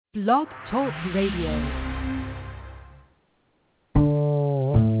Blog Talk Radio.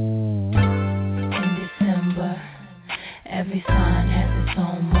 Every sign has its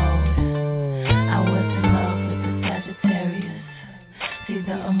own mode. I was in love with the Sagittarius. See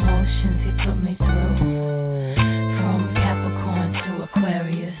the emotions he put me through. From Capricorn to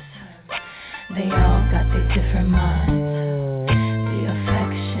Aquarius. They all got their different minds. The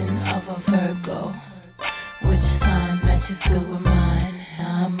affection of a Virgo. Which sign matches good with mine?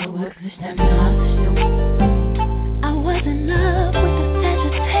 I was in love with the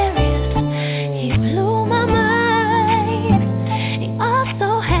Sagittarius. He blew my mind.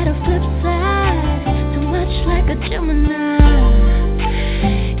 Also had a flip side, too much like a Gemini.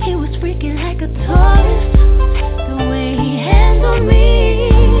 He was freaking like a Taurus, the way he handled me,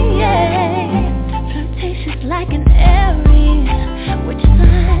 yeah. Flirtatious like an Aries, which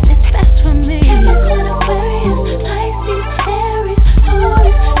sign is best for me? Aquarius, Pisces, Aries,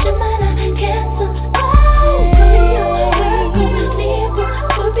 Taurus, Gemini, Cancer, Leo, Virgo, Libra,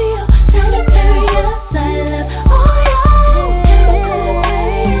 Scorpio, Sagittarius. I love all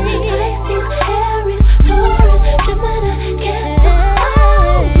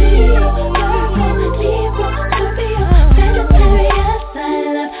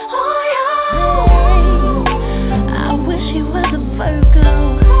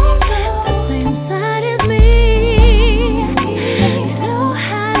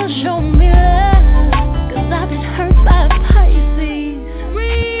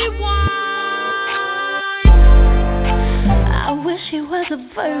a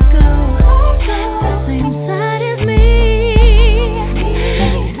Virgo, the same side as me.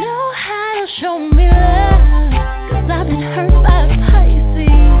 You know how to show me love, 'cause I've been hurt by Pisces.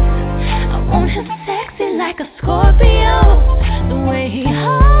 I want him sexy like a Scorpio, the way he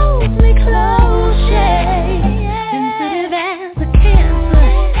holds me close, yeah. Sensitive as a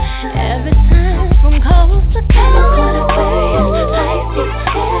Cancer, every time from coast to coast. Aquarius, Pisces,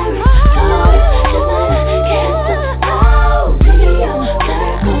 Aries, Taurus, Gemini, Cancer,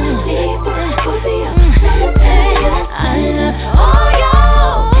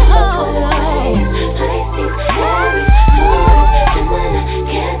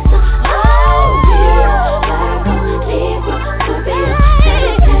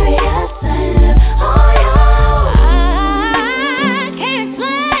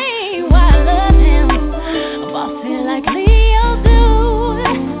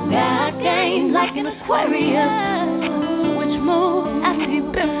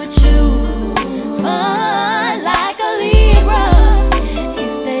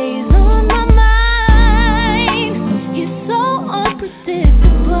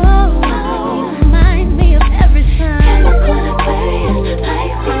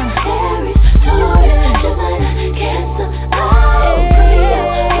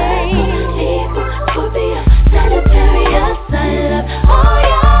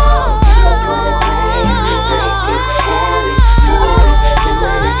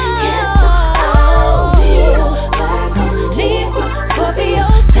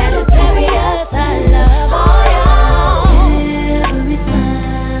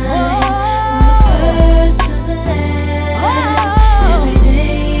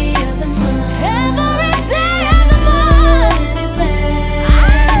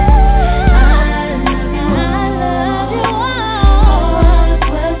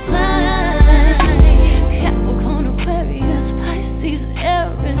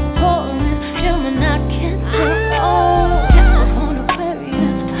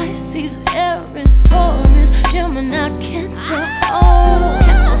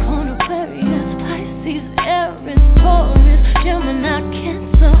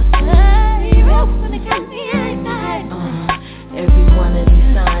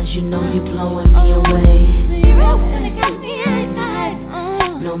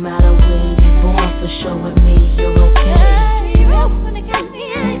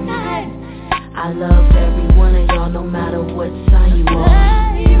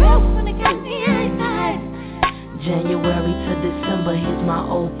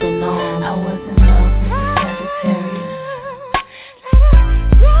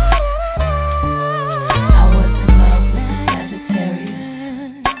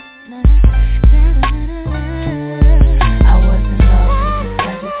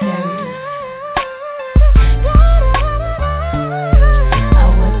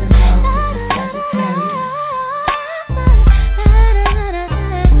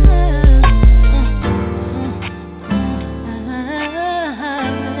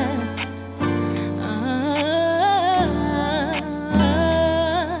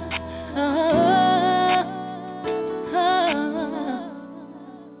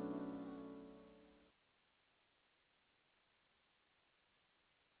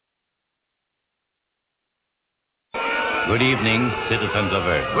 Good evening, citizens of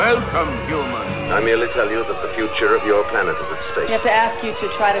Earth. Welcome, humans. I merely tell you that the future of your planet is at stake. We have to ask you to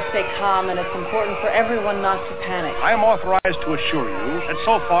try to stay calm, and it's important for everyone not to panic. I am authorized to assure you that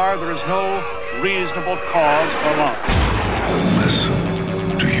so far there is no reasonable cause for alarm.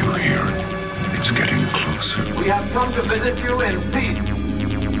 Listen. Do you hear it? It's getting closer. We have come to visit you in peace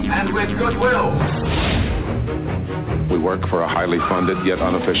and with goodwill. We work for a highly funded yet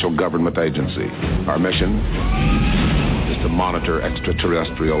unofficial government agency. Our mission is to monitor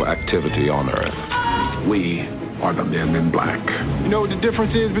extraterrestrial activity on Earth. We are the men in black. You know what the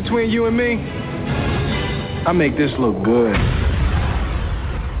difference is between you and me? I make this look good.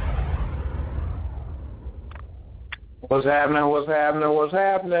 What's happening? What's happening? What's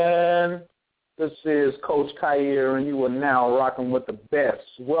happening? This is Coach Khayr, and you are now rocking with the best.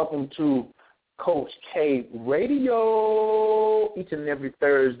 Welcome to Coach K Radio. Each and every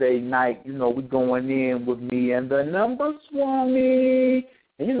Thursday night, you know, we're going in with me and the Number Swami.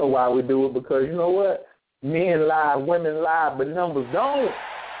 And you know why we do it, because you know what? Men lie, women lie, but numbers don't.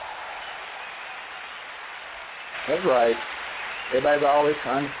 That's right. Everybody's always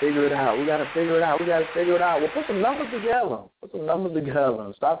trying to figure it out. We got to figure it out. We got to figure it out. Well, put some numbers together. Put some numbers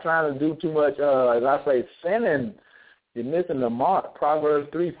together. Stop trying to do too much, as I say, sinning. You're missing the mark. Proverbs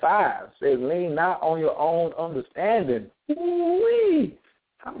 3:5 says, lean not on your own understanding. Ooh-wee.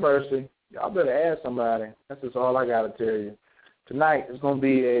 Have mercy. Y'all better ask somebody. That's just all I got to tell you. Tonight is going to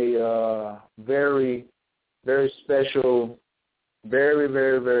be a very, very special, very,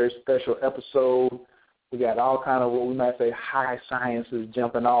 very, very special episode. We got all kind of what we might say high sciences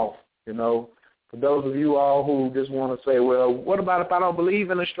jumping off, you know. For those of you all who just want to say, well, what about if I don't believe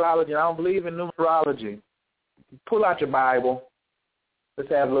in astrology? I don't believe in numerology. Pull out your Bible. Let's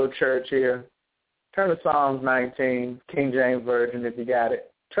have a little church here. Turn to Psalms 19, King James Version if you got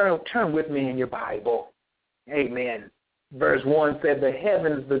it. Turn with me in your Bible. Amen. Verse 1 said, the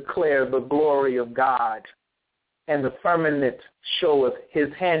heavens declare the glory of God, and the firmament showeth his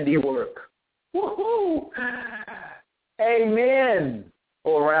handiwork. Woohoo! Amen.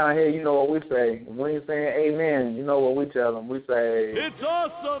 Or around here, you know what we say. When we saying amen, you know what we tell them. We say, it's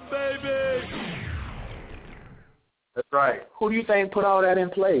awesome, baby! That's right. Who do you think put all that in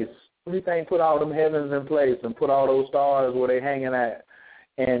place? Who do you think put all them heavens in place and put all those stars where they hanging at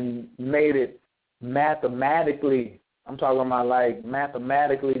and made it mathematically, I'm talking about like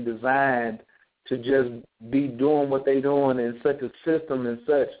mathematically designed to just be doing what they doing in such a system and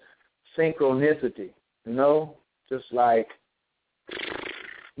such synchronicity, you know? Just like,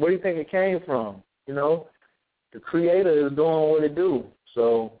 where do you think it came from? You know? The Creator is doing what it do.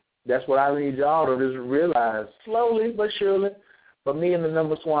 So that's what I need y'all to just realize, slowly but surely. But me and the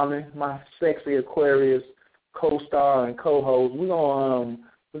Number Swami, my sexy Aquarius co-star and co-host, we're gonna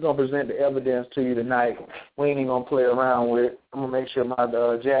present the evidence to you tonight. We ain't even gonna play around with it. I'm gonna make sure my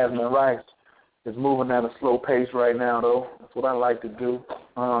Jasmine Rice is moving at a slow pace right now, though. That's what I like to do.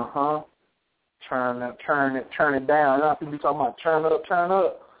 Turn it down. Now people be talking about turn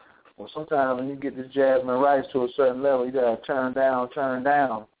up. Well, sometimes when you get this Jasmine Rice to a certain level, you gotta turn down.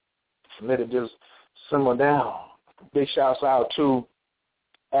 Let it just simmer down. Big shouts out to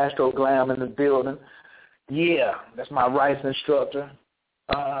Astro Glam in the building. Yeah, that's my rice instructor.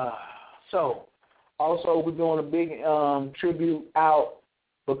 So, also we're doing a big tribute out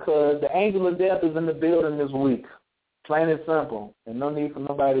because the angel of death is in the building this week. Plain and simple. And no need for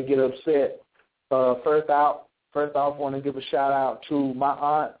nobody to get upset. First off, I want to give a shout out to my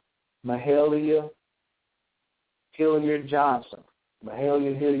aunt, Mahalia Hilliard Johnson.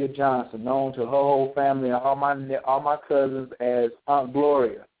 Mahalia Hilliard Johnson, known to her whole family and all my cousins as Aunt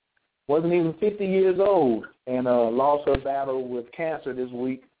Gloria. Wasn't even 50 years old and lost her battle with cancer this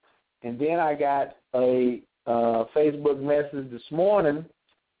week. And then I got a Facebook message this morning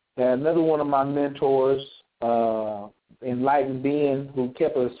that another one of my mentors, enlightened being who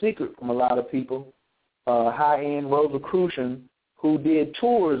kept a secret from a lot of people, high-end Rosicrucian, who did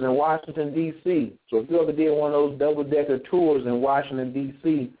tours in Washington, D.C. So if you ever did one of those double-decker tours in Washington,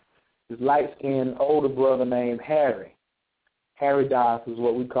 D.C., this light-skinned older brother named Harry Doss is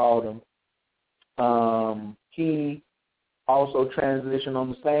what we called him. He also transitioned on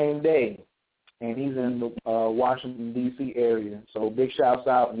the same day, and he's in the Washington, D.C. area. So big shouts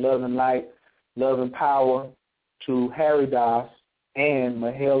out, love and light, love and power to Harry Doss and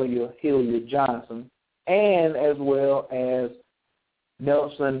Mahalia Hilliard Johnson, and as well as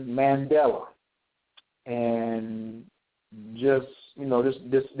Nelson Mandela. And just, you know,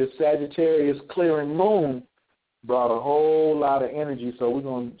 this Sagittarius clearing moon brought a whole lot of energy, so we're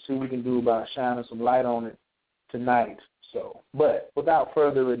going to see what we can do about shining some light on it tonight. So, but without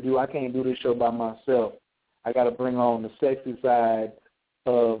further ado, I can't do this show by myself. I got to bring on the sexy side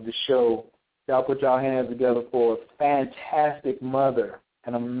of the show. Y'all put y'all hands together for a fantastic mother,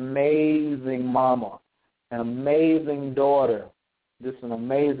 an amazing mama, an amazing daughter, just an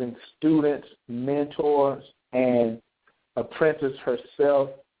amazing student, mentors, and apprentice herself,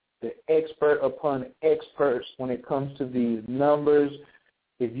 the expert upon experts when it comes to these numbers.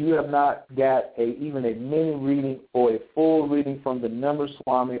 If you have not got even a mini reading or a full reading from the Number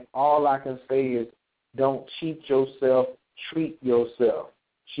Swami, all I can say is don't cheat yourself, treat yourself.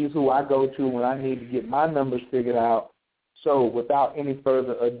 She's who I go to when I need to get my numbers figured out. So without any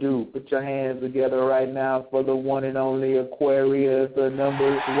further ado, put your hands together right now for the one and only Aquarius, the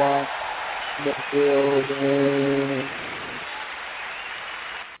Number One in the building.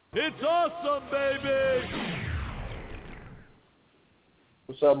 It's awesome, baby!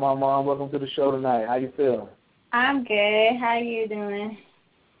 What's up, my mom? Welcome to the show tonight. How you feeling? I'm good. How you doing?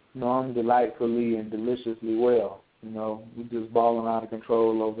 No, I'm delightfully and deliciously well. You know, we just balling out of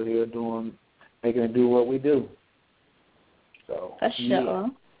control over here, making it do what we do. So for sure.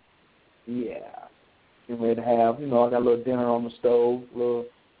 Yeah. Getting ready to have, I got a little dinner on the stove, little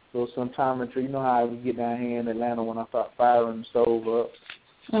symptometry. You know how we get down here in Atlanta when I start firing the stove up.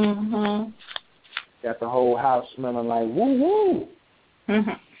 Mhm. Got the whole house smelling like woo woo.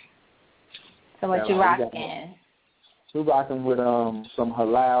 Mhm. So what you rocking? We're rocking with some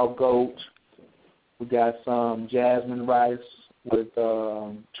halal goat. We got some jasmine rice with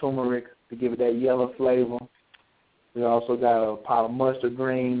turmeric to give it that yellow flavor. We also got a pot of mustard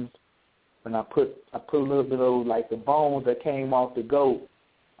greens, and I put a little bit of like the bones that came off the goat.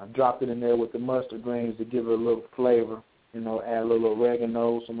 I dropped it in there with the mustard greens to give it a little flavor. Add a little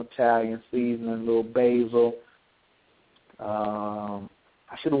oregano, some Italian seasoning, a little basil. I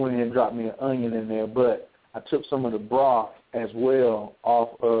should have went ahead and dropped me an onion in there, but I took some of the broth as well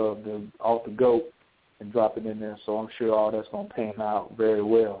off the goat and dropped it in there, so I'm sure all that's going to pan out very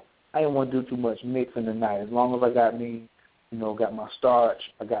well. I didn't want to do too much mixing tonight. As long as I got got my starch,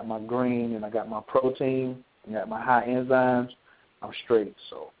 I got my green, and I got my protein, and got my high enzymes, I'm straight.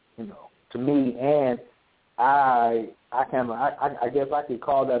 So, to me, and I guess I could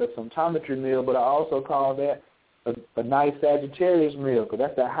call that a symptometry meal, but I also call that a nice Sagittarius meal, because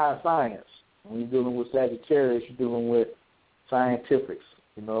that's that high science. When you're dealing with Sagittarius, you're dealing with scientifics,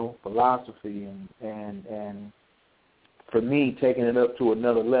 philosophy, and for me, taking it up to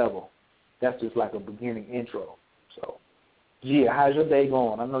another level. That's just like a beginning intro. So, yeah, how's your day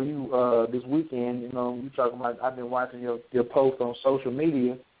going? I know you this weekend, you talking about, I've been watching your post on social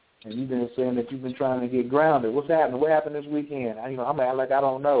media, and you've been saying that you've been trying to get grounded. What's happening? What happened this weekend? I'm acting like I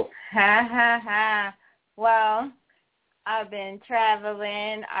don't know. Ha, ha, ha. Well, I've been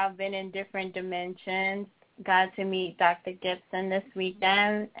traveling. I've been in different dimensions. Got to meet Dr. Gibson this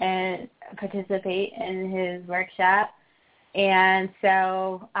weekend and participate in his workshop. And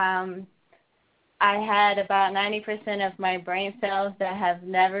so I had about 90% of my brain cells that have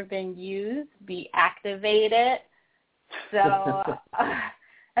never been used be activated. So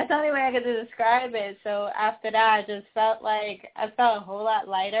that's the only way I could describe it. So after that, I just felt a whole lot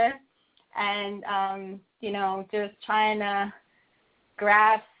lighter. And, just trying to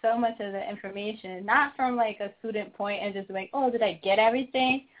grasp so much of the information, not from like a student point and just like, oh, did I get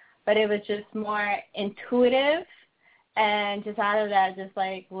everything? But it was just more intuitive and just out of that, just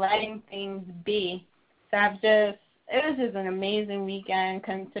like letting things be. So it was just an amazing weekend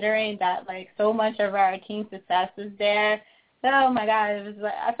considering that like so much of our team success was there. Oh my God, it was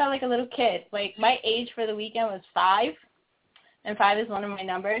like, I felt like a little kid. Like my age for the weekend was 5, and 5 is one of my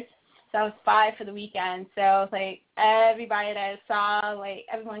numbers. So I was 5 for the weekend. So, like, everybody that I saw, like,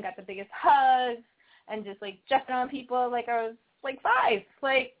 everyone got the biggest hugs and just, like, jumping on people like I was, like, 5.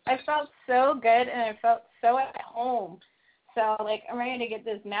 Like, I felt so good and I felt so at home. So, like, I'm ready to get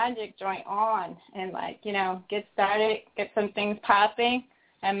this magic joint on and, like, get started, get some things popping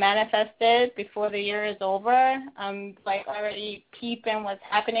and manifested before the year is over. I'm, like, already peeping what's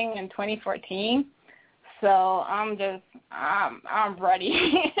happening in 2014. So I'm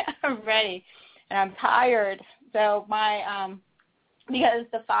ready. I'm ready. And I'm tired. So because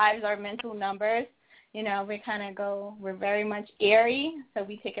the 5s are mental numbers, we're very much airy. So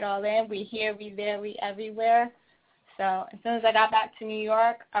we take it all in. We here, we there, we everywhere. So as soon as I got back to New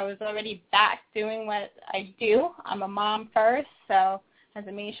York, I was already back doing what I do. I'm a mom first. So I had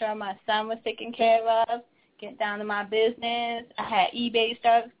to make sure my son was taken care of. Get down to my business. I had eBay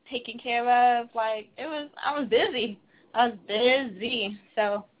stuff taken care of. Like, I was busy.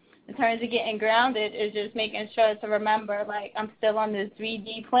 So in terms of getting grounded, it's just making sure to remember, like, I'm still on this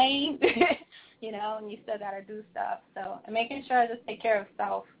 3D plane, and you still got to do stuff. So, and making sure I just take care of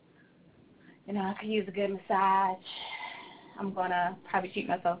self. I could use a good massage. I'm going to probably treat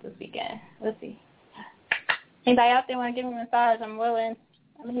myself this weekend. Let's see. Anybody out there want to give me a massage? I'm willing.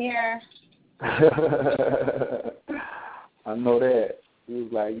 I'm here. I know that. He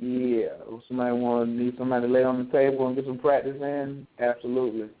was like, yeah. If somebody need somebody to lay on the table and get some practice in,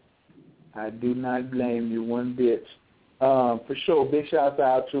 absolutely. I do not blame you one bit. For sure, big shouts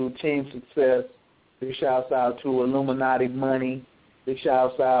out to Team Success. Big shouts out to Illuminati Money. Big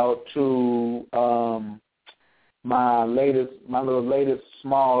shouts out to my little latest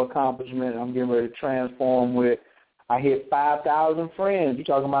small accomplishment I'm getting ready to transform with. I hit 5,000 friends. You're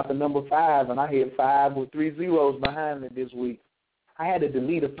talking about the number 5, and I hit 5 with 3 zeros behind it this week. I had to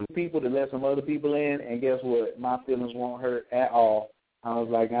delete a few people to let some other people in, and guess what? My feelings won't hurt at all. I was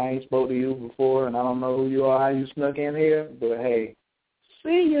like, I ain't spoke to you before, and I don't know who you are, how you snuck in here, but hey,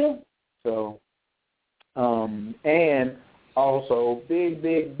 see you. So, and also,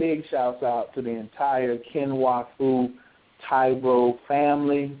 big shouts out to the entire Kenwa Fu Tybro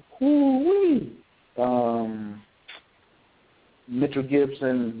family. Woo-wee. Mitchell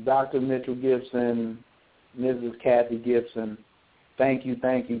Gibson, Dr. Mitchell Gibson, Mrs. Kathy Gibson, thank you.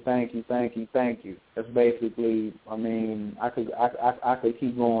 That's basically, I mean, I could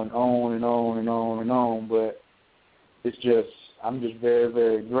keep going on and on and on and on, but it's just, I'm just very,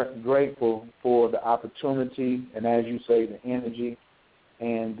 very grateful for the opportunity and, as you say, the energy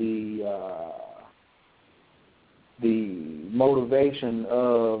and the motivation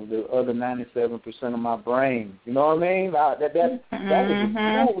of the other 97% of my brain. You know what I mean? That was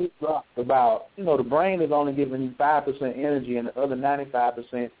what we talked about. The brain is only giving you 5% energy, and the other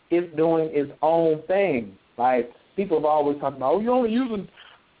 95% is doing its own thing. Like, people have always talked about, you're only using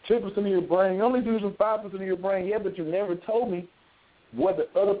 10% of your brain. You're only using 5% of your brain. Yeah, but you never told me what the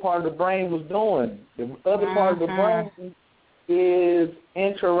other part of the brain was doing. The other part of the brain is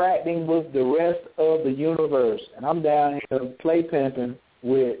interacting with the rest of the universe. And I'm down here play pimping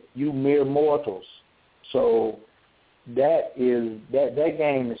with you mere mortals. So that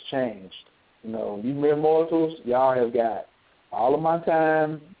game has changed. You mere mortals, y'all have got all of my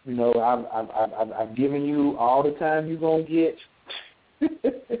time. I've given you all the time you're going to get.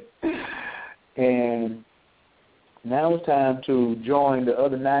 And now it's time to join the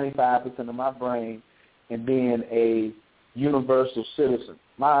other 95% of my brain in being a universal citizen.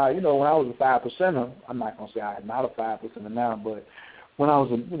 When I was a 5%er, I'm not going to say I'm not a 5%er now, but when I was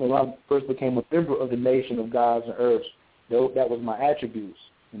when I first became a member of the nation of gods and earths, that was my attributes,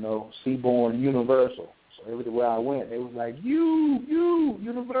 seaborn universal. So everywhere I went, they was like, you,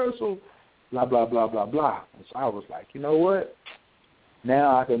 universal, blah, blah, blah, blah, blah. And so I was like, you know what?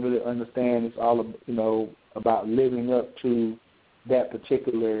 Now I can really understand it's all, about living up to that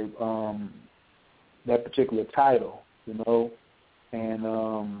particular title,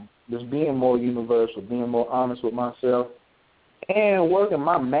 and just being more universal, being more honest with myself, and working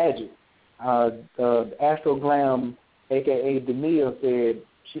my magic. Astroglam, a.k.a. Demia, said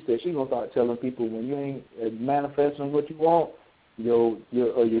she's going to start telling people when you ain't manifesting what you want, your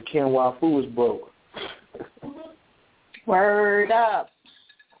Kenwa Fu is broke. Word up.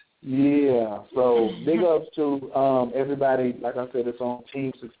 Yeah, so big ups to everybody, like I said, it's on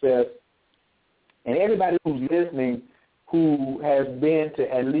Team Success. And everybody who's listening who has been to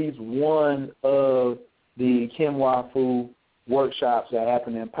at least one of the Kenwa Fu workshops that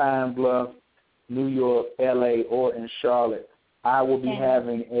happen in Pine Bluff, New York, L.A., or in Charlotte, I will be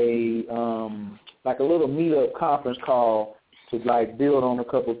having a little meetup conference call to build on a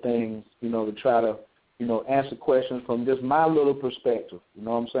couple things, to try to answer questions from just my little perspective. You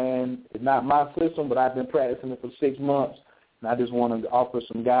know what I'm saying? It's not my system, but I've been practicing it for 6 months, and I just want to offer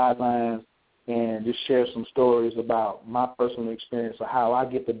some guidelines and just share some stories about my personal experience of how I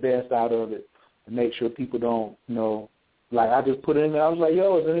get the best out of it and make sure people don't, I just put it in there. I was like,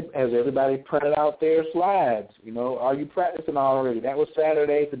 has everybody printed out their slides? Are you practicing already? That was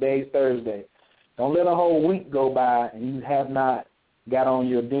Saturday. Today's Thursday. Don't let a whole week go by and you have not got on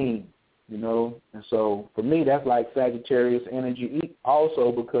your beam. And so for me, that's like Sagittarius energy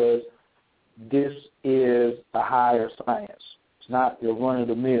also, because this is a higher science. It's not your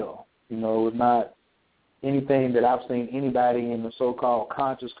run-of-the-mill. It's not anything that I've seen anybody in the so-called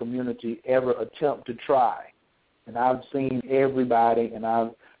conscious community ever attempt to try. And I've seen everybody, and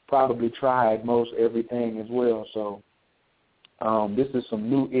I've probably tried most everything as well. So this is some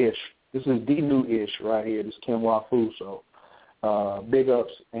new-ish. This is the new-ish right here, this Kenwa Fu. So big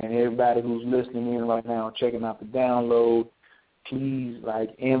ups, and everybody who's listening in right now, checking out the download, please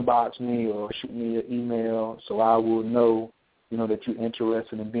inbox me or shoot me an email so I will know, that you're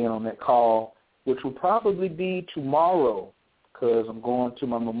interested in being on that call, which will probably be tomorrow, because I'm going to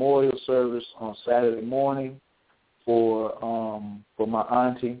my memorial service on Saturday morning for my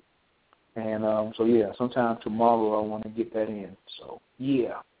auntie. And so, yeah, sometime tomorrow I want to get that in. So,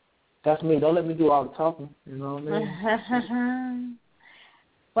 yeah, that's me. Don't let me do all the talking, you know what I mean?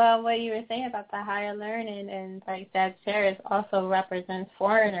 Well, what you were saying about the higher learning and, like, Sagittarius also represents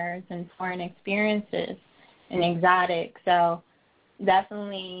foreigners and foreign experiences and exotic. So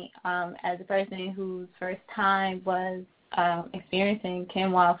definitely as a person whose first time was experiencing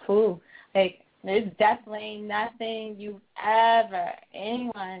quinoa food, like, there's definitely nothing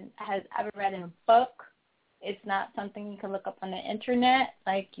anyone has ever read in a book. It's not something you can look up on the internet.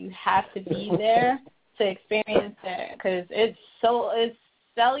 Like, you have to be there to experience it because it's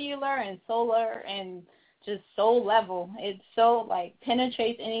cellular and solar and just soul level. It's so, like,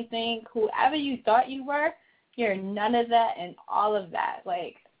 penetrates anything. Whoever you thought you were, you're none of that and all of that.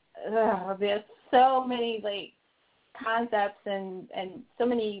 Like, there's so many, like, concepts and so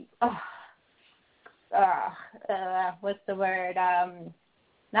many, what's the word?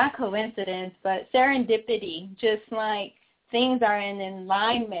 Not coincidence, but serendipity. Just like things are in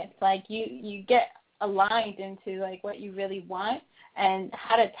alignment. Like you get aligned into like what you really want and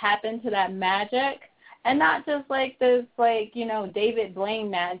how to tap into that magic. And not just like this, like, you know, David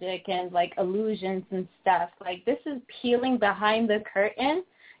Blaine magic and like illusions and stuff. Like, this is peeling behind the curtain,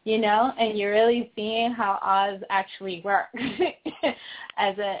 you know, and you're really seeing how Oz actually works.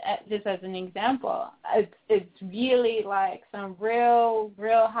 Just as an example, it's really like some real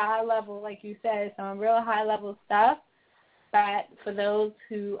high level, like you said, some real high level stuff. But for those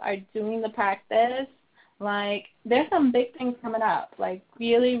who are doing the practice, like, there's some big things coming up, like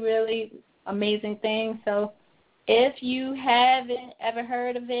really, really amazing things. So if you haven't ever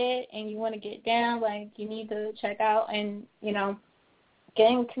heard of it and you want to get down, like, you need to check out and, you know,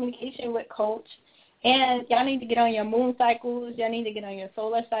 get in communication with Coach. And y'all need to get on your moon cycles. Y'all need to get on your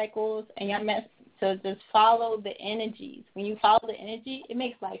solar cycles. And y'all meant to just follow the energies. When you follow the energy, it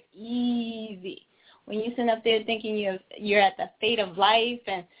makes life easy. When you sit up there thinking you're at the fate of life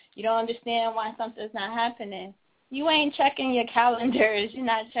and you don't understand why something's not happening, you ain't checking your calendars. You're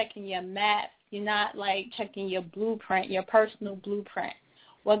not checking your maps. You're not, like, checking your blueprint, your personal blueprint.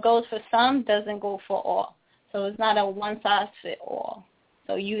 What goes for some doesn't go for all. So it's not a one-size-fits-all.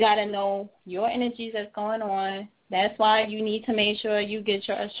 So you got to know your energies that's going on. That's why you need to make sure you get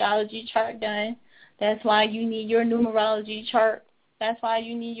your astrology chart done. That's why you need your numerology chart. That's why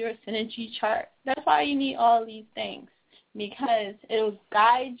you need your synergy chart. That's why you need all these things, because it'll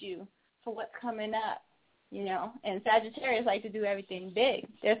guide you for what's coming up, you know. And Sagittarius like to do everything big.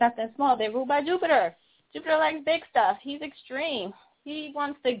 There's nothing small. They're ruled by Jupiter. Jupiter likes big stuff. He's extreme. He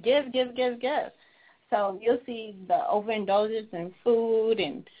wants to give. So you'll see the overindulgence in food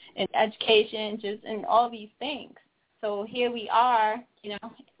and education, just in all these things. So here we are, you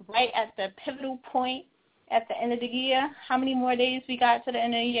know, right at the pivotal point at the end of the year. How many more days we got to the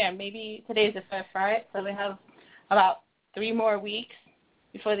end of the year? Maybe today's the 5th, right? So we have about 3 more weeks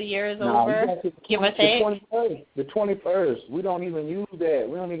before the year is over, give or take. The 21st. We don't even use that.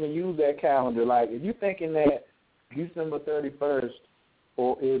 We don't even use that calendar. Like, if you're thinking that December 31st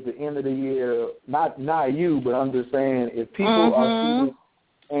or is the end of the year, not you, but I'm just saying, if people are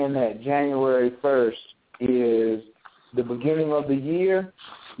saying that January 1st is the beginning of the year,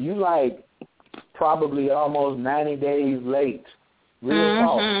 you like probably almost 90 days late. Real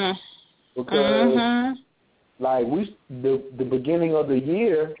talk. Because like the beginning of the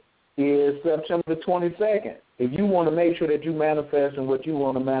year is September 22nd. If you want to make sure that you manifest and what you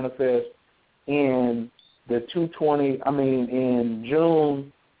want to manifest in in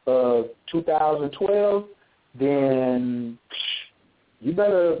June of 2012, then you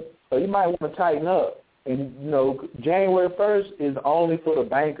might want to tighten up. And, you know, January 1st is only for the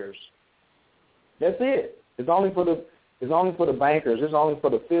bankers. That's it. It's only for the bankers. It's only for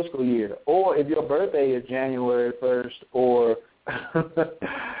the fiscal year. Or if your birthday is January 1st, or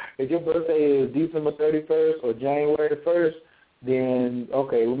if your birthday is December 31st or January 1st, then,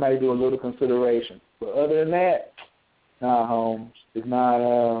 okay, we might do a little consideration. But other than that, nah, Holmes, it's not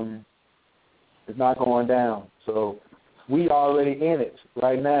going down. So we already in it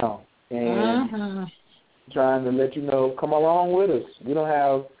right now, and trying to let you know, come along with us. We don't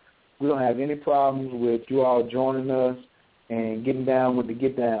have any problems with you all joining us and getting down with the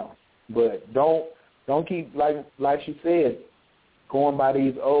get down. But don't keep, like she said, going by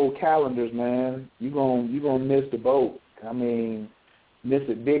these old calendars, man. You're gonna miss the boat. I mean, miss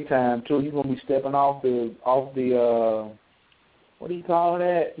it big time too. You're gonna be stepping off the what do you call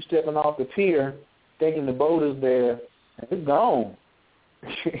that? You're stepping off the pier, thinking the boat is there, and it's gone.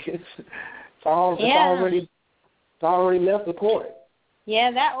 It's It's already left the court.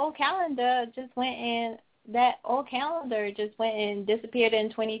 Yeah, that old calendar just went and disappeared in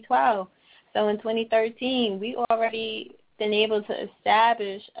 2012. So in 2013, we already been able to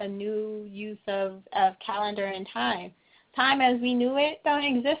establish a new use of calendar and time. Time as we knew it don't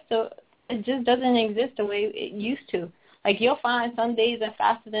exist. It just doesn't exist the way it used to. Like, you'll find some days are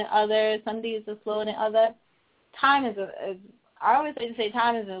faster than others, some days are slower than others. Time is I always like to say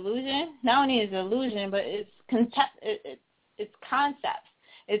time is an illusion. Not only is it an illusion, but it's concepts.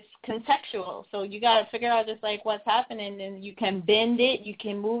 It's contextual. So you got to figure out just like what's happening, and you can bend it, you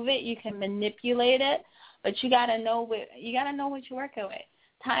can move it, you can manipulate it, but you got to know what you're working with.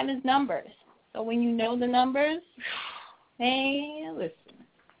 Time is numbers. So when you know the numbers, man, listen.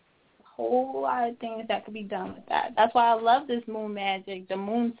 Whole lot of things that could be done with that. That's why I love this moon magic, the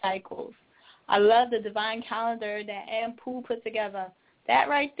moon cycles. I love the divine calendar that Ann Pooh put together. That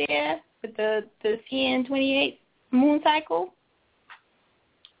right there with the CN28 moon cycle,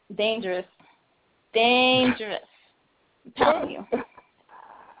 dangerous. I'm telling you.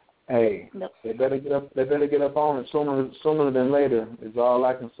 Hey, they better get up on it sooner than later. Is all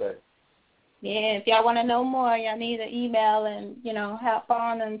I can say. Yeah, if y'all want to know more, y'all need an email and, help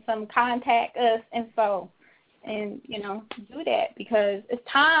on and some contact us info. And, do that because it's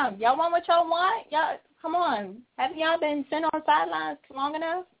time. Y'all want what y'all want? Y'all, come on. Haven't y'all been sitting on sidelines long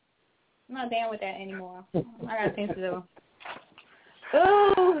enough? I'm not down with that anymore. I got things to do.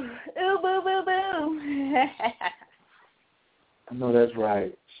 Ooh, boo, boo, boo. I know that's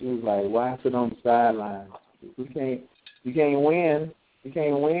right. She was like, why sit on the sidelines? You can't win. You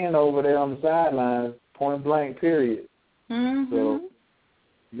can't win over there on the sidelines, point blank, period. Mm-hmm. So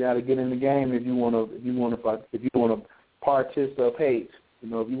you got to get in the game if you want to participate.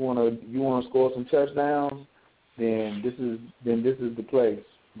 If you want to score some touchdowns, then this is the place.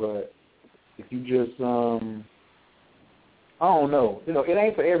 But if you just I don't know. It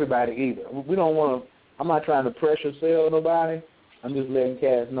ain't for everybody either. We don't want to. I'm not trying to pressure sell nobody. I'm just letting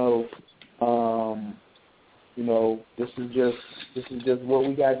cats know. This is just what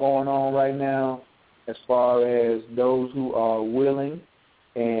we got going on right now, as far as those who are willing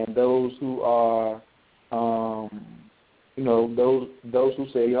and those who are, those who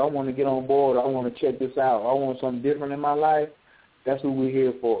say, I want to get on board. I want to check this out. I want something different in my life. That's who we're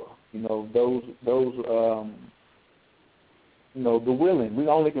here for. Those the willing. We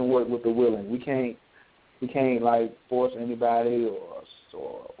only can work with the willing. We can't like force anybody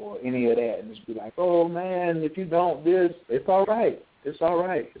or any of that and just be like, oh man, if you don't this, it's all right. It's all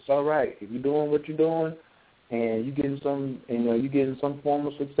right. It's all right. If you're doing what you're doing and you're getting some form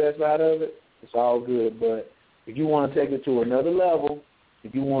of success out of it, it's all good. But if you want to take it to another level,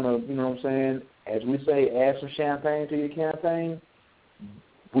 if you want to, as we say, add some champagne to your campaign,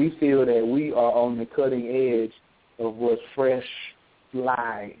 we feel that we are on the cutting edge of what's fresh,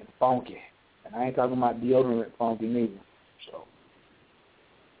 fly, and funky. And I ain't talking about deodorant funky neither. So,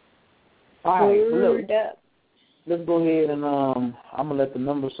 all right, look, let's go ahead and I'm gonna let the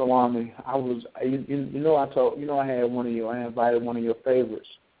Number Swami. I invited one of your favorites,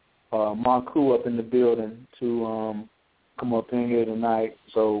 Marku, up in the building to come up in here tonight.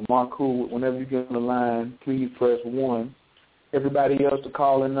 So Marku, whenever you get on the line, please press 1. Everybody else, the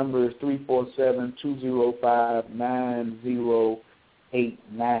call-in number is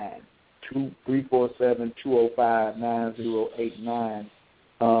 347-205-9089. 347-205-9089.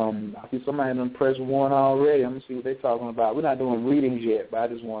 I see somebody done pressed 1 already. I'm going to see what they're talking about. We're not doing readings yet, but I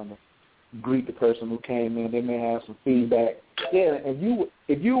just wanted to greet the person who came in. They may have some feedback. Yeah,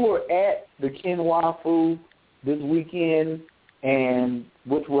 if you were at the Quinoa Food this weekend, and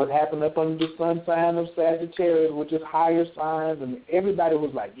which would happen up under the sun sign of Sagittarius, which is higher signs, and everybody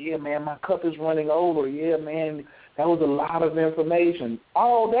was like, yeah, man, my cup is running over. Yeah, man, that was a lot of information.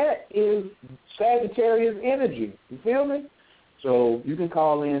 All that is Sagittarius energy. You feel me? So you can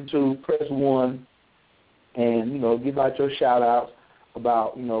call in to press 1 and, give out your shout-outs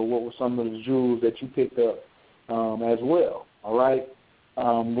about, what were some of the jewels that you picked up as well, all right?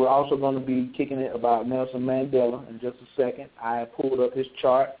 We're also going to be kicking it about Nelson Mandela in just a second. I pulled up his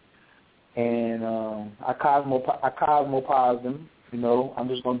chart, and I cosmoposed him. I'm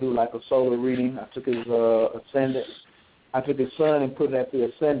just going to do like a solar reading. I took his ascendant. I took his sun and put it at the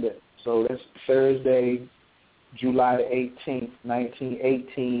ascendant. So that's Thursday, July the 18th,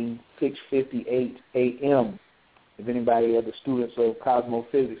 1918, 6:58 a.m. If anybody of the students of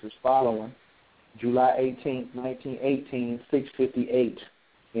cosmophysics is following, July 18th, 1918, 6:58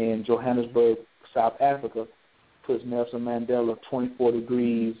 in Johannesburg, South Africa, puts Nelson Mandela 24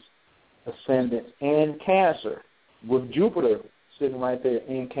 degrees ascendant in Cancer, with Jupiter sitting right there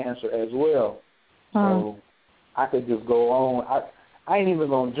in Cancer as well. So I could just go on. I ain't even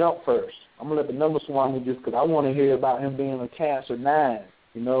going to jump first. I'm going to let the Number Swami just because I want to hear about him being a Cancer 9,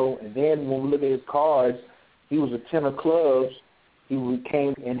 you know. And then when we look at his cards, he was a 10 of clubs. He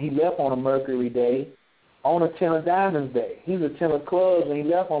came and he left on a Mercury day, on a 10 of diamonds day. He's a 10 of clubs and he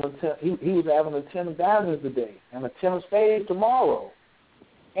left on a 10. He was having a 10 of diamonds today and a 10 of spades tomorrow,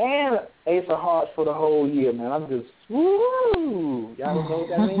 and Ace of Hearts for the whole year. Man, I'm just woo. Y'all don't know what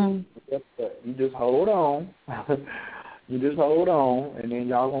that means? You just hold on. You just hold on, and then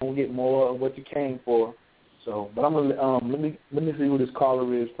y'all gonna get more of what you came for. So, but I'm gonna let me see who this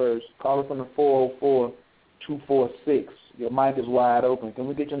caller is first. Caller from the 404-246. Your mic is wide open. Can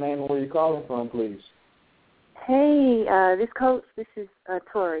we get your name and where you're calling from, please? Hey, this Coach. This is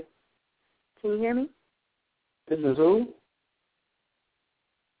Tori. Can you hear me? This is who?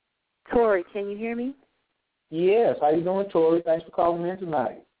 Tori. Can you hear me? Yes. How you doing, Tori? Thanks for calling in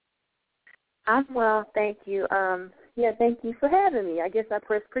tonight. I'm well, thank you. Yeah, thank you for having me. I guess I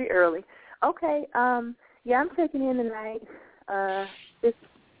pressed pretty early. Okay, yeah, I'm checking in tonight. Just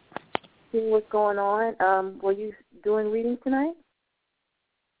seeing what's going on. Were you doing readings tonight?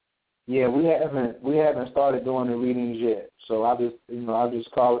 Yeah, we haven't started doing the readings yet. So I'll just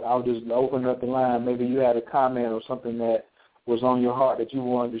open up the line. Maybe you had a comment or something that was on your heart that you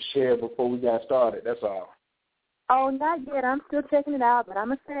wanted to share before we got started. That's all. Oh, not yet. I'm still checking it out, but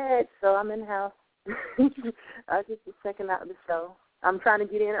I'm a Sag, so I'm in the house. I just was checking out the show. I'm trying to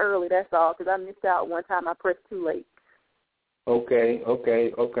get in early, that's all, because I missed out one time. I pressed too late. Okay. Well,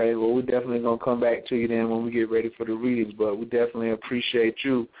 we're definitely going to come back to you then when we get ready for the readings, but we definitely appreciate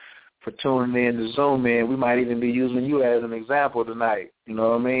you for tuning in to Zoom, man. We might even be using you as an example tonight. You know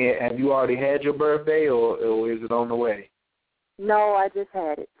what I mean? Have you already had your birthday, or is it on the way? No, I just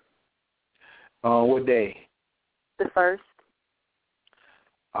had it. What day? The 1st.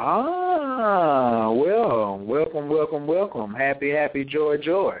 Well, welcome. Happy, joy.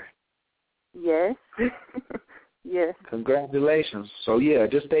 Yes. Yes. Congratulations. So, yeah,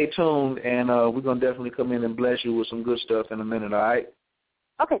 just stay tuned, and we're going to definitely come in and bless you with some good stuff in a minute, all right?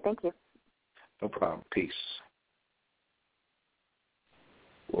 Okay, thank you. No problem. Peace.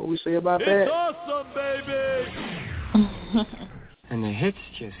 What we say about that? It's awesome, baby! And the hits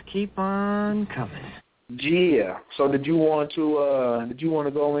just keep on coming. Yeah. So did you want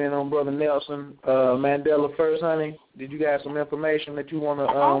to go in on Brother Nelson Mandela first, honey? Did you got some information that you want to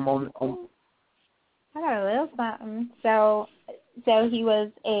on? I got a little something. So he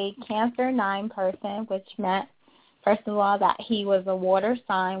was a Cancer 9 person, which meant, first of all, that he was a water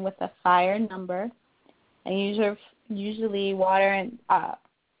sign with a fire number, and usually water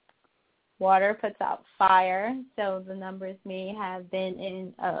puts out fire, so the numbers may have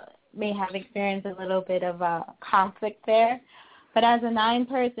experienced a little bit of a conflict there. But as a 9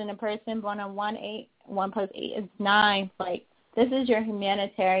 person, a person born on 1/8, 1 + 8 is 9. Like, this is your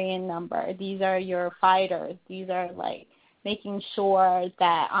humanitarian number. These are your fighters. These are like making sure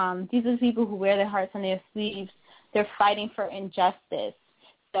that these are the people who wear their hearts on their sleeves. They're fighting for injustice.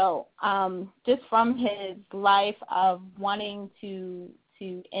 So just from his life of wanting to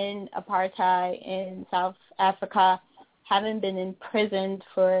end apartheid in South Africa, having been imprisoned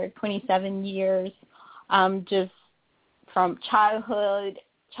for 27 years, just from childhood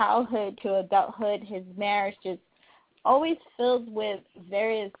to adulthood, his marriage just always filled with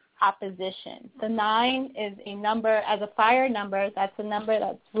various opposition. The 9 is a number, as a fire number, that's a number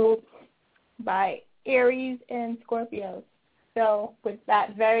that's ruled by Aries and Scorpios. So with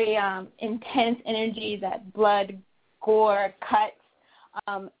that very intense energy, that blood, gore, cuts,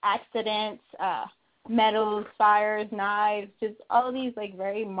 accidents, metals, fires, knives, just all these like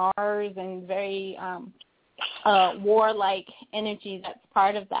very Mars and very warlike energy that's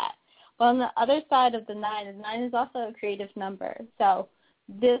part of that. But on the other side of the 9 is also a creative number. So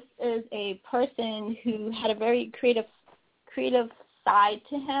this is a person who had a very creative side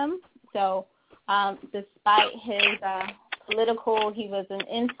to him. So despite his political, he was an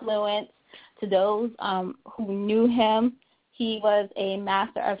influence to those who knew him. He was a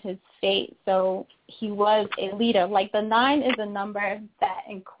master of his fate, so he was a leader. Like the 9 is a number that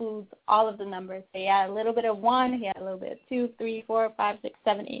includes all of the numbers. So he had a little bit of 1, he had a little bit of 2, 3, 4, 5, 6,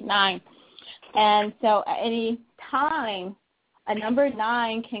 7, 8, 9. And so at any time, a number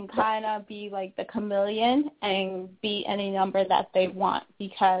 9 can kind of be like the chameleon and be any number that they want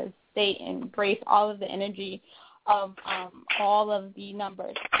because they embrace all of the energy of all of the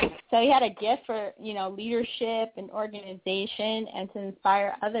numbers. So he had a gift for, leadership and organization and to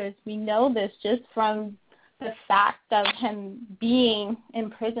inspire others. We know this just from the fact of him being in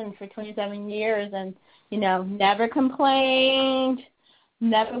prison for 27 years and, never complained,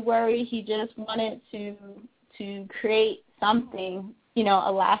 never worried. He just wanted to to create something, you know,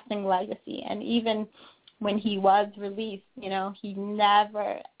 a lasting legacy. And even when he was released, you know, he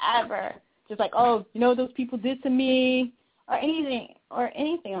never, ever just like, oh, you know, those people did to me or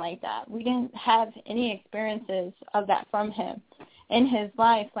anything like that. We didn't have any experiences of that from him. In his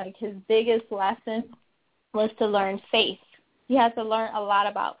life, like, his biggest lesson was to learn faith. He had to learn a lot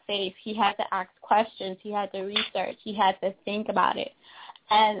about faith. He had to ask questions. He had to research. He had to think about it.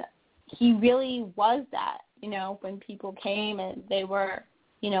 And he really was that, you know, when people came and they were,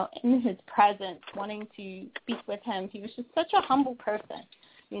 you know, in his presence, wanting to speak with him. He was just such a humble person,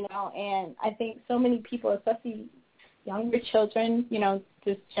 you know, and I think so many people, especially younger children, you know,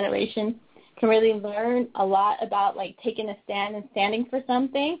 this generation, can really learn a lot about, like, taking a stand and standing for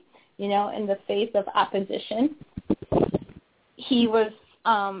something, you know, in the face of opposition. He was,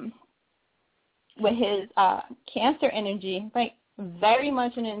 with his Cancer energy, like, very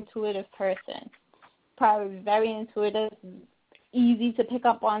much an intuitive person, probably very intuitive, easy to pick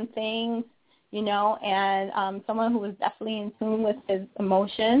up on things, you know, and someone who was definitely in tune with his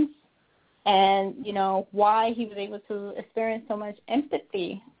emotions. And, you know, why he was able to experience so much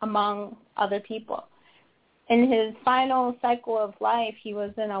empathy among other people. In his final cycle of life, he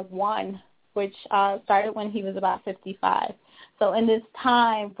was in a 1, which started when he was about 55. So in this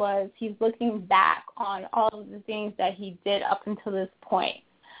time he's looking back on all of the things that he did up until this point.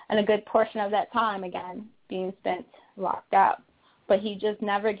 And a good portion of that time, again, being spent locked up. But he just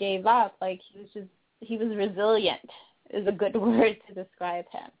never gave up. Like, he was resilient is a good word to describe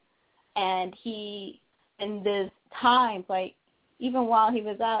him. And he, in this time, like, even while he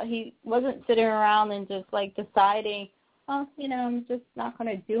was out, he wasn't sitting around and just, like, deciding, oh, you know, I'm just not going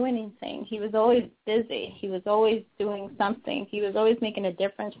to do anything. He was always busy. He was always doing something. He was always making a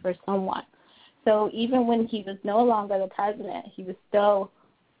difference for someone. So even when he was no longer the president, he still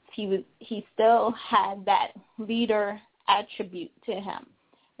had that leader attribute to him.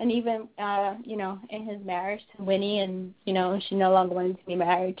 And even, you know, in his marriage to Winnie, and, you know, she no longer wanted to be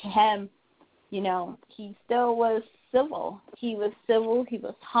married to him, you know, he still was civil. He was civil. He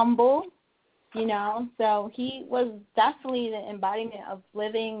was humble, you know. So he was definitely the embodiment of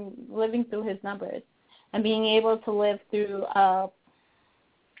living through his numbers and being able to live through to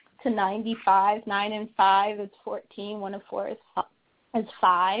 95. 9 and 5 is 14. 1 and 4 is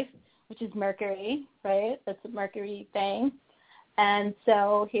 5, which is Mercury, right? That's a Mercury thing. And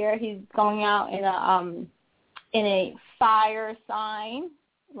so here he's going out in a fire sign,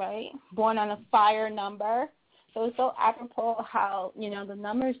 right? Born on a fire number. So it's so apropos how, you know, the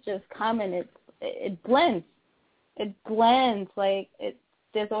numbers just come and it blends. It blends. Like,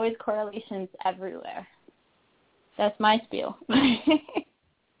 there's always correlations everywhere. That's my spiel.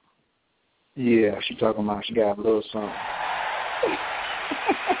 Yeah, she talking about she got a little something.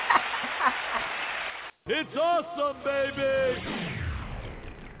 It's awesome, baby!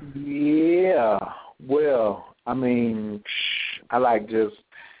 Yeah, well, I mean, I like just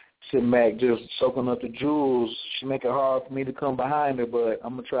sitting back, just soaking up the jewels. She make it hard for me to come behind her, but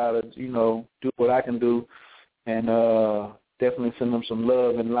I'm going to try to, you know, do what I can do and definitely send them some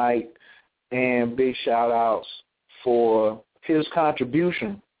love and light and big shout-outs for his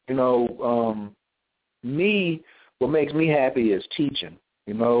contribution. You know, what makes me happy is teaching.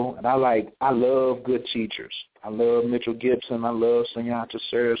 You know, and I love good teachers. I love Mitchell Gibson. I love Sanyata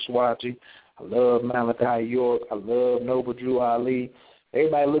Saraswati. I love Malachi York. I love Noble Drew Ali.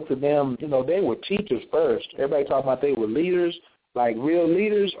 Everybody looks at them, you know, they were teachers first. Everybody talking about they were leaders. Like, real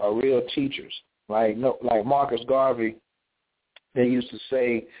leaders are real teachers. Like Marcus Garvey, they used to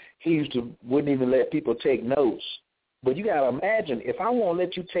say he wouldn't even let people take notes. But you got to imagine, if I won't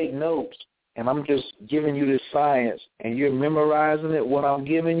let you take notes, and I'm just giving you this science, and you're memorizing it, what I'm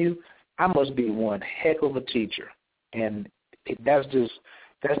giving you, I must be one heck of a teacher. And that's just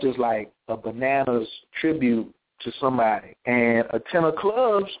like a bananas tribute to somebody. And a 10 of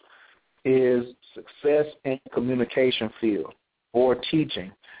clubs is success in communication field or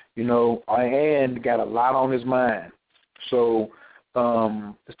teaching, you know, and got a lot on his mind. So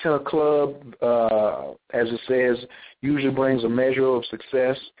the 10 of club, as it says, usually brings a measure of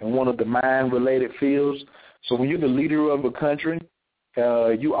success in one of the mind-related fields. So when you're the leader of a country,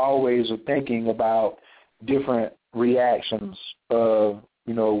 you always are thinking about different reactions of,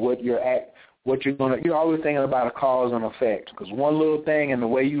 you know, you're always thinking about a cause and effect, because one little thing and the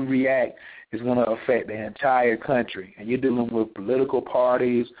way you react is going to affect the entire country. And you're dealing with political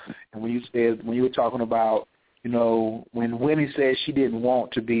parties. And when you were talking about, you know, when Winnie said she didn't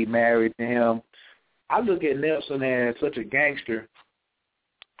want to be married to him, I look at Nelson as such a gangster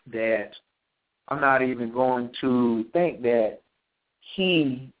that I'm not even going to think that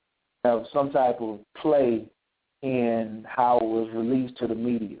he have some type of play in how it was released to the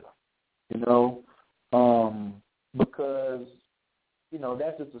media, because,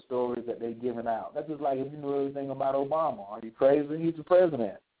 that's just the stories that they're giving out. That's just like if you knew everything about Obama. Are you crazy? He's the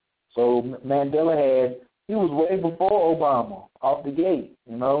president. So Mandela he was way before Obama off the gate,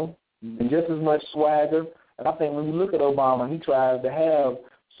 and just as much swagger. And I think when you look at Obama, he tries to have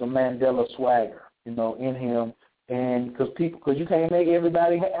some Mandela swagger, in him. And because you can't make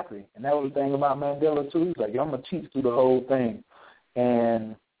everybody happy. And that was the thing about Mandela, too. He's like, I'm going to teach through the whole thing.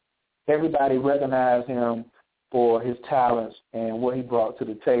 And everybody recognized him for his talents and what he brought to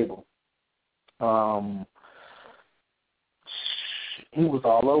the table. He was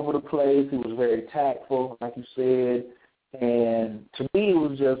all over the place. He was very tactful, like you said. And to me, it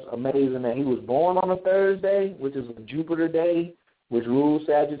was just amazing that he was born on a Thursday, which is a Jupiter day, which rules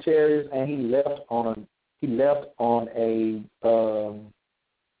Sagittarius, and he left on a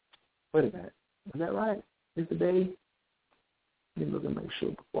wait a minute, is that right? Is the day? Let me look and make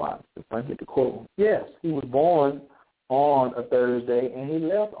sure before I get the quote. Yes, he was born on a Thursday, and he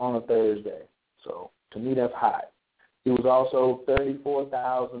left on a Thursday. So to me, that's hot. He was also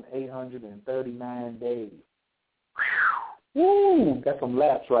 34,839 days. Woo, that's some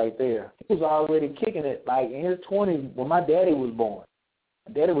laps right there. He was already kicking it like in his 20s when my daddy was born.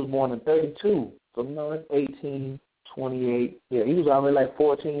 My daddy was born in 32. So, it's 18, 28. Yeah, he was already like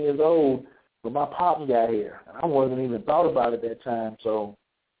 14 years old when my pops got here. And I wasn't even thought about it at that time. So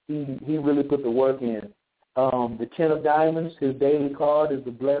he really put the work in. The 10 of Diamonds, his daily card is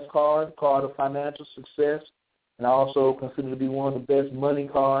the Blessed card of financial success, and also considered to be one of the best money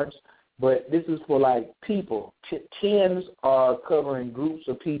cards. But this is for, like, people. Tens are covering groups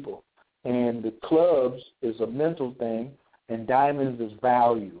of people, and the clubs is a mental thing, and diamonds is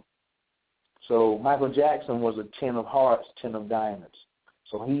value. So Michael Jackson was a 10 of hearts, 10 of diamonds.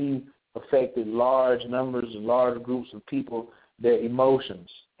 So he affected large numbers and large groups of people, their emotions,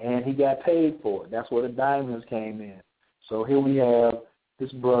 and he got paid for it. That's where the diamonds came in. So here we have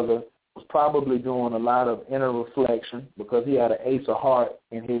this brother was probably doing a lot of inner reflection because he had an ace of heart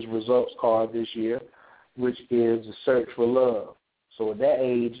in his results card this year, which is the search for love. So at that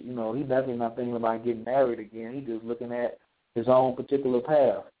age, he's definitely not thinking about getting married again. He's just looking at his own particular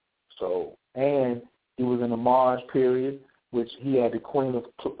path. So, and he was in the Mars period, which he had the Queen of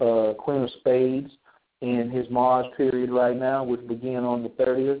Spades in his Mars period right now, which began on the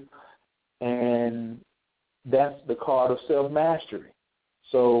 30th. And that's the card of self-mastery.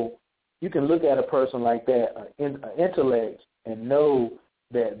 So you can look at a person like that, an intellect, and know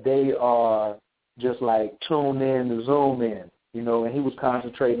that they are just like tuned in to zoom in, and he was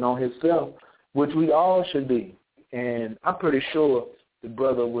concentrating on himself, which we all should be. And I'm pretty sure the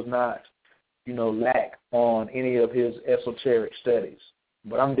brother was not, lack on any of his esoteric studies.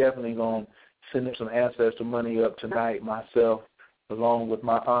 But I'm definitely going to send him some ancestor money up tonight myself, along with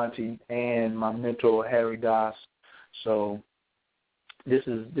my auntie and my mentor, Harry Das. So this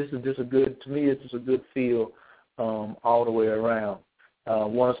is just a good, to me, it's just a good feel all the way around. I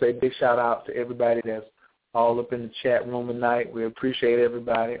want to say a big shout-out to everybody that's all up in the chat room tonight. We appreciate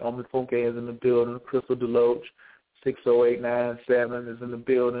everybody. Omi Funke is in the building. Crystal Deloach, 60897 is in the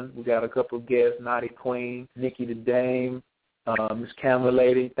building. We got a couple of guests, Naughty Queen, Nikki the Dame, Miss Camera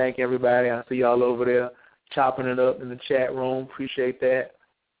Lady. Thank everybody. I see y'all over there chopping it up in the chat room. Appreciate that.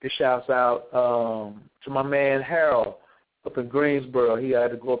 Big shouts out to my man Harold up in Greensboro. He had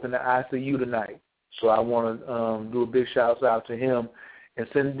to go up in the ICU tonight. So I want to do a big shout out to him and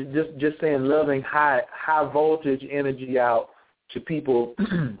send just saying loving high voltage energy out to people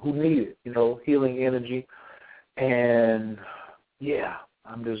who need it, healing energy. And yeah,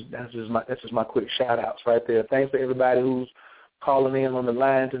 that's just my quick shout outs right there. Thanks to everybody who's calling in on the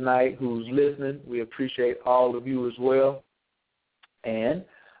line tonight, who's listening. We appreciate all of you as well. And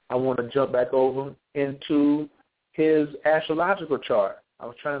I want to jump back over into his astrological chart. I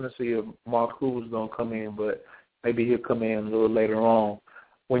was trying to see if Mark Who was going to come in, but maybe he'll come in a little later on.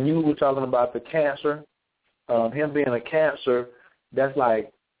 When you were talking about the Cancer, him being a Cancer, that's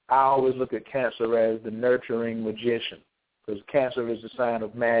like, I always look at Cancer as the nurturing magician, because Cancer is the sign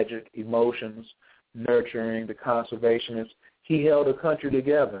of magic, emotions, nurturing, the conservationist. He held a country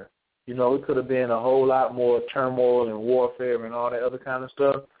together. It could have been a whole lot more turmoil and warfare and all that other kind of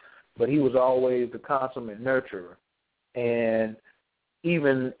stuff, but he was always the consummate nurturer. And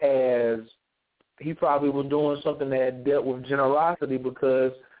even as he probably was doing something that dealt with generosity,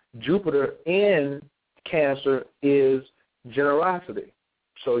 because Jupiter in Cancer is generosity.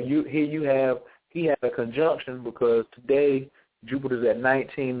 So he had a conjunction, because today Jupiter's at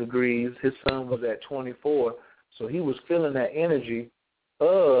 19 degrees. His sun was at 24. So he was feeling that energy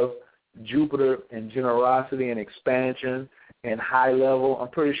of Jupiter and generosity and expansion and high level. I'm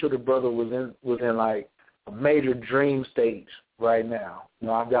pretty sure the brother was in like a major dream stage right now.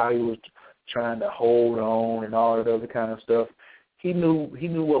 I doubt he was trying to hold on and all that other kind of stuff. He knew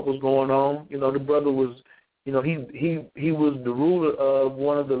what was going on. The brother was, he was the ruler of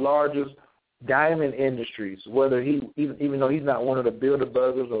one of the largest diamond industries. Whether even though he's not one of the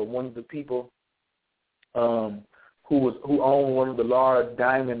Bilderbergers or one of the people who owned one of the large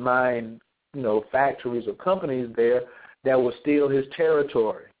diamond mine, factories or companies there, that was still his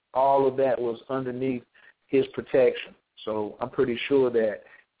territory. All of that was underneath his protection. So I'm pretty sure that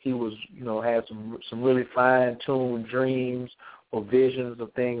he was, had some really fine-tuned dreams or visions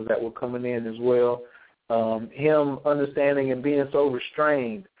of things that were coming in as well. Him understanding and being so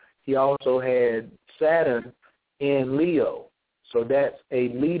restrained, he also had Saturn in Leo. So that's a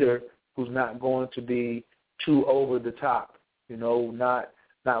leader who's not going to be too over the top, not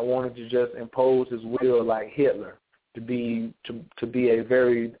wanting to just impose his will like Hitler. To be a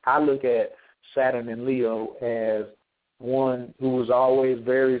very, I look at Saturn and Leo as one who was always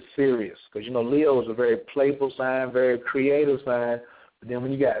very serious, because Leo is a very playful sign, very creative sign. But then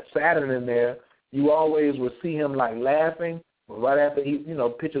when you got Saturn in there, you always would see him like laughing, but right after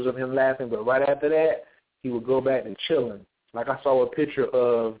pictures of him laughing, but right after that he would go back to chilling. Like I saw a picture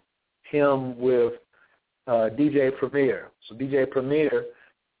of him with DJ Premier. So DJ Premier,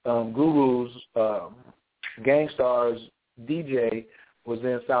 Guru's Gangstar's DJ, was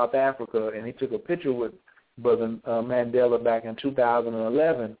in South Africa, and he took a picture with Brother Mandela back in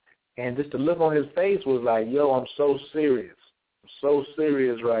 2011, and just the look on his face was like, yo, I'm so serious. I'm so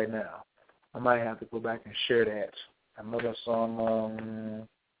serious right now. I might have to go back and share that. I know that's on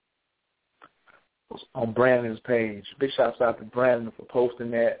Brandon's page. Big shouts out to Brandon for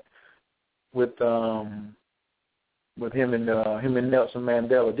posting that with him and Nelson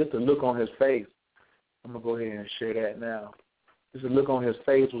Mandela. Just the look on his face. I'm gonna go ahead and share that now. Just the look on his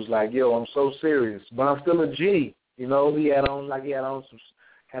face was like, yo, I'm so serious, but I'm still a G. He had on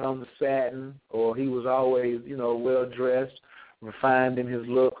the satin, or he was always, well dressed, refined in his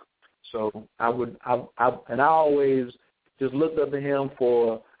look. So I always just looked up to him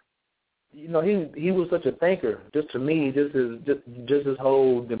for, he was such a thinker. Just to me, just his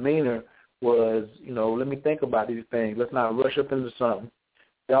whole demeanor was, let me think about these things. Let's not rush up into something.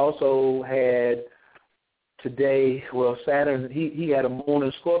 He also had today, Saturn, he had a moon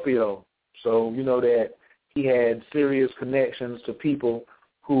in Scorpio. So that he had serious connections to people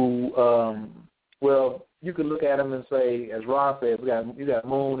who, you could look at him and say, as Ra said, you got a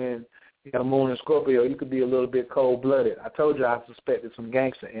moon in Scorpio, you could be a little bit cold-blooded. I told you I suspected some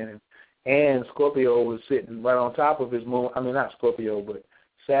gangster in him. And Scorpio was sitting right on top of his moon. I mean, not Scorpio, but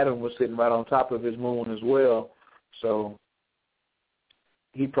Saturn was sitting right on top of his moon as well. So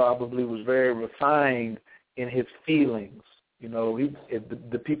he probably was very refined in his feelings.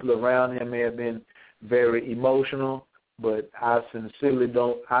 The people around him may have been very emotional, but I sincerely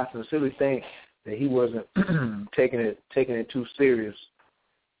think that he wasn't taking it too serious.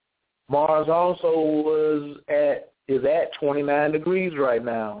 Mars also is at 29 degrees right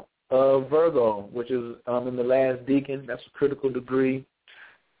now of Virgo, which is in the last decan. That's a critical degree,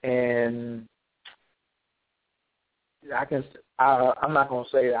 and I'm not going to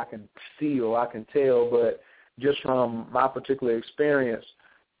say I can see or I can tell, but just from my particular experience,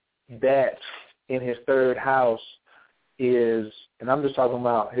 that in his third house is, and I'm just talking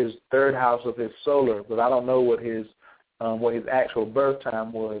about his third house of his solar, but I don't know what his actual birth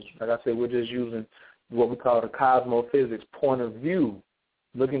time was. Like I said, we're just using what we call the cosmophysics point of view,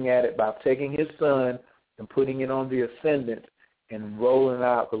 looking at it by taking his sun and putting it on the ascendant and rolling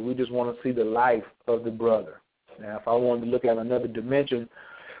out, because we just want to see the life of the brother. Now, if I wanted to look at another dimension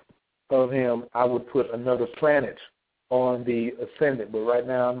of him, I would put another planet on the ascendant. But right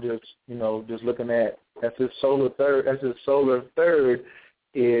now, I'm just looking at that's his solar third. That's his solar third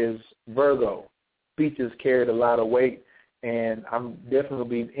is Virgo. Speeches carried a lot of weight, and I'm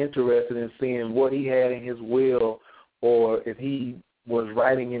definitely interested in seeing what he had in his will, or if he was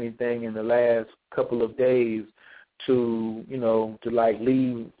writing anything in the last couple of days to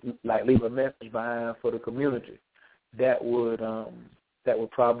leave a message behind for the community. That would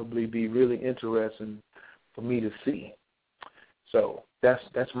probably be really interesting for me to see. So that's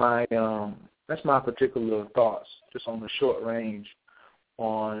my particular thoughts, just on the short range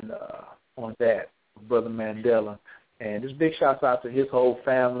on that, Brother Mandela. And just big shouts out to his whole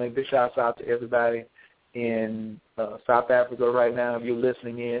family. Big shouts out to everybody in South Africa right now, if you're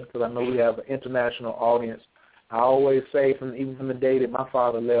listening in, because I know we have an international audience. I always say, even from the day that my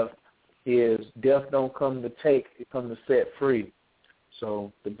father left, is death don't come to take, it comes to set free.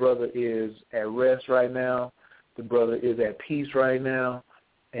 So the brother is at rest right now. The brother is at peace right now.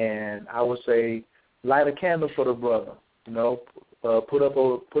 And I would say light a candle for the brother. You know, put up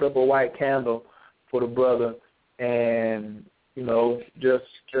a white candle for the brother, and you know, just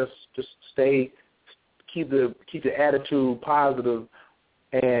keep the attitude positive,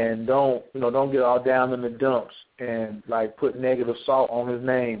 and don't get all down in the dumps and like put negative salt on his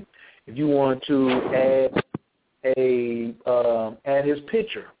name. If you want to add his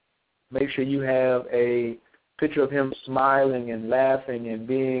picture, make sure you have a picture of him smiling and laughing and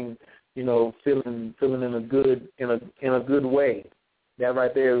being, you know, feeling in a good way. That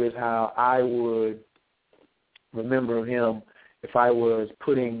right there is how I would remember him if I was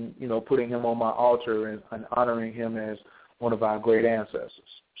putting him on my altar and honoring him as one of our great ancestors.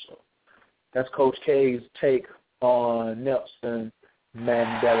 So that's Coach K's take on Nelson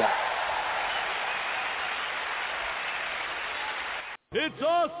Mandela. It's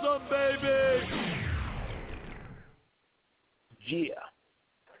awesome, baby! Yeah.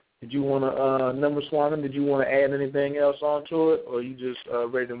 Did you want to, Number Swami, did you want to add anything else onto it, or are you just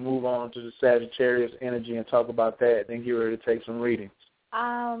ready to move on to the Sagittarius energy and talk about that, then get ready to take some readings?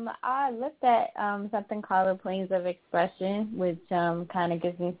 I looked at something called the Planes of Expression, which kind of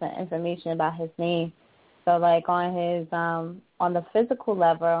gives me some information about his name. So, like, on his on the physical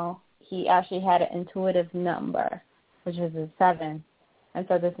level, he actually had an intuitive number, which was a 7. And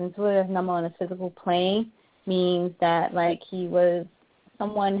so this intuitive number on the physical plane means that, like, he was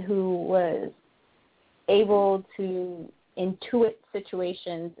someone who was able to intuit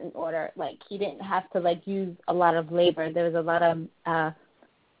situations in order, like, he didn't have to, like, use a lot of labor. There was a lot of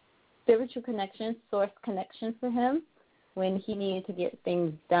spiritual connection, source connection for him when he needed to get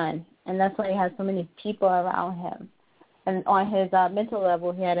things done. And that's why he has so many people around him. And on his mental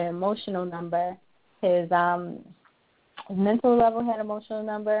level, he had an emotional number. His mental level had an emotional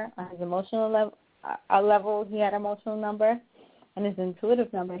number. On his emotional level, he had an emotional number. And his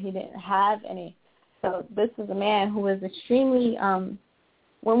intuitive number, he didn't have any. So this is a man who is extremely,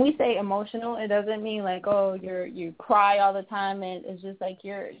 when we say emotional, it doesn't mean like, oh, you cry all the time. It's just like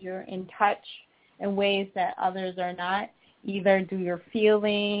you're in touch in ways that others are not, either through your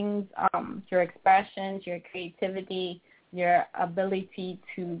feelings, your expressions, your creativity, your ability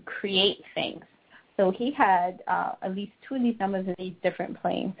to create things. So he had at least 2 of these numbers in these different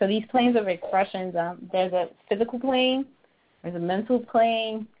planes. So these planes of expressions, there's a physical plane, there's a mental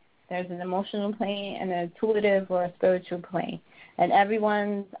plane, there's an emotional plane, and an intuitive or a spiritual plane. And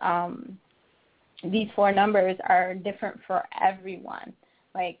everyone's, these 4 numbers are different for everyone.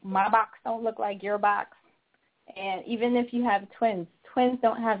 Like, my box don't look like your box. And even if you have twins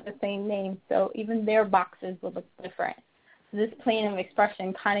don't have the same name, so even their boxes will look different. So this plane of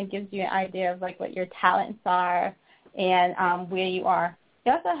expression kind of gives you an idea of, like, what your talents are and where you are. He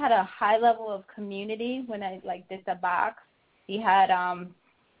also had a high level of community when I, like, did the box. He had,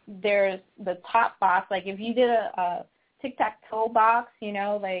 there's the top box. Like, if you did a tic-tac-toe box, you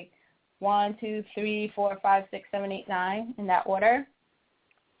know, like 1, 2, 3, 4, 5, 6, 7, 8, 9 in that order,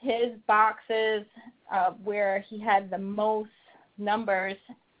 his boxes where he had the most numbers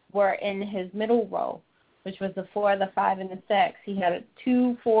were in his middle row, which was the 4, the 5, and the 6. He had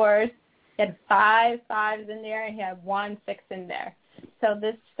 2 4s, he had 5 5s in there, and he had 1 6 in there. So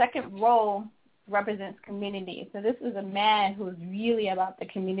this second row represents community. So this is a man who was really about the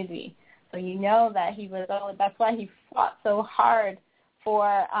community. So you know that he was, that's why he fought so hard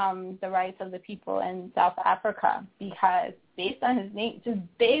for the rights of the people in South Africa, because based on his name,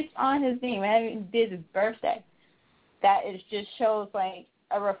 I even did his birthday, that it just shows like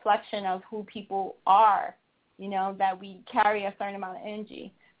a reflection of who people are, you know, that we carry a certain amount of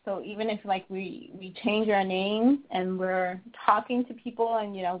energy. So even if, like, we change our names and we're talking to people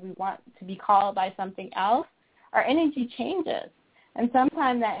and, you know, we want to be called by something else, our energy changes. And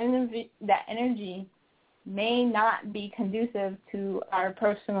sometimes that energy may not be conducive to our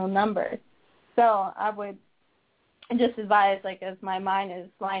personal numbers. So I would just advise, like, as my mind is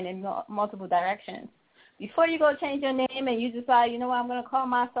flying in multiple directions, before you go change your name and you decide, you know what, I'm going to call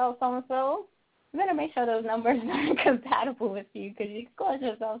myself so-and-so, you better make sure those numbers are compatible with you, because you can cause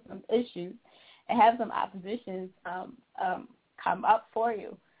yourself some issues and have some oppositions come up for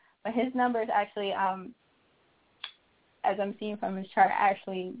you. But his numbers actually, as I'm seeing from his chart,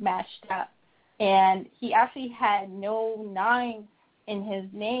 actually matched up. And he actually had no 9 in his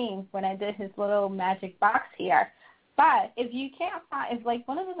name when I did his little magic box here. But if you can't find, if, like,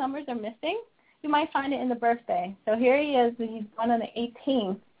 one of the numbers are missing, you might find it in the birthday. So here he is, he's born on the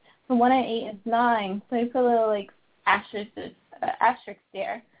 18th. So 1 and 8 is 9. So you put a little, like, asterisk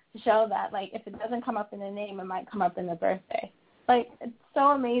there to show that, like, if it doesn't come up in the name, it might come up in the birthday. like, it's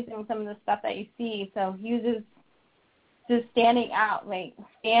so amazing some of the stuff that you see. So he was just standing out, like,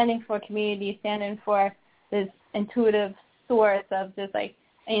 standing for community, standing for this intuitive source of just, like,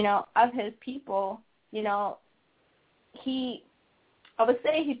 you know, of his people. You know, I would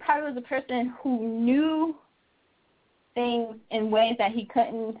say he probably was a person who knew things in ways that he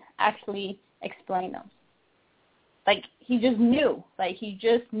couldn't actually explain them. Like, he just knew. Like, he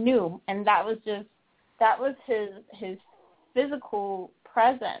just knew. And that was his physical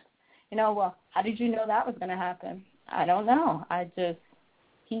presence. You know, well, how did you know that was going to happen? I don't know.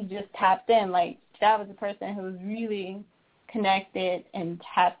 He just tapped in. Like, that was a person who was really connected and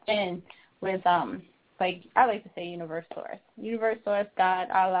tapped in with, like, I like to say universe source. Universe source, God,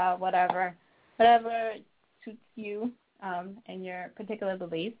 Allah, whatever suits you and your particular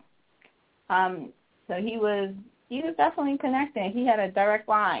beliefs. So he was definitely connected. He had a direct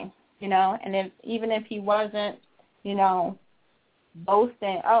line, you know, and even if he wasn't, you know,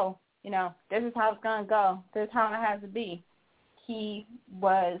 boasting, oh, you know, this is how it's going to go, this is how it has to be. He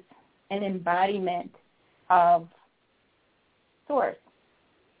was an embodiment of source,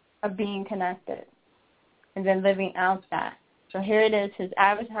 of being connected, and then living out that. So here it is, his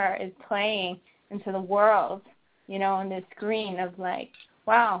avatar is playing into the world, you know, on this screen of like,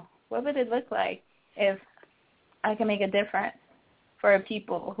 wow, what would it look like if I can make a difference for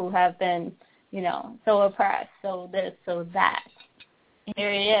people who have been, you know, so oppressed, so this, so that.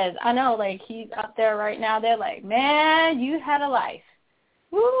 Here he is. I know, like, he's up there right now. They're like, man, you had a life.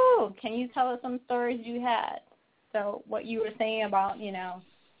 Woo! Can you tell us some stories you had? So what you were saying about, you know,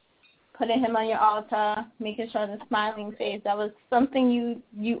 putting him on your altar, making sure the smiling face, that was something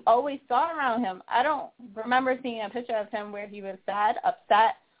you always saw around him. I don't remember seeing a picture of him where he was sad,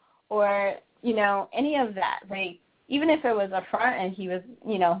 upset, or, you know, any of that. Like, even if it was a front and he was,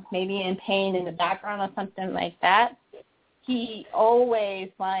 you know, maybe in pain in the background or something like that, he always,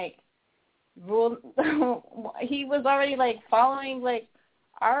 like, ruled. He was already, like, following, like,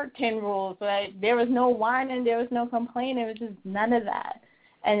 our 10 rules. Like, there was no whining, there was no complaining, it was just none of that.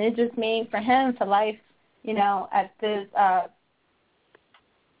 And it just made for him, for life, you know, at this,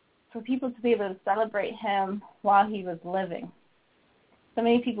 for people to be able to celebrate him while he was living. So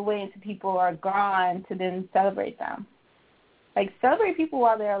many people wait until people are gone to then celebrate them. Like, celebrate people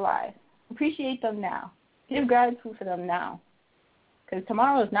while they're alive. Appreciate them now. Give gratitude for them now. Because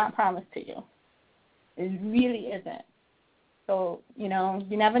tomorrow is not promised to you. It really isn't. So, you know,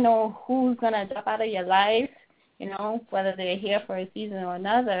 you never know who's going to drop out of your life, you know, whether they're here for a season or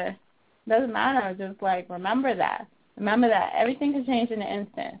another. It doesn't matter. Just, like, remember that. Remember that everything can change in an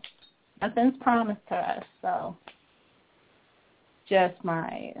instant. Nothing's promised to us. So, just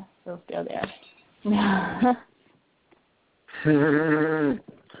my little spiel there.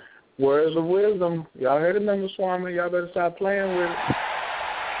 Words of wisdom. Y'all heard of Number Swami. Y'all better start playing with it.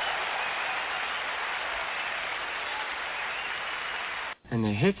 And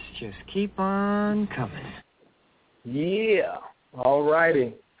the hits just keep on coming. Yeah. All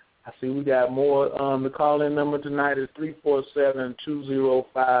righty. I see we got more. The call-in number tonight is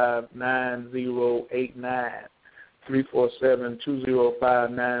 347-205-9089.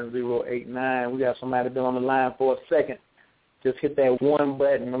 347-205-9089. We got somebody been on the line for a second. Just hit that one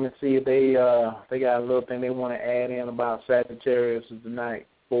button. Let me see if they got a little thing they want to add in about Sagittarius tonight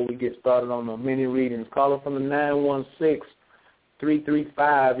before we get started on the mini readings. Caller from the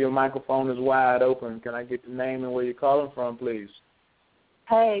 916-335. Your microphone is wide open. Can I get the name and where you're calling from, please?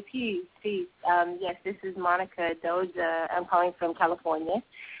 Hey, peace. Yes, this is Monica Doja. I'm calling from California.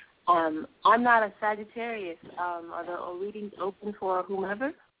 I'm not a Sagittarius. Are the readings open for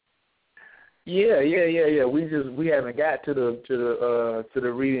whomever? Yeah. We haven't got to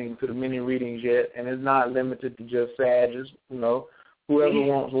the reading, to the mini readings yet, and it's not limited to just Sagittarius. You know, whoever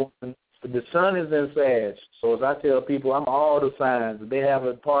wants one. The sun is in Sag, so as I tell people, I'm all the signs. If they have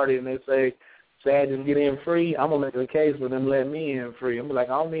a party and they say Sagittarius get in free, I'm gonna make a case for them letting me in free. I'm like,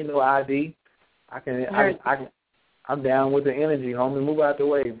 I don't need no ID. I'm down with the energy, homie. Move out the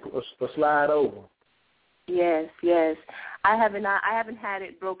way, or slide over. Yes. I haven't had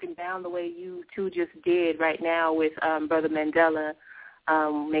it broken down the way you two just did right now with Brother Mandela.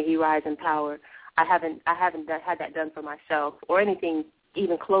 May he rise in power. I haven't had that done for myself or anything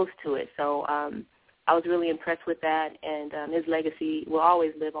even close to it. So I was really impressed with that, and his legacy will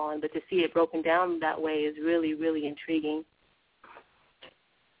always live on. But to see it broken down that way is really, really intriguing.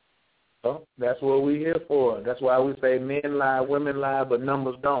 Well, that's what we're here for. That's why we say men lie, women lie, but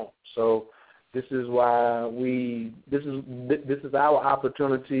numbers don't. So this is why this is our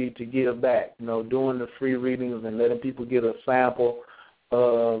opportunity to give back, you know, doing the free readings and letting people get a sample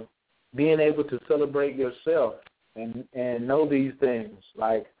of being able to celebrate yourself and know these things.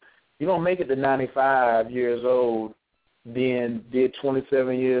 Like, you don't make it to 95 years old, then did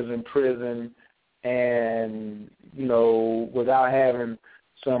 27 years in prison, and, you know, without having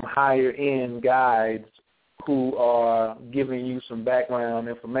some higher-end guides who are giving you some background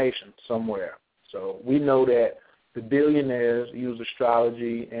information somewhere. So we know that the billionaires use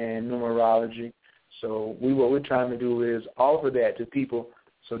astrology and numerology. So what we're trying to do is offer that to people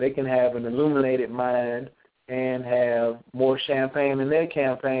so they can have an illuminated mind and have more champagne in their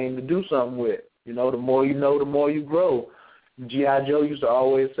campaign to do something with. You know, the more you know, the more you grow. G.I. Joe used to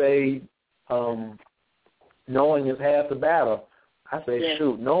always say, knowing is half the battle. I say,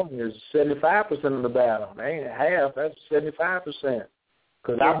 shoot, knowing is 75% of the battle. That ain't half, that's 75%.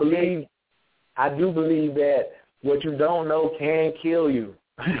 Because I do believe that what you don't know can kill you.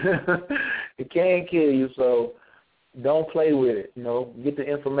 It can kill you, so don't play with it. You know, get the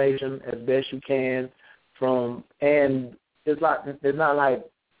information as best you can from, and it's not like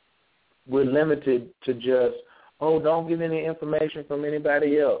we're limited to just, don't get any information from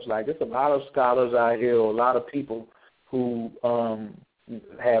anybody else. Like, there's a lot of scholars out here, a lot of people who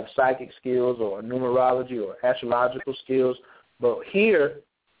have psychic skills or numerology or astrological skills. But here,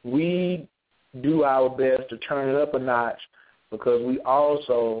 we do our best to turn it up a notch because we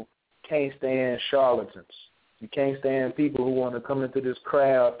also can't stand charlatans. You can't stand people who want to come into this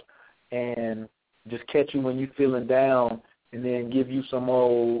craft and just catch you when you're feeling down and then give you some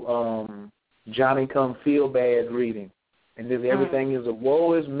old Johnny-come-feel-bad reading. And then everything is a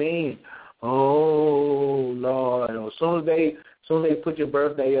woe is me. Oh, Lord. As soon as they put your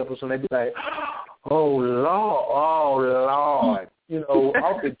birthday up, or something, they be like, oh, Lord. You know,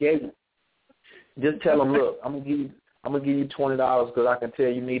 off the gate. Just tell them, look, I'm gonna give you $20 because I can tell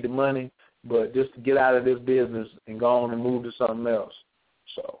you need the money, but just to get out of this business and go on and move to something else.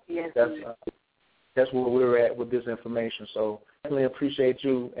 So that's where we're at with this information. So definitely appreciate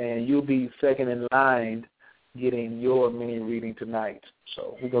you, and you'll be second in line getting your mini reading tonight.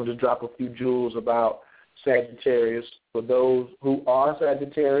 So we're going to just drop a few jewels about Sagittarius for those who are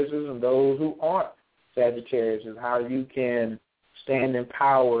Sagittarius and those who aren't Sagittarius, and how you can stand in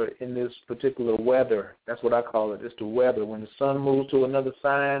power in this particular weather. That's what I call it. It's the weather. When the sun moves to another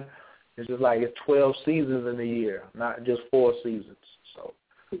sign, it's just like it's 12 seasons in the year, not just 4 seasons. So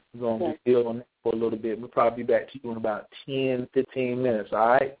we're going to just build on that for a little bit. We'll probably be back to you in about 10, 15 minutes, all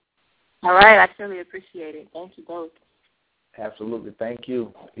right? All right. I truly appreciate it. Thank you both. Absolutely. Thank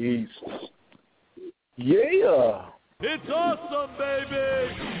you. Peace. Yeah. It's awesome, baby.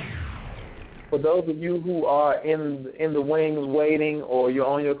 For those of you who are in the wings waiting, or you're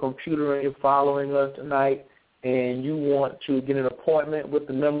on your computer and you're following us tonight, and you want to get an appointment with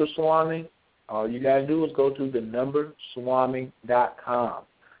the Number Swami, all you got to do is go to thenumberswami.com.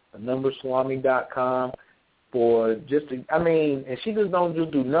 Thenumberswami.com for and she just don't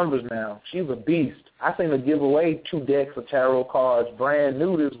just do numbers now. She's a beast. I seen her give away 2 decks of tarot cards brand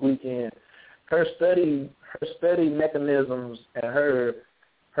new this weekend. Her study mechanisms and her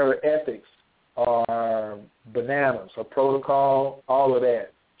ethics are bananas. Her protocol, all of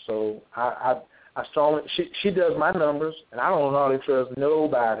that. So I strongly, she does my numbers, and I don't hardly trust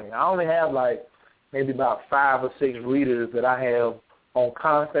nobody. I only have like maybe about 5 or 6 readers that I have on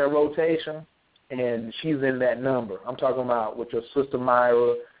constant rotation, and she's in that number. I'm talking about with your Sister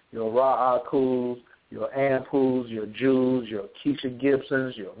Myra, your Ra Akus, your Ampus, your Jews, your Keisha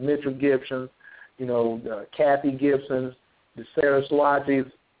Gibsons, your Mitchell Gibsons, you know, the Kathy Gibsons, the Saraswatis,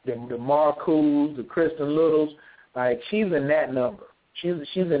 the Marcus, the Kristen Littles. Like, she's in that number. She's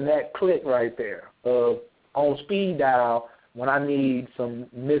in that clique right there on speed dial when I need some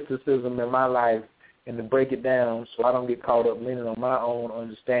mysticism in my life and to break it down so I don't get caught up leaning on my own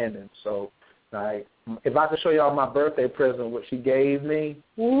understanding. So, like, if I could show y'all my birthday present, what she gave me,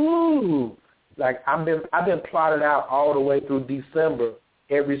 woo! Like, I've been plotted out all the way through December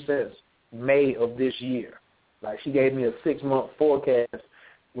ever since May of this year. Like, she gave me a 6-month forecast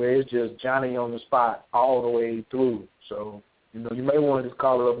where it's just Johnny on the spot all the way through. So, you know, you may want to just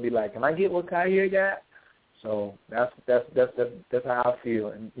call her up and be like, can I get what Khayr got? So that's how I feel.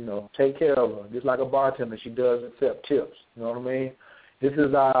 And, you know, take care of her. Just like a bartender, she does accept tips. You know what I mean? This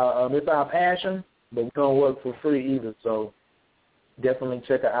is our passion, but we don't work for free either. So definitely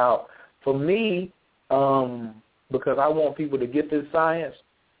check her out. For me, because I want people to get this science,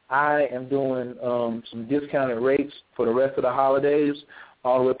 I am doing some discounted rates for the rest of the holidays,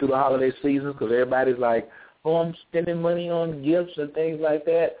 all the way through the holiday season, because everybody's like, I'm spending money on gifts and things like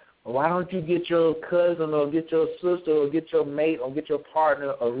that. Why don't you get your cousin or get your sister or get your mate or get your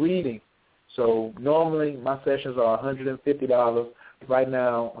partner a reading? So normally my sessions are $150. Right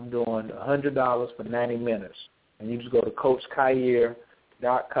now I'm doing $100 for 90 minutes. And you just go to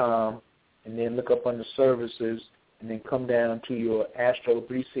CoachKhayr.com and then look up under services and then come down to your Astro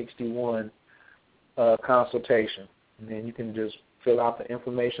 361 consultation. And then you can just fill out the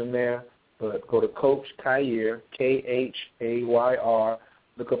information there. But go to Coach Khayr, Khayr,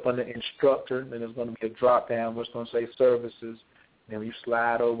 look up under instructor, then there's going to be a drop-down where it's going to say services. Then when you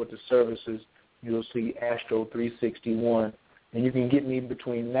slide over to services, you'll see Astro 361. And you can get me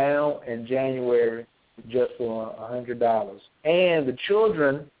between now and January just for $100. And the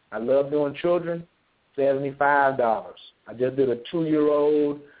children, I love doing children, $75. I just did a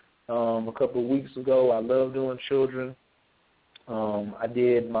 2-year-old a couple of weeks ago. I love doing children. I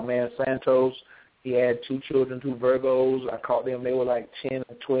did my man Santos. He had 2 children, 2 Virgos. I caught them. They were like 10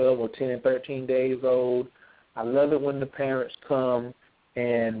 and 12 or 10 and 13 days old. I love it when the parents come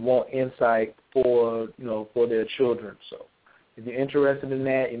and want insight for their children. So if you're interested in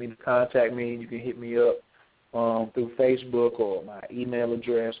that, you need to contact me. You can hit me up through Facebook or my email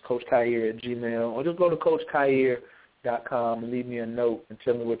address, CoachKhayr@gmail.com, or just go to CoachKhayr.com and leave me a note and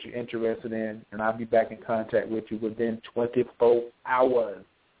tell me what you're interested in, and I'll be back in contact with you within 24 hours.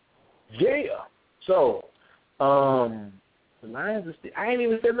 Yeah. So, the Lions, I ain't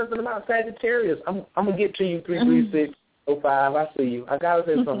even said nothing about Sagittarius. I'm going to get to you, 33605. I see you. I got to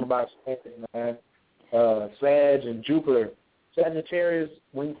say something about Sag, man. Sag and Jupiter. Sagittarius,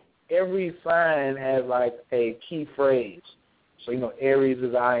 when every sign has like a key phrase. So, Aries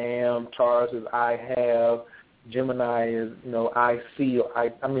is I am, Taurus is I have, Gemini is, I see, or I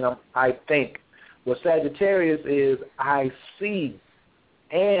think. Well, Sagittarius is I see.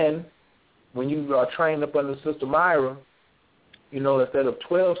 And when you are trained up under Sister Myra, instead of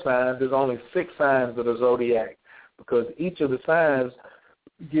 12 signs, there's only 6 signs of the zodiac, because each of the signs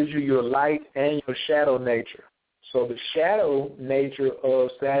gives you your light and your shadow nature. So the shadow nature of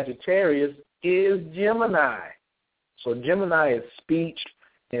Sagittarius is Gemini. So Gemini is speech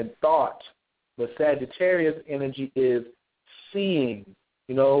and thought, but Sagittarius energy is seeing,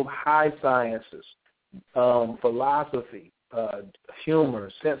 high sciences, philosophy,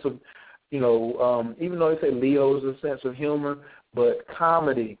 humor, sense of, even though they say Leo is a sense of humor, but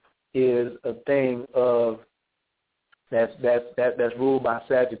comedy is a thing of that's ruled by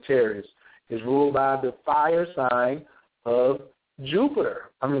Sagittarius. It's ruled by the fire sign of Jupiter.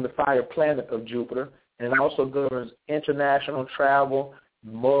 The fire planet of Jupiter, and it also governs international travel,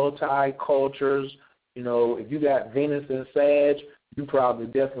 multi-cultures. If you got Venus in Sag, you probably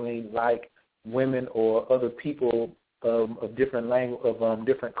definitely like women or other people of different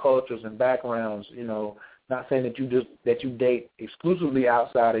different cultures and backgrounds. Not saying that you date exclusively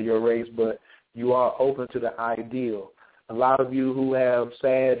outside of your race, but you are open to the ideal. A lot of you who have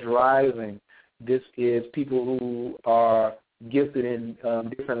Sag rising, this is people who are gifted in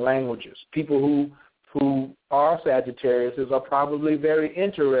different languages. People who are Sagittarius are probably very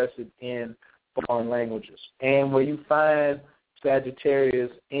interested in foreign languages. And where you find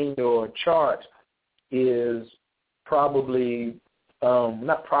Sagittarius in your chart is probably,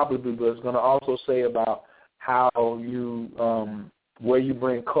 not probably, but it's going to also say about how you, where you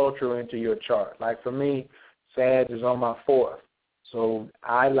bring culture into your chart. Like for me, Sag is on my 4th. So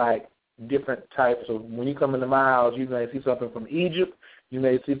I like different types of, when you come into my house, you may see something from Egypt, you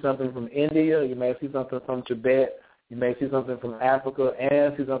may see something from India, you may see something from Tibet, you may see something from Africa,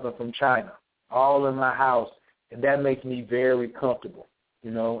 and see something from China, all in my house. And that makes me very comfortable.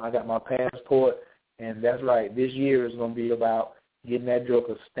 I got my passport, and that's right, this year is going to be about getting that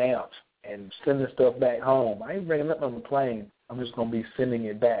joker stamped and sending stuff back home. I ain't bringing nothing on the plane. I'm just going to be sending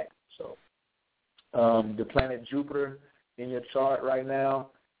it back. So the planet Jupiter in your chart right now,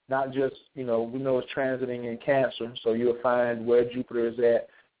 not just, we know it's transiting in Cancer, so you'll find where Jupiter is at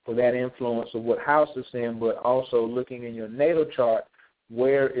for that influence of what house it's in, but also looking in your natal chart,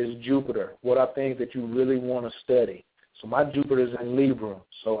 where is Jupiter? What are things that you really want to study? So my Jupiter is in Libra,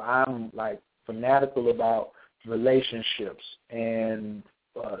 so I'm like fanatical about relationships and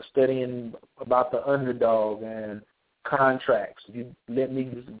studying about the underdog and contracts. If you let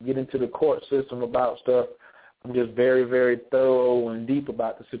me get into the court system about stuff, I'm just very, very thorough and deep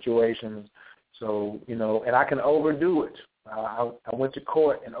about the situations. So, and I can overdo it. I went to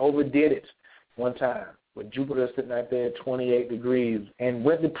court and overdid it one time with Jupiter sitting out there at 28 degrees and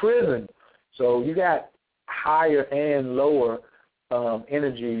went to prison. So you got higher and lower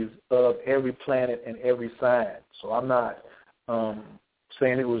energies of every planet and every sign. So I'm not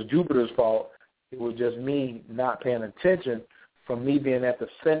saying it was Jupiter's fault. It was just me not paying attention from me being at the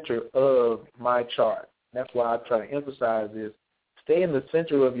center of my chart. That's why I try to emphasize this. Stay in the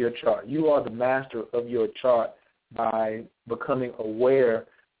center of your chart. You are the master of your chart by becoming aware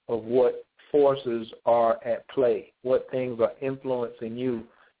of what forces are at play, what things are influencing you,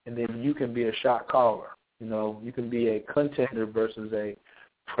 and then you can be a shot caller. You know, you can be a contender versus a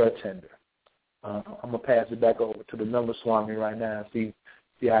pretender. I'm going to pass it back over to the Number Swami right now and see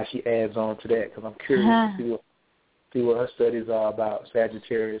how she adds on to that, because I'm curious to see what her studies are about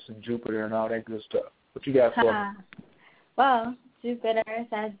Sagittarius and Jupiter and all that good stuff. What you got for me? Well, Jupiter,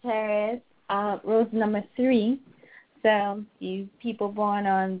 Sagittarius, rules number 3. So you people born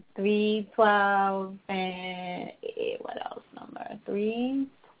on 3, 12, and what else number? 3,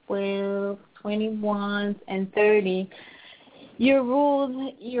 12, 21, and 30. Your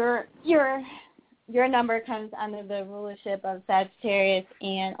rules, your number comes under the rulership of Sagittarius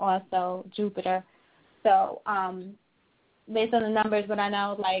and also Jupiter. So based on the numbers, what I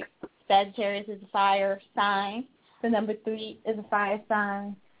know, like Sagittarius is a fire sign. The number 3 is a fire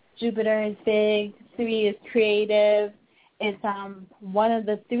sign. Jupiter is big. 3 is creative. It's one of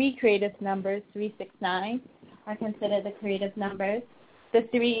the 3 creative numbers, 3, 6, 9, are considered the creative numbers. The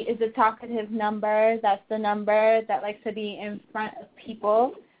 3 is a talkative number. That's the number that likes to be in front of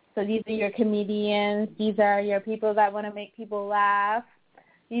people. So these are your comedians. These are your people that want to make people laugh.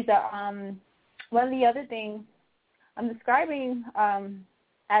 These are one of the other things. I'm describing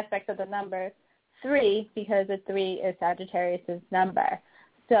aspects of the number 3 because the 3 is Sagittarius' number.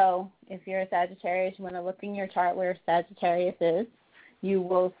 So if you're a Sagittarius, you want to look in your chart where Sagittarius is, you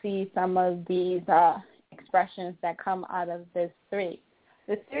will see some of these expressions that come out of this 3.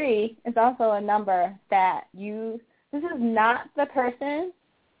 The 3 is also a number that this is not the person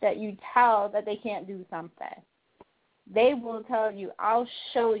that you tell that they can't do something. They will tell you, I'll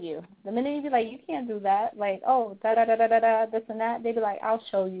show you. The minute you be like, you can't do that, like, oh, da-da-da-da-da-da, this and that, they be like, I'll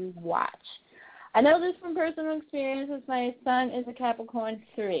show you, watch. I know this from personal experiences. My son is a Capricorn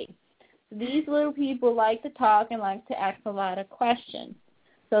 3. These little people like to talk and like to ask a lot of questions.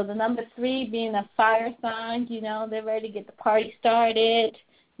 So the number 3 being a fire sign, you know, they're ready to get the party started.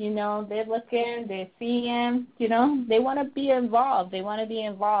 You know, they're looking, they're seeing, you know, they want to be involved. They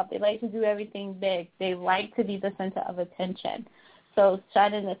like to do everything big. They like to be the center of attention. So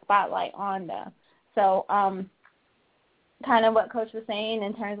shining the spotlight on them. So kind of what Coach was saying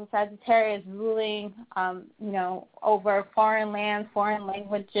in terms of Sagittarius ruling, you know, over foreign lands, foreign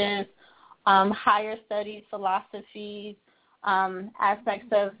languages, higher studies, philosophies, aspects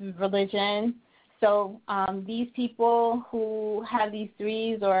of religion. So these people who have these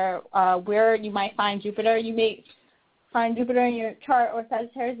 3s or where you might find Jupiter, you may find Jupiter in your chart or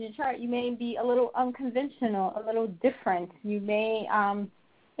Sagittarius in your chart, you may be a little unconventional, a little different. You may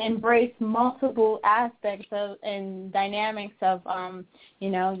embrace multiple aspects of and dynamics of,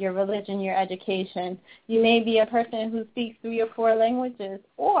 you know, your religion, your education. You may be a person who speaks 3 or 4 languages,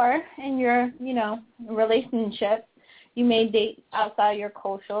 or in your, you know, relationships, you may date outside your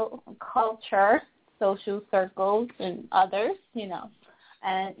culture, social circles, and others, you know.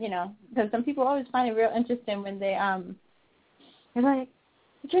 And, you know, because some people always find it real interesting when they're like,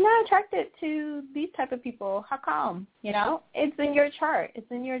 but you're not attracted to these type of people. How come? You know, it's in your chart. It's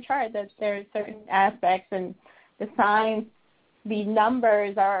in your chart that there are certain aspects and the signs, the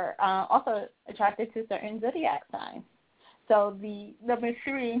numbers are also attracted to certain zodiac signs. So the number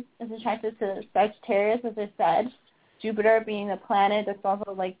 3 is attracted to Sagittarius, as I said. Jupiter being a planet that's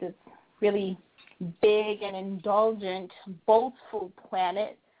also like this really big and indulgent, boastful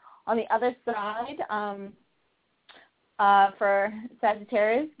planet. On the other side, for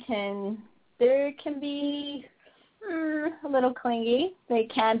Sagittarius, there can be a little clingy. They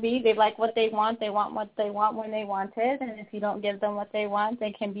can be. They like what they want. They want what they want when they want it. And if you don't give them what they want,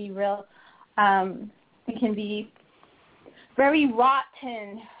 they can be real. They can be very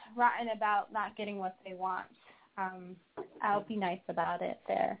rotten about not getting what they want. I'll be nice about it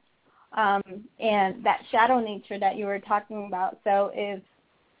there. And that shadow nature that you were talking about. So if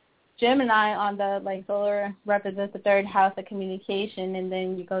Gemini on the solar represents the 3rd house of communication, and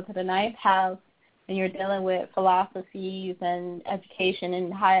then you go to the 9th house and you're dealing with philosophies and education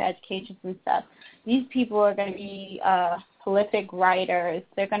and higher education and stuff, these people are going to be prolific writers.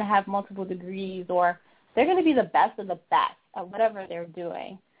 They're going to have multiple degrees, or they're going to be the best of the best at whatever they're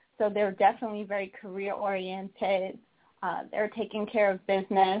doing. So they're definitely very career-oriented. They're taking care of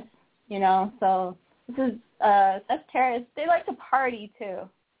business, you know. So this is Sagittarius. They like to party, too.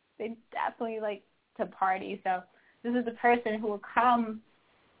 They definitely like to party. So this is the person who will come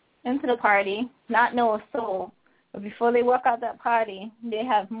into the party, not know a soul. But before they walk out that party, they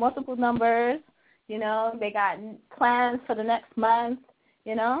have multiple numbers, you know. They got plans for the next month,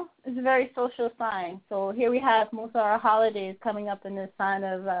 you know. It's a very social sign. So here we have most of our holidays coming up in this sign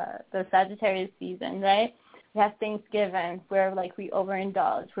of the Sagittarius season, right? We have Thanksgiving where, like, we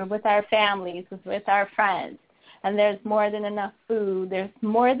overindulge. We're with our families, we're with our friends, and there's more than enough food. There's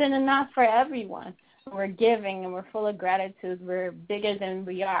more than enough for everyone. We're giving, and we're full of gratitude. We're bigger than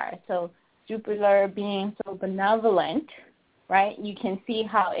we are. So Jupiter being so benevolent, right, you can see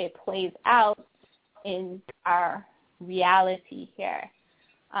how it plays out in our reality here.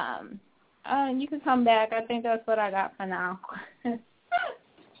 You can come back. I think that's what I got for now.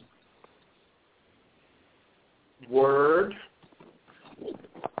 Word.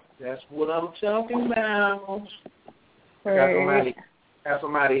 That's what I'm talking about. Got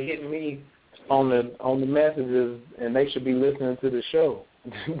somebody hitting me on the messages, and they should be listening to the show.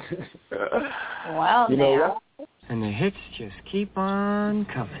 Wow, you know what? And the hits just keep on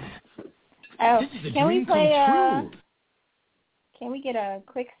coming. Oh, can we play Can we get a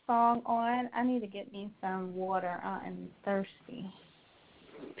quick song on? I need to get me some water. I'm thirsty.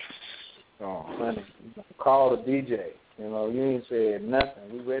 Oh, honey, call the DJ. You know, you ain't said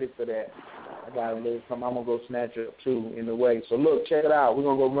nothing. We ready for that. I got a little something. I'm going to go snatch it up, too, in the way. So, look, check it out. We're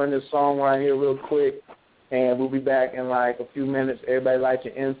going to go run this song right here real quick, and we'll be back in, like, a few minutes. Everybody light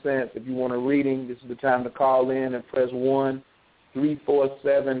your incense. If you want a reading, this is the time to call in and press 1-347-205-9089.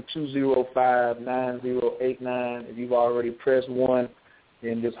 If you've already pressed 1,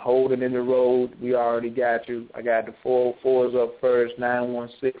 then just hold it in the road. We already got you. I got the 404s up first,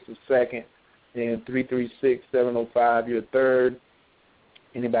 916 the second, then 336-705, you're third.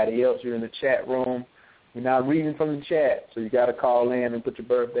 Anybody else, you're in the chat room. We're not reading from the chat, so you got to call in and put your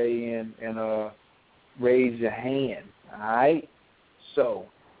birthday in and raise your hand, all right? So,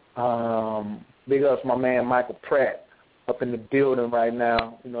 big ups my man Michael Pratt up in the building right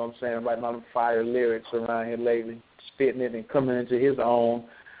now, you know what I'm saying, writing all the fire lyrics around here lately, spitting it and coming into his own.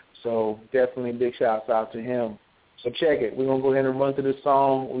 So definitely big shouts out to him. So check it. We're going to go ahead and run through this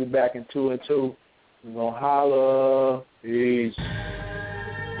song. We'll be back in 2 and 2. We're going to holla. Peace.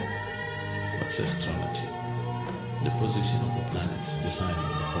 What's astrology? The position of the planets deciding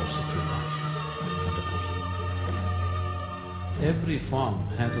the course of your life and the person. Every form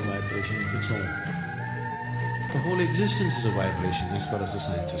has a vibration of its own. The whole existence is a vibration as far as the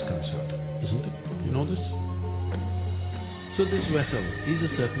science is concerned, isn't it? You know this? So this vessel is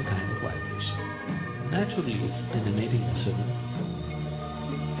a certain kind of vibration. Naturally, it's emanating a certain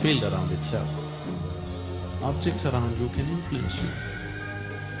field around itself. Objects around you can influence you.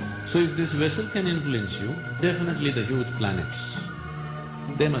 So if this vessel can influence you, definitely the huge planets,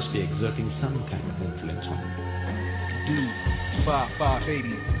 they must be exerting some kind of influence on you. Dude,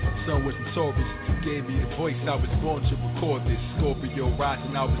 580, Sun was in Taurus, gave me the voice, I was born to record this. Scorpio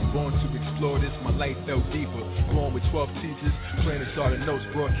rising, I was born to explore this. My life fell deeper, born with 12 teachers, planets are the notes,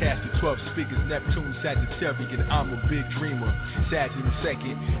 broadcast to 12 speakers. Neptune, Sagittarius, I'm a big dreamer. Sag in the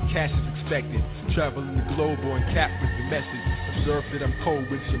second, cash is expected. Traveling the globe on cap with the message. Observe that I'm cold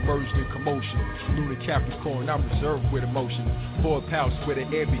with submerged in commotion. Lunar Capricorn, I'm reserved with emotion. 4th house where the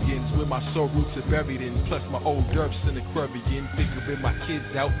air begins, where my soul roots are buried in. Plus my old derps in the Caribbean, figuring my kids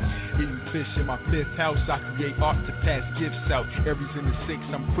out. Eating fish in my 5th house, I create art to pass gifts out. Aries in the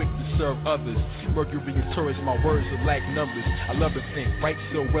 6th, I'm quick to serve others. Mercury and Taurus, my words are like numbers. I love to think, write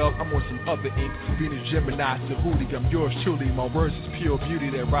so well, I'm on some other ink. Venus, Gemini, Tahuti, I'm yours truly. My words is pure beauty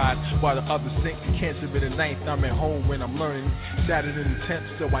that rise while the others sink. Cancer in the 9th, I'm at home when I'm learning. Saturn in the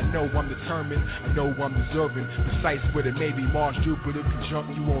 10th, so I know I'm determined. I know I'm deserving. Precise with it, maybe Mars, Jupiter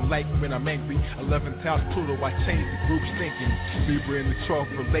conjunct. You won't like when I'm angry. 11th house, Pluto, I change the group's thinking. Libra in the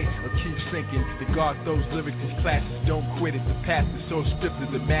 12th, relate or keep sinking. The God those lyrics, these classes, don't quit it. The path is so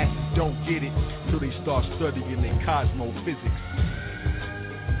scripted, the masses don't get it till they start studying their cosmophysics.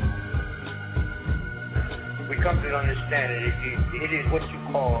 We come to understand it. It is what you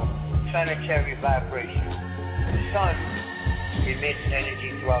call planetary vibration. The sun emits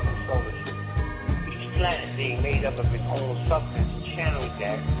energy throughout the solar system. Each planet being made up of its own substance channels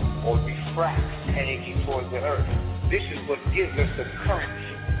that or refracts energy towards the earth. This is what gives us the current,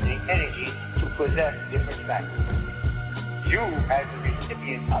 the energy to possess different faculties. You, as the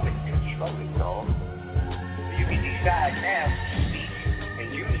recipient of it, control it, though. You can decide now to speak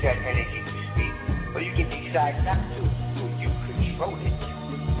and use that energy to speak, or you can decide not to, so you control it.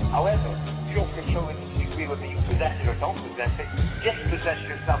 However, you don't control it to the degree whether you possess it or don't possess it. Dispossess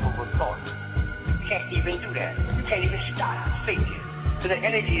yourself of a thought. You can't even do that. You can't even stop thinking. So the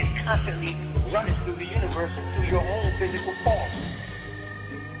energy is constantly running through the universe and through your own physical form.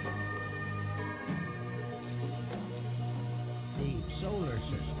 The solar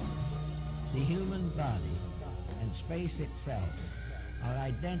system, the human body, and space itself are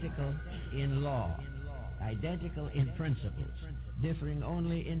identical in law, identical in principles, differing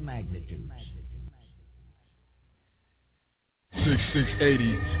only in magnitudes.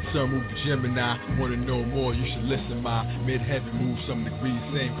 6680, sun move to Gemini. Wanna know more, you should listen. My mid-heaven moves some degrees,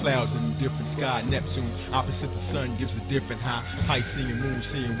 same clouds in a different sky. Neptune, opposite the sun, gives a different high. Piscean moon,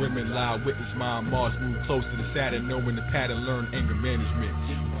 seeing women lie. Witness my Mars move closer to Saturn, knowing the pattern, learn anger management.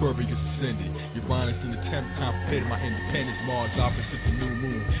 Aquarius ascended, Uranus in the 10th, complicated my independence. Mars opposite the new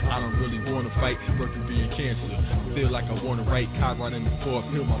moon. I don't really wanna fight, Mercury in Cancer. Feel like I wanna write, Chiron in the 4th.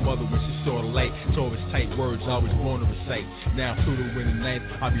 Heal my mother when she saw the light. Taurus tight words, I was born to recite. Now Pluto in the 9th,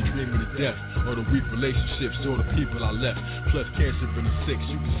 I be dreaming of death, or the weak relationships, or the people I left. Plus Cancer in the 6th,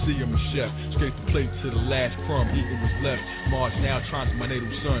 you can see I'm a chef. Scrape the plate to the last crumb, eating what's left. Mars now trying to my natal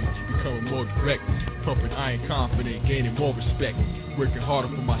sun, becoming more direct. Pumping iron confident, gaining more respect. Working harder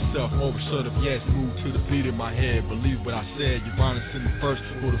for myself, more assertive, yes, move to the beat in my head. Believe what I said, Uranus in the 1st,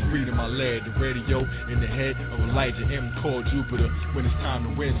 for the freedom I led. The radio in the head of Elijah M. called Jupiter. When it's time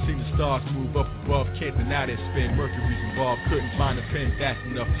to win, seen the stars move up above, can't deny that spin. Mercury's involved, couldn't find a pen fast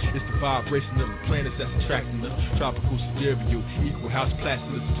enough. It's the vibration of the planets that's attracting us. Tropical Sidereal, equal house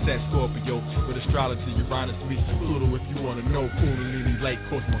Placidus, success Scorpio. With astrology, Uranus meets Pluto. If you wanna know, Kundalini light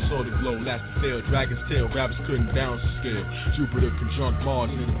cause my soul to glow. Last to fail, dragon's tail, rabbits couldn't balance the scale. Jupiter conjunct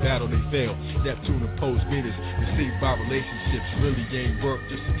Mars in the battle, they fail. Neptune opposed Venus, deceived by relationships. Really ain't work,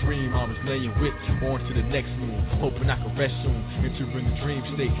 just a dream I was laying with. On to the next moon, hoping I can rest soon. Entering the dream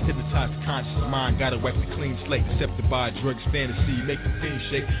state, hypnotized the conscious mind. Gotta wipe the clean slate, accepted by a drug's fantasy. Make the pain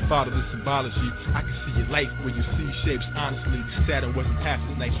shake, follow the symbology. I can see your life where you see shapes, honestly. Saturn wasn't half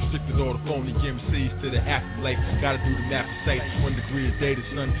as nice, restricted all the phony MCs to the afterlife. Gotta do the math precise, 1 degree a day, the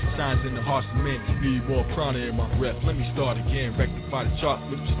sun shines in the hearts of men. Need more prana in my breath, let me start again. Rectify the chart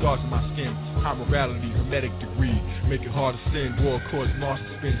with the stars in my skin. High morality, hermetic degree. Make it hard to sin. War cause Mars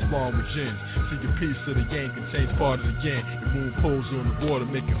to spin, spawn with gin. See your piece of the yang contains part of the yin. The moon pulls on the water,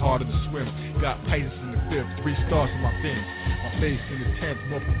 make it harder to swim. Got Pisces in the 5th, 3 stars in my fins. My face in the 10th,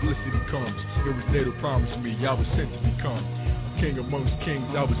 more publicity comes. It was there to promise me I was sent to become a king amongst kings,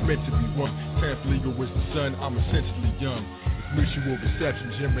 I was meant to be one. 10th legal was the sun, I'm essentially young. Mutual perception,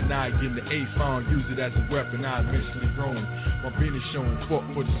 Gemini getting the 8th found, use it as a weapon, I eventually grown. My Venus shown, fought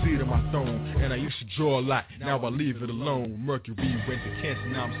for the seat of my throne, and I used to draw a lot, now I leave it alone. Mercury went to Cancer,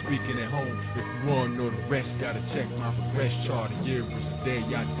 now I'm speaking at home. If you wanna know the rest, gotta check my progress chart. A year was a day,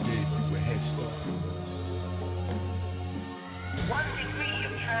 y'all did you a head start. 1 degree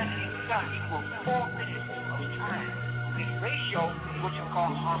of transiting sun equals 4 minutes of time. This ratio is what you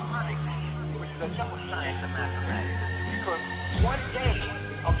call harmonic, which is a double science of mathematics. Because 1 day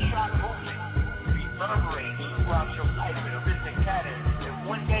of sharp movement reverberates throughout your life in a rhythmic pattern, and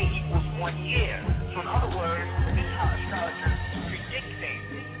 1 day equals 1 year. So in other words, this is how astrologers predict things.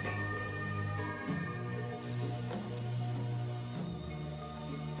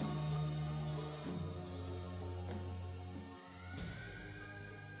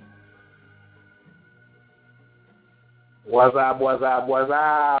 What's up, what's up, what's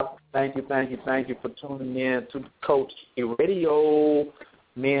up? Thank you for tuning in to Coach Radio.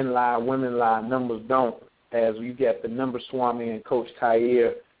 Men lie, women lie, numbers don't. As you get the Number Swami and Coach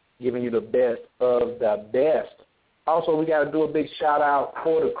Khayr giving you the best of the best. Also, we got to do a big shout-out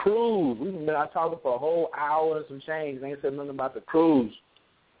for the cruise. We've been talking for a whole hour and some change. They ain't said nothing about the cruise.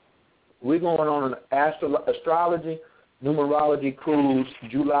 We're going on an astrology, numerology cruise,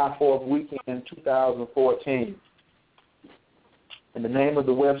 July 4th weekend, 2014. And the name of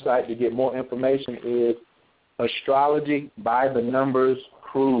the website to get more information is Astrology by the Numbers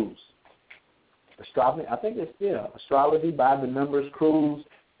Cruise. Astrology by the Numbers Cruise.info.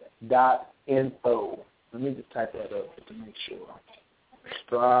 Let me just type that up to make sure.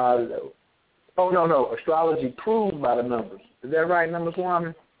 Astrology Cruise by the Numbers. Is that right, Number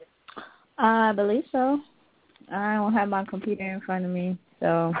Swami? I believe so. I don't have my computer in front of me,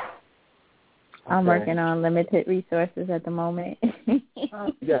 so I'm working on limited resources at the moment. You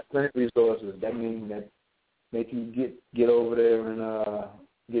got limited resources. That means that make you get over there and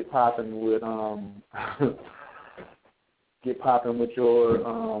get popping with your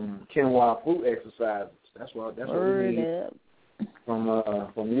quinoa fruit exercises. That's what we need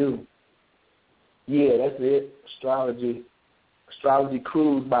from you. Yeah, that's it. Astrology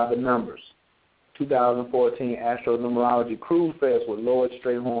Cruise by the Numbers. 2014 Astro Numerology Cruise Fest with Lloyd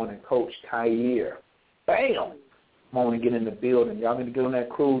Strayhorn and Coach Khayr. Bam! Come on and get in the building. Y'all need to get on that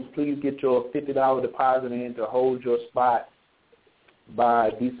cruise. Please get your $50 deposit in to hold your spot by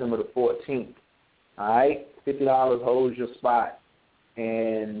December the 14th. All right? $50 holds your spot.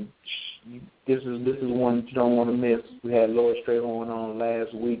 And this is one you don't want to miss. We had Lloyd Strayhorn on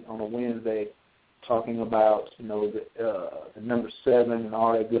last week on a Wednesday talking about, the number 7 and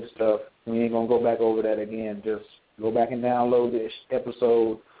all that good stuff. We ain't going to go back over that again. Just Go back and download this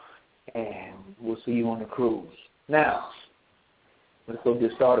episode, and we'll see you on the cruise. Now, let's go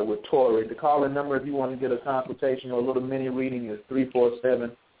get started with Taurus. The call-in number, if you want to get a consultation or a little mini reading, is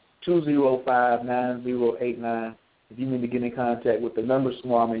 347-205-9089. If you need to get in contact with the Number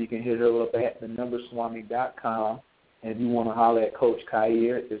Swami, you can hit her up at thenumberswami.com. And if you want to holler at Coach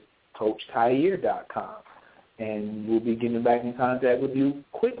Khayr, it's CoachKhayr.com. And we'll be getting back in contact with you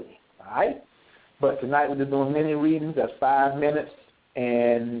quickly, all right? But tonight we're just doing mini readings. That's 5 minutes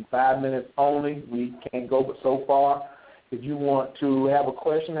and 5 minutes only. We can't go but so far. If you want to have a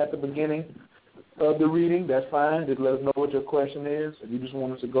question at the beginning of the reading, that's fine. Just let us know what your question is. If you just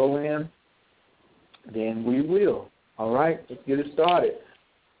want us to go in, then we will. All right, let's get it started.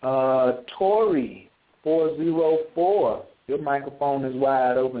 Tori, 404, your microphone is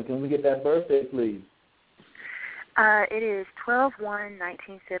wide open. Can we get that birthday, please? It is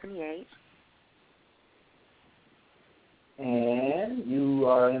 12/1/1978. And you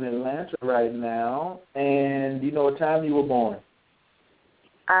are in Atlanta right now. And do you know what time you were born?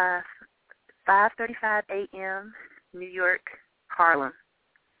 5:35 a.m., New York, Harlem.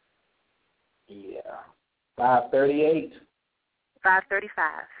 Yeah. 5:38.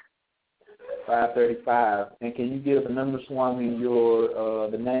 5:35. 5:35. And can you give the Number Swami your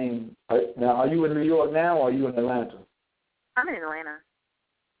the name? Now, are you in New York now, or are you in Atlanta? I'm in Atlanta.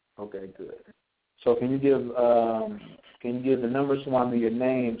 Okay, good. So can you give the Number Swami your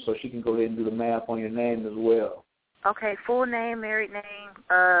name so she can go ahead and do the math on your name as well? Okay, full name, married name,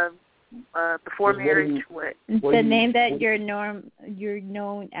 before marriage, what? The name that you're known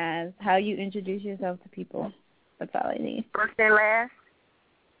as, how you introduce yourself to people. That's all I need. First and last?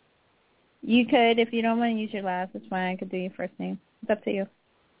 You could, if you don't want to use your last, it's fine. I could do your first name. It's up to you.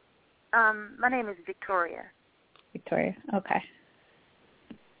 My name is Victoria. Victoria, okay.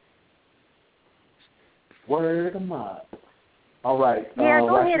 Word of mouth. All right. Yeah,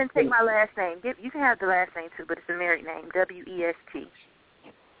 go ahead and take my last name. You can have the last name, too, but it's a married name, W-E-S-T.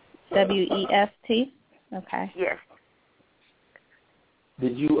 W-E-S-T? Okay. Yes.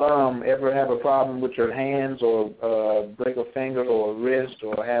 Did you ever have a problem with your hands or break a finger or a wrist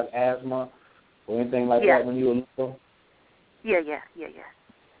or have asthma or anything like that when you were little? Yeah.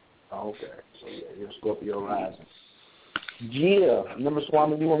 Oh, okay. So, yeah, you're Scorpio rising. Gia, Number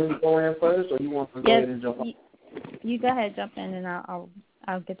Swami, you want me to go in first or you want to go ahead and jump in? You go ahead, jump in, and I'll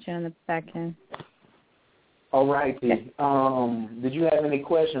get you on the back end. All righty. Did you have any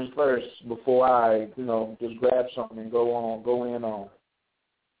questions first before I, just grab something and go in on?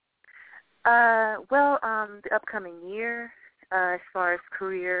 The upcoming year, as far as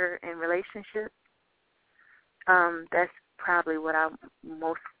career and relationship, that's probably what I'm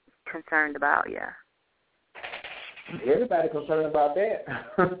most concerned about, yeah. Everybody concerned about that.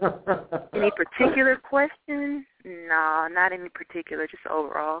 Any particular question? No, not any particular, just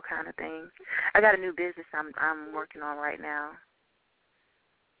overall kind of thing. I got a new business I'm working on right now.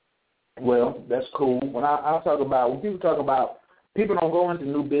 Well, that's cool. When people talk about, people don't go into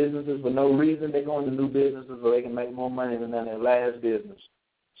new businesses for no reason. They go into new businesses so they can make more money than their last business.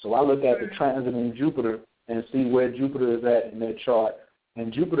 So I look at the transit in Jupiter and see where Jupiter is at in their chart.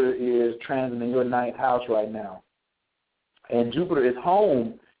 And Jupiter is transiting your 9th house right now. And Jupiter is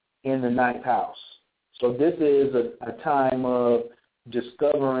home in the 9th house. So this is a time of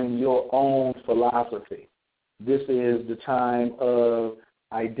discovering your own philosophy. This is the time of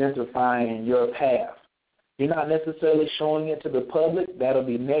identifying your path. You're not necessarily showing it to the public. That'll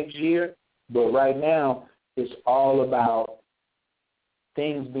be next year. But right now, it's all about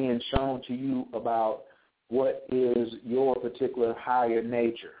things being shown to you about what is your particular higher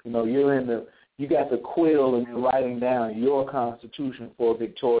nature. You got the quill and you're writing down your constitution for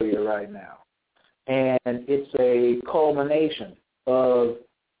Victoria right now. And it's a culmination for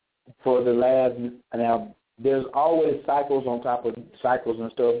the last, now there's always cycles on top of cycles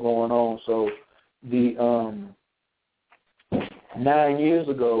and stuff going on. So the 9 years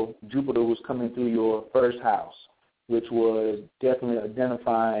ago, Jupiter was coming through your first house, which was definitely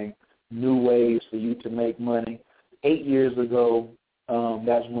identifying new ways for you to make money. 8 years ago,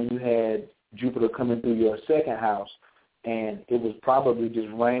 that's when you had Jupiter coming through your second house, and it was probably just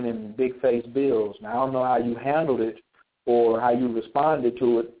raining big-face bills. Now, I don't know how you handled it or how you responded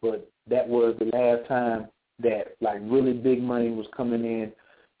to it, but that was the last time that, really big money was coming in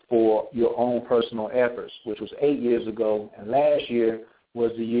for your own personal efforts, which was 8 years ago. And last year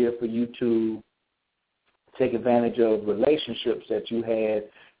was the year for you to take advantage of relationships that you had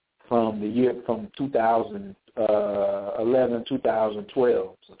from 2011,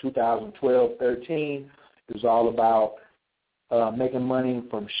 2012. So 2012, 13 is all about making money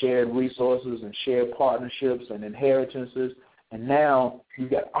from shared resources and shared partnerships and inheritances. And now you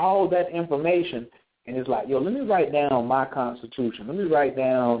got all that information, and it's like, yo, let me write down my constitution. Let me write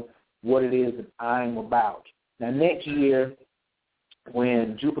down what it is that I'm about. Now, next year,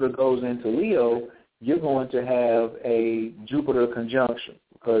 when Jupiter goes into Leo, you're going to have a Jupiter conjunction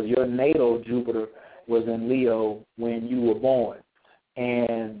because your natal Jupiter was in Leo when you were born.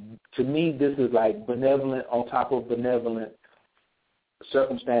 And to me, this is like benevolent on top of benevolent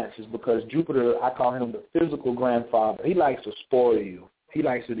circumstances because Jupiter, I call him the physical grandfather. He likes to spoil you. He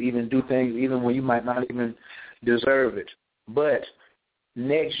likes to even do things even when you might not even deserve it. But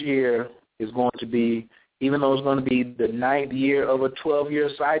next year is going to be, even though it's going to be the 9th year of a 12-year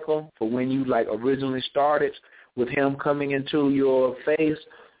cycle for when you like originally started with him coming into your phase,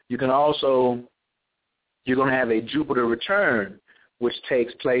 you can also, you're going to have a Jupiter return, which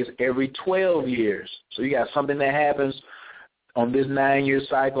takes place every 12 years. So you got something that happens on this 9-year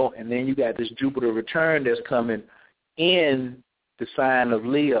cycle, and then you got this Jupiter return that's coming in the sign of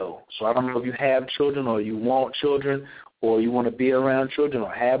Leo. So I don't know if you have children or you want children or you want to be around children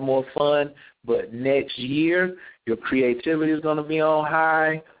or have more fun, but next year your creativity is going to be on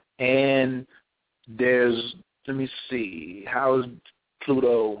high, and there's, let me see, how is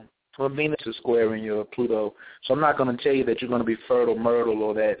Pluto? Well, Venus is squaring your Pluto, so I'm not going to tell you that you're going to be fertile, myrtle,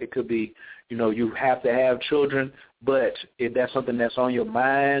 or that it could be, you know, you have to have children, but if that's something that's on your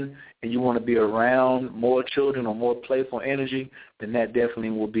mind and you want to be around more children or more playful energy, then that definitely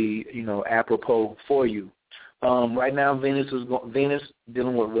will be, you know, apropos for you. Right now, Venus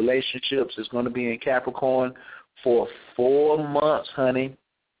dealing with relationships is going to be in Capricorn for 4 months, honey,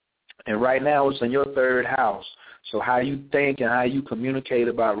 and right now it's in your 3rd house. So how you think and how you communicate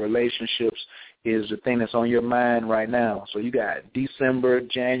about relationships is the thing that's on your mind right now. So you got December,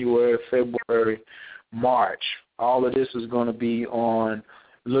 January, February, March. All of this is going to be on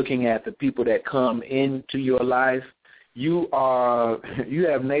looking at the people that come into your life. You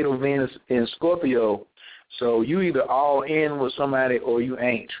have natal Venus in Scorpio, so you either all in with somebody or you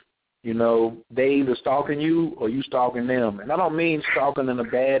ain't. You know, they either stalking you or you stalking them. And I don't mean stalking in a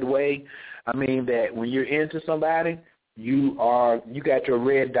bad way. I mean that when you're into somebody, you got your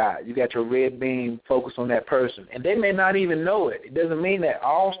red dot, you got your red beam focused on that person. And they may not even know it. It doesn't mean that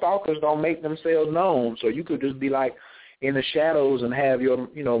all stalkers don't make themselves known. So you could just be like in the shadows and have your,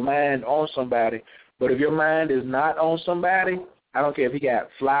 you know, mind on somebody. But if your mind is not on somebody, I don't care if he got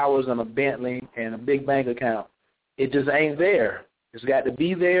flowers and a Bentley and a big bank account. It just ain't there. It's got to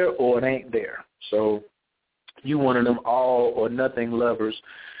be there or it ain't there. So you one of them all or nothing lovers.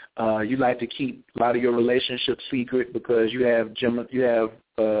 You like to keep a lot of your relationships secret because you have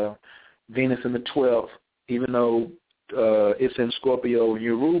Venus in the 12th, even though it's in Scorpio and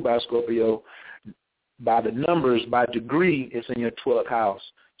you're ruled by Scorpio. By the numbers, by degree, it's in your 12th house.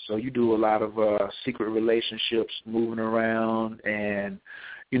 So you do a lot of secret relationships, moving around, and,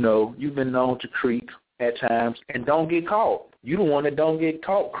 you know, you've been known to creep at times and don't get caught. You the one that don't get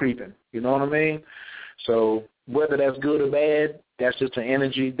caught creeping. You know what I mean? So whether that's good or bad, that's just an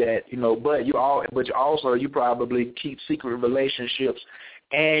energy that, you know, but you probably keep secret relationships,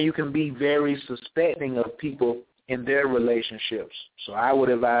 and you can be very suspecting of people in their relationships. So I would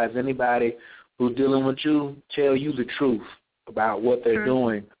advise anybody who's dealing with you, tell you the truth about what they're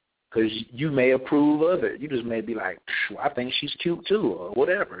doing, because you may approve of it. You just may be like, I think she's cute too, or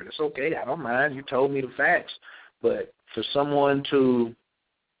whatever. It's okay. I don't mind. You told me the facts. But for someone to,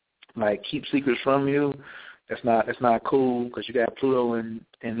 like, keep secrets from you, that's not cool, because you got Pluto in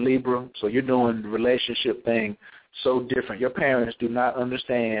Libra, so you're doing the relationship thing so different. Your parents do not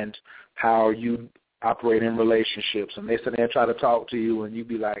understand how you operate in relationships, and they sit there and try to talk to you, and you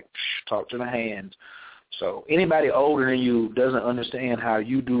be like, talk to the hands. So anybody older than you doesn't understand how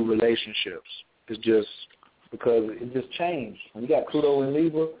you do relationships. It's just because it just changed. When you got Pluto in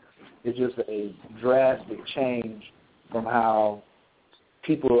Libra, it's just a drastic change from how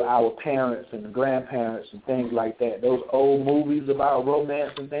people, our parents and the grandparents and things like that, those old movies about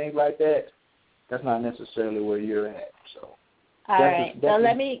romance and things like that, that's not necessarily where you're at. So, all right. So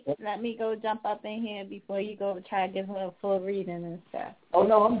let me go jump up in here before you go try to give her a full reading and stuff. Oh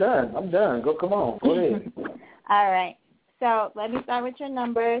no, I'm done. Come on, go ahead. All right. So let me start with your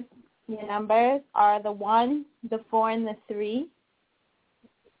numbers. Your numbers are the 1, the 4, and the 3.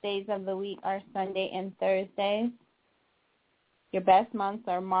 Days of the week are Sunday and Thursday. Your best months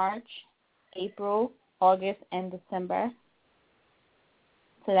are March, April, August, and December.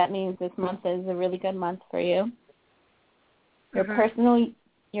 So that means this month is a really good month for you. Your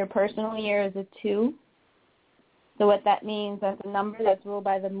personal year is a 2. So what that means, that's a number that's ruled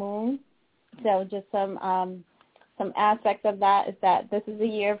by the moon. So just some some aspects of that is that this is a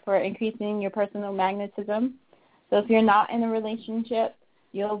year for increasing your personal magnetism. So if you're not in a relationship,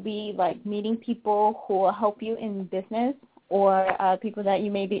 you'll be, like, meeting people who will help you in business, or people that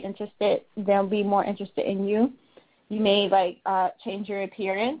you may be interested, they'll be more interested in you. You may, like, change your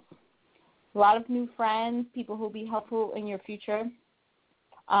appearance. A lot of new friends, people who will be helpful in your future.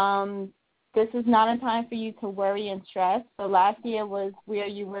 This is not a time for you to worry and stress. So last year was where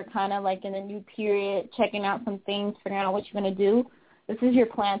you were kind of like in a new period, checking out some things, figuring out what you're going to do. This is your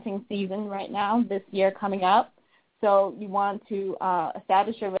planting season right now, this year coming up. So you want to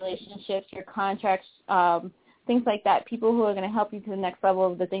establish your relationships, your contracts, things like that, people who are going to help you to the next level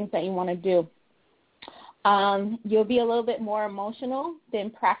of the things that you want to do. You'll be a little bit more emotional than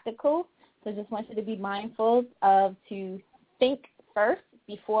practical. So just want you to be mindful to think first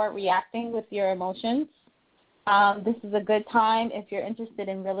before reacting with your emotions. This is a good time if you're interested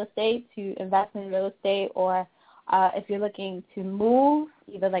in real estate to invest in real estate, or if you're looking to move,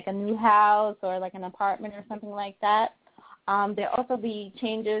 either like a new house or like an apartment or something like that. There'll also be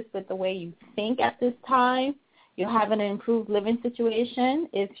changes with the way you think at this time. You'll have an improved living situation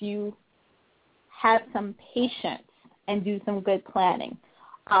if you have some patience and do some good planning.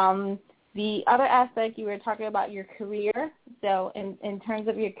 The other aspect, you were talking about your career. So in terms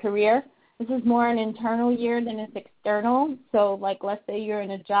of your career, this is more an internal year than it's external. So, like, let's say you're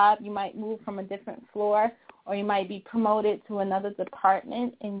in a job, you might move from a different floor, or you might be promoted to another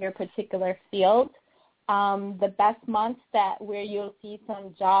department in your particular field. The best months where you'll see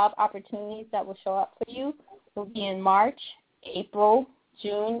some job opportunities that will show up for you will be in March, April,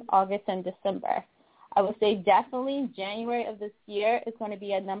 June, August, and December. I would say definitely January of this year is going to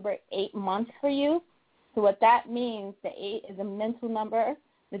be a number 8 month for you. So what that means, the 8 is a mental number.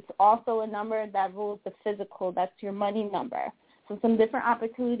 It's also a number that rules the physical. That's your money number. So some different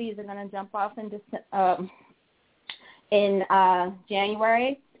opportunities are going to jump off in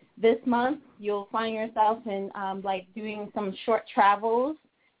January. This month, you'll find yourself in, like, doing some short travels,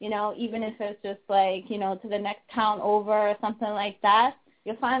 even if it's just, like, to the next town over or something like that.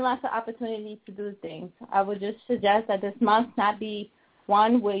 You'll find lots of opportunities to do things. I would just suggest that this month not be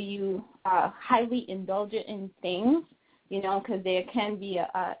one where you highly indulge in things, because there can be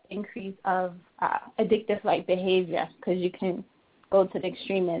an increase of addictive-like behavior, because you can go to the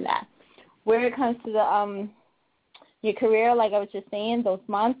extreme in that. Where it comes to your career, like I was just saying, those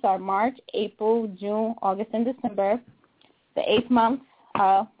months are March, April, June, August, and December. The 8th month,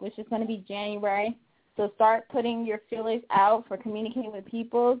 which is going to be January. So start putting your feelers out for communicating with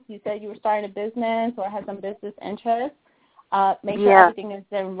people. You said you were starting a business or had some business interests. Make sure everything is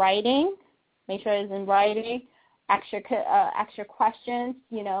in writing. Make sure it's in writing. Ask your questions,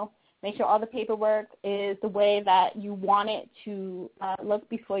 Make sure all the paperwork is the way that you want it to look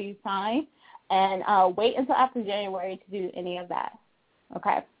before you sign. And wait until after January to do any of that.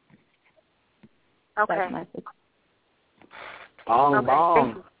 Okay? Okay.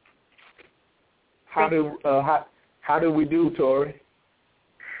 Bomb. How do we do, Tori?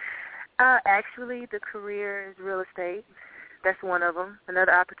 Actually, the career is real estate. That's one of them.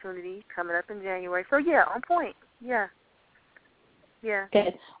 Another opportunity coming up in January. So, yeah, on point. Yeah.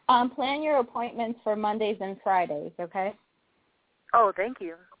 Good. Plan your appointments for Mondays and Fridays, okay? Oh, thank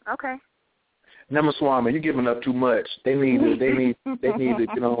you. Okay. Number Swami, you're giving up too much. They need to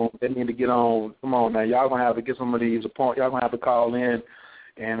get on. They need to get on. Come on now, y'all gonna have to get some of these appointments. Y'all gonna have to call in.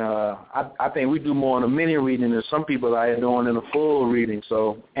 And I think we do more in a mini reading than some people are doing in a full reading.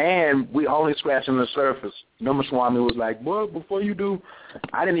 So, and we only scratching the surface. Number Swami was like, well, before you do,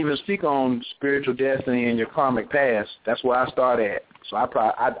 I didn't even speak on spiritual destiny and your karmic past. That's where I start at. So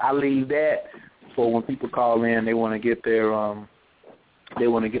I leave that for when people call in. They want to get their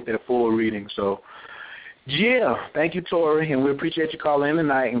full reading. So, yeah, thank you, Tori, and we appreciate you calling in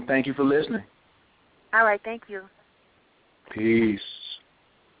tonight, and thank you for listening. All right, thank you. Peace.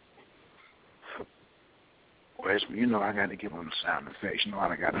 Whereas, I got to give them the sound effects.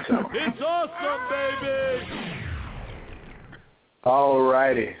 I got to tell them. It's awesome, baby! All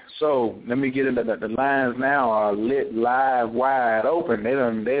righty. So let me get into the lines now are lit live wide open. They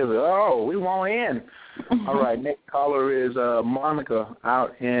we want in. All right, next caller is Monica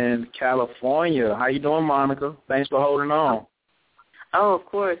out in California. How you doing, Monica? Thanks for holding on. Oh, of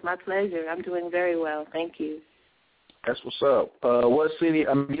course. My pleasure. I'm doing very well. Thank you. That's what's up. What city?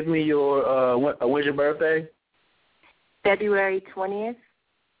 Give me your, when's your birthday? February 20th,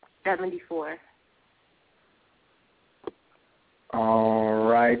 1974. All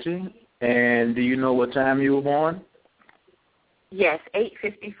righty. And do you know what time you were born? Yes,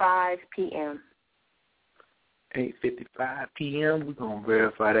 8:55 p.m. 8:55 p.m. We're gonna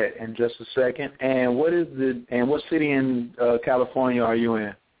verify that in just a second. And what city in California are you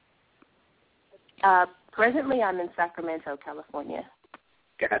in? Presently, I'm in Sacramento, California.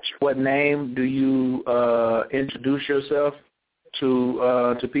 Gotcha. What name do you introduce yourself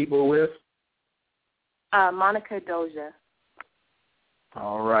to people with? Monica Doja.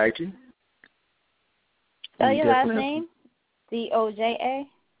 All righty. Spell your last name? D-O-J-A?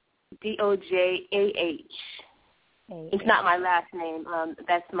 D-O-J-A-H. It's not my last name.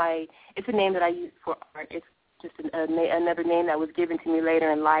 It's a name that I use for art. It's just another name that was given to me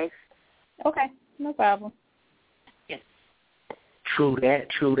later in life. Okay, no problem. Yes. True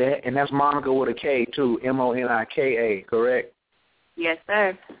that. And that's Monica with a K, too, M-O-N-I-K-A, correct? Yes,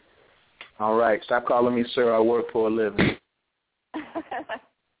 sir. All right, stop calling me sir. I work for a living.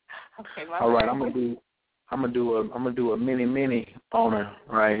 Okay, all right, I'm gonna do a mini on her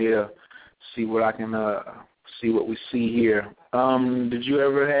right here. See what I can see what we see here. Did you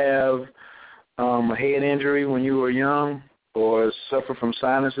ever have a head injury when you were young, or suffer from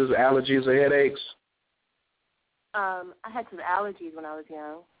sinuses, allergies, or headaches? I had some allergies when I was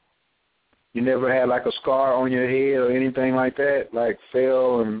young. You never had like a scar on your head or anything like that, like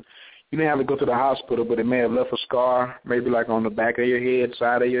fell and you didn't have to go to the hospital, but it may have left a scar, maybe like on the back of your head,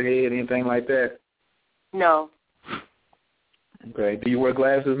 side of your head, anything like that? No. Okay. Do you wear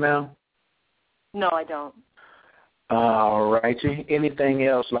glasses now? No, I don't. All righty. Anything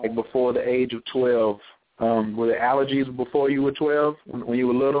else like before the age of 12? Were there allergies before you were 12, when you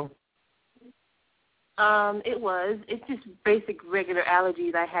were little? It's just basic regular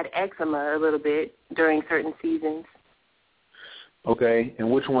allergies. I had eczema a little bit during certain seasons. Okay,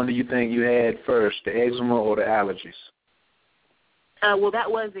 and which one do you think you had first, the eczema or the allergies? Well, that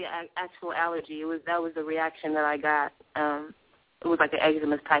was the actual allergy. That was the reaction that I got. It was like an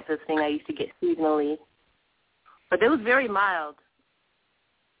eczema type of thing I used to get seasonally, but it was very mild.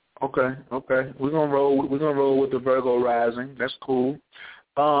 Okay. We're gonna roll with the Virgo rising. That's cool.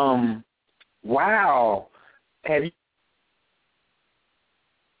 Wow. Have you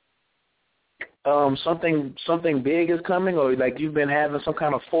something big is coming, or like you've been having some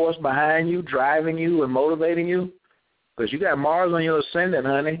kind of force behind you, driving you and motivating you? Because you got Mars on your ascendant,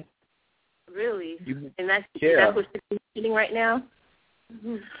 honey. Really? And that's what you're feeling right now?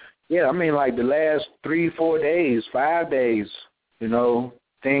 Mm-hmm. Yeah, I mean like the last 3-4 days, 5 days,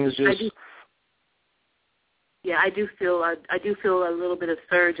 things just... I do feel a little bit of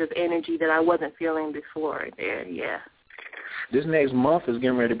surge of energy that I wasn't feeling before there, yeah. This next month is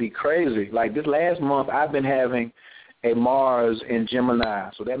getting ready to be crazy. Like this last month, I've been having a Mars in Gemini.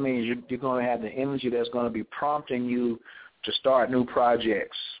 So that means you're going to have the energy that's going to be prompting you to start new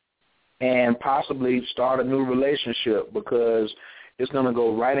projects and possibly start a new relationship, because it's going to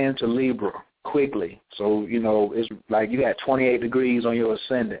go right into Libra quickly. So, it's like you got 28 degrees on your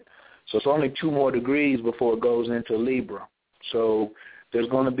ascendant. So it's only 2 more degrees before it goes into Libra. So there's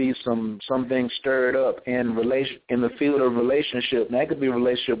going to be something stirred up in the field of relationship. And that could be a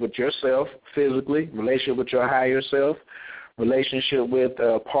relationship with yourself physically, relationship with your higher self, relationship with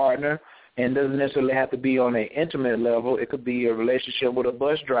a partner, and doesn't necessarily have to be on an intimate level. It could be a relationship with a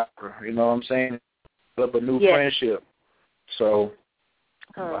bus driver. You know what I'm saying? Up a new friendship. So,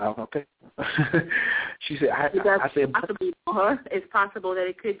 wow, okay. She said, I said, possibly, it's possible that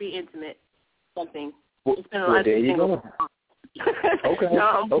it could be intimate, something. Well, there you go. Okay.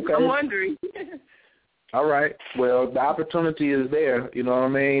 No, okay. I'm wondering. All right. Well, the opportunity is there, you know what I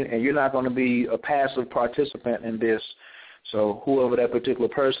mean? And you're not going to be a passive participant in this. So whoever that particular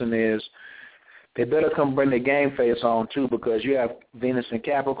person is, they better come bring their game face on, too, because you have Venus in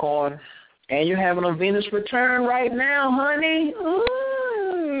Capricorn, and you're having a Venus return right now, honey. Ooh.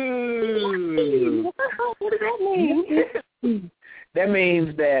 What does that mean? That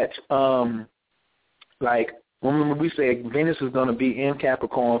means that, when we say Venus is going to be in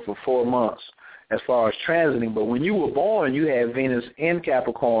Capricorn for 4 months as far as transiting, but when you were born, you had Venus in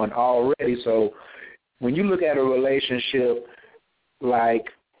Capricorn already. So when you look at a relationship,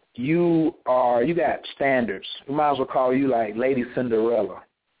 like you got standards. You might as well call you like Lady Cinderella.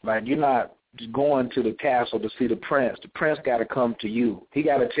 Like you're not just going to the castle to see the prince. The prince got to come to you. He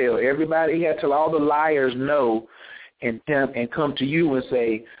got to tell everybody. He got to tell all the liars no, and come to you and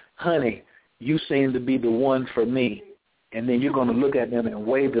say, honey, you seem to be the one for me. And then you're going to look at them and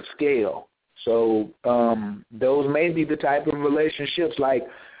weigh the scale. So those may be the type of relationships. Like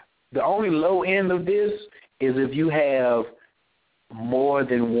the only low end of this is if you have more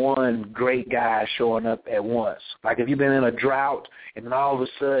than one great guy showing up at once. Like if you've been in a drought and then all of a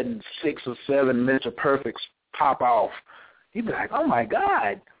sudden 6 or 7 Mr. Perfects pop off, you'd be like, oh, my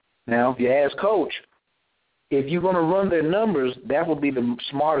God. Now, if you ask Coach, if you're going to run their numbers, that would be the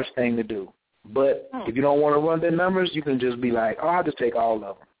smartest thing to do. But if you don't want to run their numbers, you can just be like, oh, I'll just take all of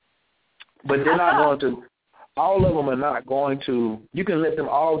them. But they're not going to, all of them are not going to, you can let them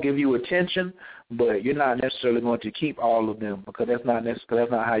all give you attention, but you're not necessarily going to keep all of them because that's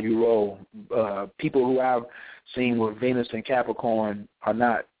not how you roll. People who I've seen with Venus and Capricorn are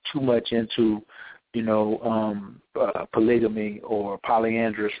not too much into, polygamy or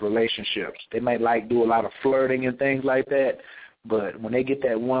polyandrous relationships. They might do a lot of flirting and things like that, but when they get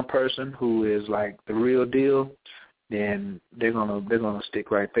that one person who is like the real deal, then they're gonna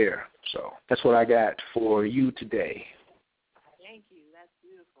stick right there. So that's what I got for you today. Thank you. That's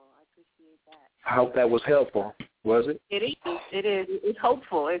beautiful. I appreciate that. I hope that was helpful. Was it? It is. It is. It's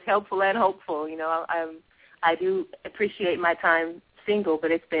hopeful. It's helpful and hopeful. I do appreciate my time single, but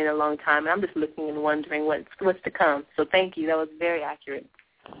it's been a long time, and I'm just looking and wondering what's to come. So thank you. That was very accurate.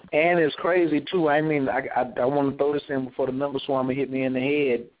 And it's crazy, too. I mean, I want to throw this in before the Number Swami hit me in the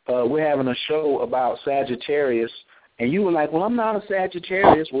head. We're having a show about Sagittarius, and you were like, well, I'm not a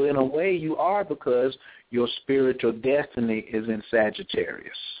Sagittarius. Well, in a way, you are because your spiritual destiny is in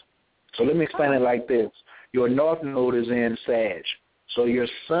Sagittarius. So let me explain it like this. Your North Node is in Sag. So your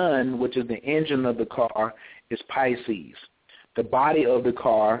sun, which is the engine of the car, is Pisces. The body of the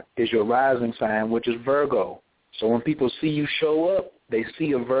car is your rising sign, which is Virgo. So when people see you show up, they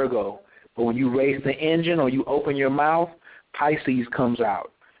see a Virgo. But when you raise the engine or you open your mouth, Pisces comes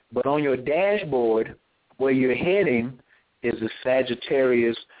out. But on your dashboard, where you're heading is the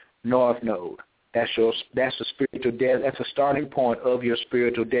Sagittarius North Node. That's the spiritual that's a starting point of your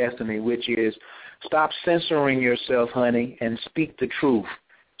spiritual destiny, which is stop censoring yourself, honey, and speak the truth.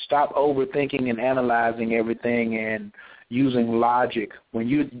 Stop overthinking and analyzing everything and using logic. When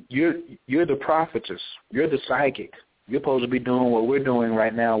you're the prophetess, you're the psychic. You're supposed to be doing what we're doing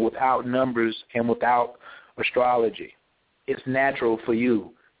right now without numbers and without astrology. It's natural for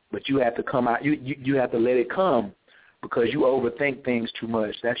you, but you have to come out. You have to let it come because you overthink things too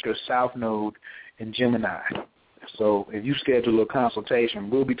much. That's your South Node in Gemini. So if you schedule a consultation,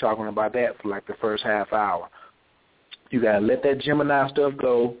 we'll be talking about that for like the first half hour. You got to let that Gemini stuff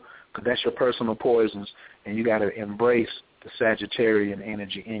go because that's your personal poisons, and you got to embrace the Sagittarian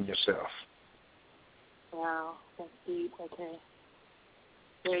energy in yourself. Wow, that's deep. Okay.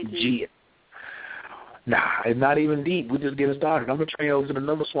 Very deep. Nah, it's not even deep. We're just getting started. I'm going to turn you over to the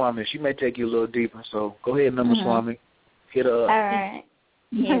Number Swami. She may take you a little deeper, so go ahead, Number Swami. Hit her up. All right.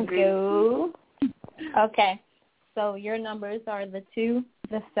 Here we go. Okay. So your numbers are the 2,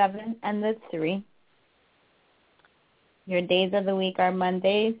 the 7, and the 3. Your days of the week are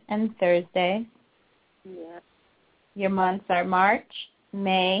Mondays and Thursdays. Yeah. Your months are March,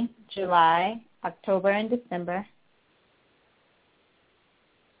 May, July, October, and December.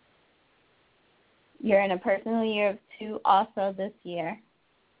 You're in a personal year of 2 also this year.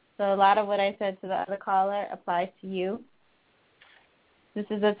 So a lot of what I said to the other caller applies to you. This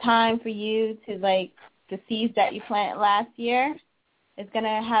is a time for you to, the seeds that you planted last year. It's going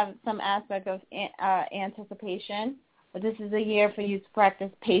to have some aspect of anticipation, but this is a year for you to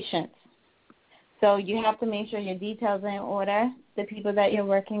practice patience. So you have to make sure your details are in order, the people that you're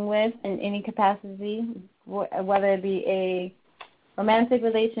working with in any capacity, whether it be a romantic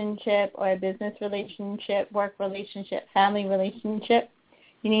relationship or a business relationship, work relationship, family relationship.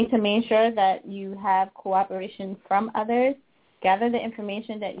 You need to make sure that you have cooperation from others. Gather the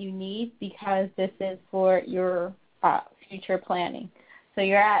information that you need because this is for your future planning. So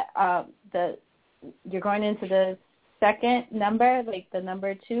you're at you're going into the second number, like the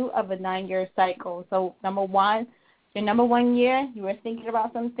number 2 of a 9-year cycle. So number 1, your number 1 year, you were thinking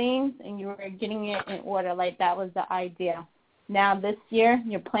about some things and you were getting it in order, like that was the idea. Now this year,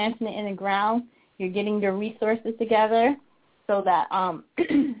 you're planting it in the ground. You're getting your resources together so that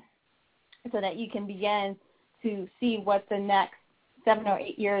so that you can begin to see what the next 7 or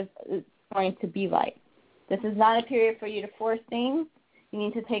 8 years is going to be like. This is not a period for you to force things. You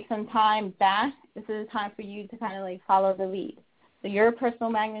need to take some time back. This is a time for you to kind of follow the lead. So your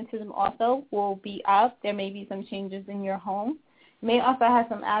personal magnetism also will be up. There may be some changes in your home. You may also have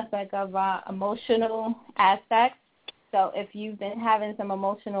some aspect of emotional aspects. So if you've been having some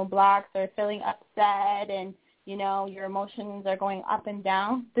emotional blocks or feeling upset and, your emotions are going up and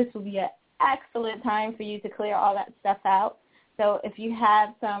down, this will be an excellent time for you to clear all that stuff out. So if you have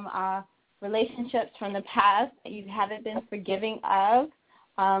some relationships from the past that you haven't been forgiving of,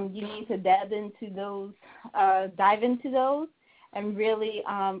 you need to dive into those and really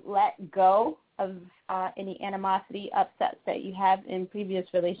let go of any animosity, upsets that you have in previous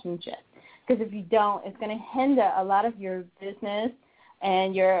relationships. Because if you don't, it's going to hinder a lot of your business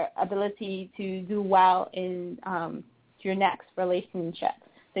and your ability to do well in your next relationship.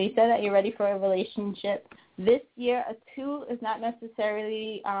 So you said that you're ready for a relationship. This year, a 2 is not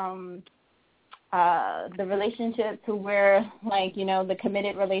necessarily the relationship to where, like, you know, the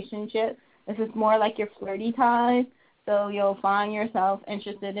committed relationship. This is more like your flirty time. So you'll find yourself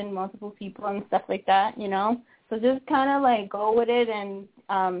interested in multiple people and stuff like that, you know. So just kind of, like, go with it and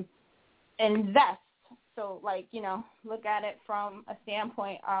invest. So, like, you know, look at it from a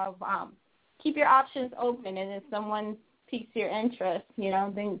standpoint of keep your options open. And if someone piques your interest, you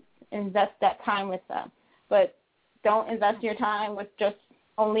know, then invest that time with them. But don't invest your time with just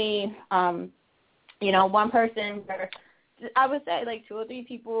only, you know, one person. Or I would say like 2 or 3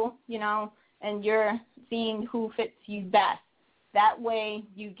 people, you know, and you're seeing who fits you best. That way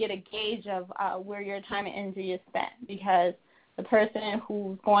you get a gauge of where your time and energy is spent, because the person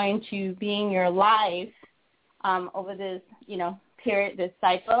who's going to be in your life over this, you know, period, this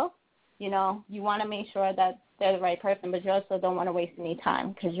cycle, you know, you want to make sure that they're the right person, but you also don't want to waste any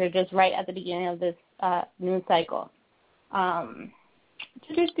time because you're just right at the beginning of this new cycle.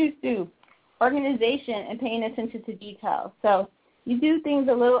 Organization and paying attention to details. So you do things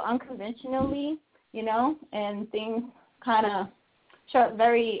a little unconventionally, you know, and things kind of show up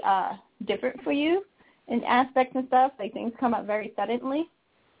very different for you in aspects and stuff. Like things come up very suddenly.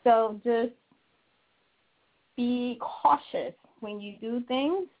 So just be cautious when you do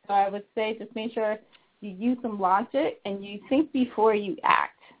things. So I would say just make sure you use some logic and you think before you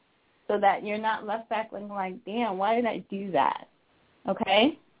act, so that you're not left back looking like, damn, why did I do that?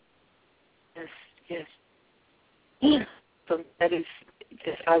 Okay? Yes. So that is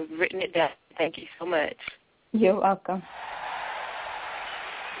just, I've written it down. Thank you so much. You're welcome.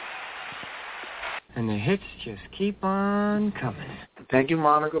 And the hits just keep on coming. Thank you,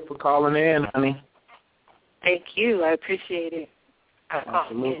 Monica, for calling in, honey. Thank you. I appreciate it.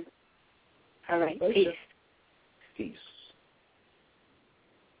 Absolutely. All right. Peace. Peace.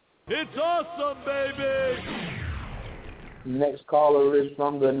 It's awesome, baby. Next caller is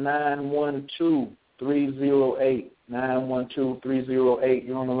from the 912-308. 912-308.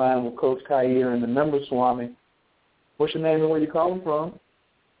 You're on the line with Coach Khayr and the Number Swami. What's your name and where you calling from?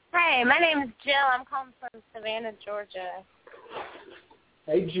 Hi, my name is Jill. I'm calling from Savannah, Georgia.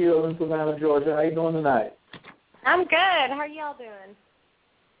 Hey, Jill in Savannah, Georgia. How you doing tonight? I'm good. How are y'all doing?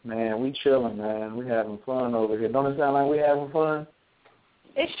 Man, we chilling, man. We having fun over here. Don't it sound like we having fun?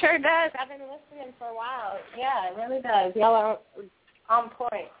 It sure does. I've been listening for a while. Yeah, it really does. Y'all are on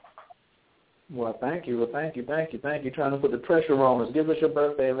point. Well, thank you. Trying to put the pressure on us. Give us your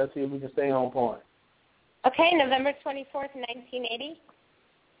birthday and let's see if we can stay on point. Okay, November 24th, 1980.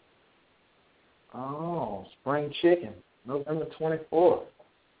 Oh, spring chicken. November 24th.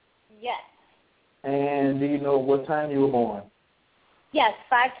 Yes. And do you know what time you were born? Yes,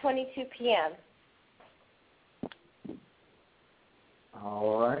 5:22 p.m.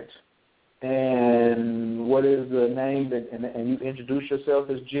 All right. And what is the name that, and you introduce yourself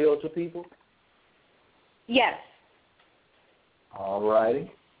as Jill to people? Yes. All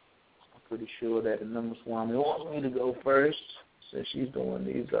righty. I'm pretty sure that the Number Swami wants me to go first, since she's doing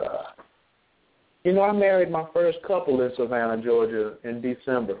these. You know, I married my first couple in Savannah, Georgia in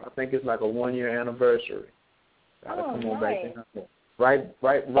December. I think it's like a 1-year anniversary. Gotta come on back in. Right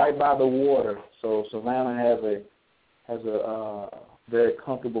by the water. So Savannah has a very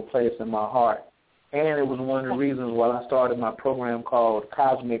comfortable place in my heart. And it was one of the reasons why I started my program called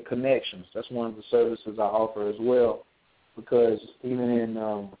Cosmic Connections. That's one of the services I offer as well, because even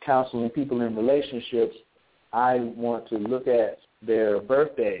in counseling people in relationships, I want to look at their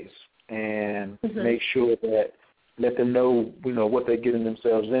birthdays and make sure that, let them know, you know, what they're getting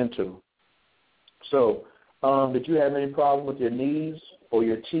themselves into. So, did you have any problem with your knees or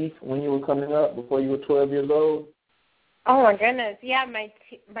your teeth when you were coming up before you were 12 years old? Oh, my goodness. Yeah, my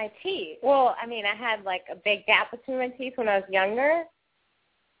teeth. Well, I mean, I had, like, a big gap between my teeth when I was younger.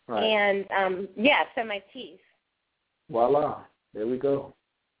 Right. And, so my teeth. Voila. There we go.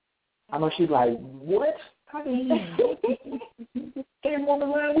 I know she's like, what? How did you came on the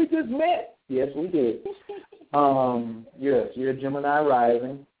line? We just met. Yes, we did. Yes, you're a Gemini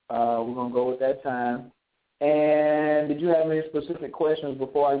rising. We're going to go with that time. And did you have any specific questions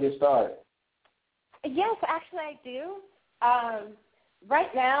before I get started? Yes, actually I do.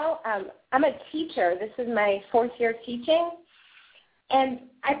 Right now, I'm a teacher. This is my 4th year teaching. And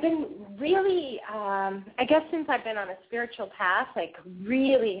I've been really, I guess since I've been on a spiritual path, like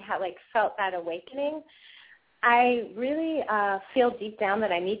really have like felt that awakening. I really feel deep down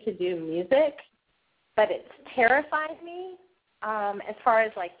that I need to do music, but it's terrified me as far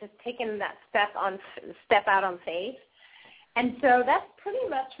as like just taking that step out on faith. And so that's pretty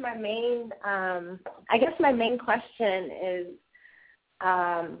much my main, I guess my main question is,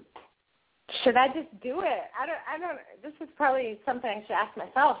 should I just do it? I don't, this is probably something I should ask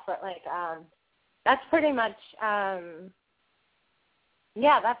myself, but like, that's pretty much, that's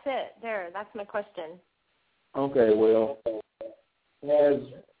it. That's my question. Okay, well, as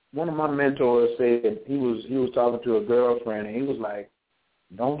one of my mentors said, he was talking to a girlfriend, and he was like,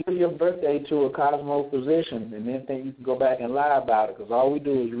 don't give your birthday to a cosmo physician and then think you can go back and lie about it, because all we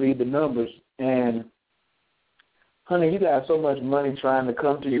do is read the numbers. And, honey, you got so much money trying to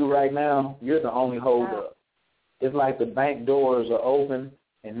come to you right now, you're the only holdup. It's like the bank doors are open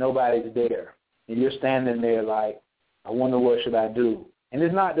and nobody's there. And you're standing there like, I wonder what should I do. And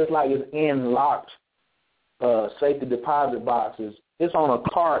it's not just like it's in locked safety deposit boxes. It's on a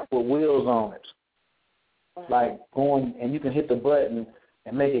cart with wheels on it. Like going, and you can hit the button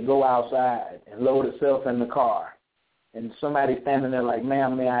and make it go outside and load itself in the car. And somebody standing there like,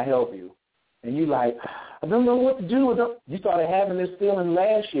 ma'am, may I help you? And you like, I don't know what to do with it. You started having this feeling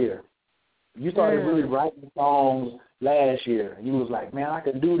last year. You started really writing songs last year. And you was like, man, I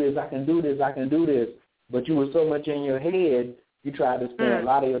can do this, I can do this, I can do this. But you were so much in your head, you tried to spend a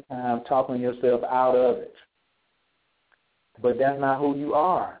lot of your time talking yourself out of it. But that's not who you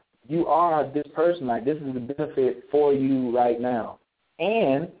are. You are this person. Like, this is the benefit for you right now.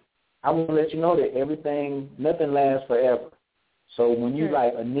 And I want to let you know that nothing lasts forever. So when you,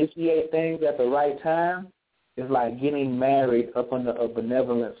 like, initiate things at the right time, it's like getting married up under a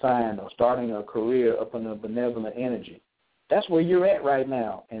benevolent sign or starting a career up under a benevolent energy. That's where you're at right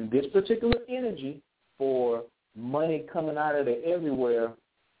now. And this particular energy for money coming out of it everywhere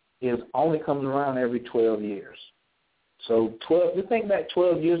is only coming around every 12 years. So you think back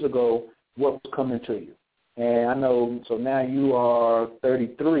 12 years ago, what was coming to you? And I know, so now you are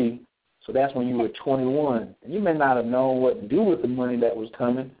 33, so that's when you were 21. And you may not have known what to do with the money that was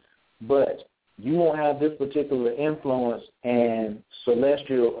coming, but you won't have this particular influence and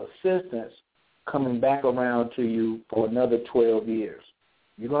celestial assistance coming back around to you for another 12 years.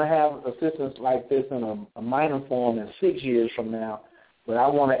 You're going to have assistance like this in a minor form in 6 years from now, but I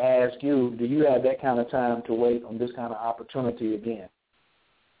want to ask you, do you have that kind of time to wait on this kind of opportunity again?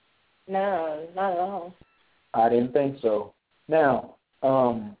 No, not at all. I didn't think so. Now,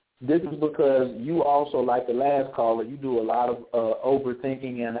 this is because you also, like the last caller, you do a lot of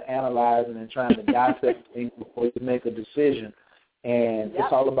overthinking and analyzing and trying to dissect things before you make a decision. And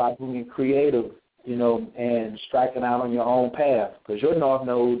it's all about being creative, and striking out on your own path, because your North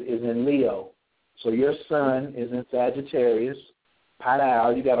Node is in Leo. So your sun is in Sagittarius.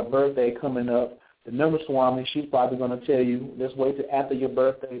 Padal, you got a birthday coming up. The Number Swami, she's probably going to tell you, let's wait till after your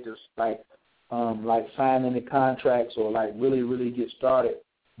birthday to sign any contracts or really, really get started.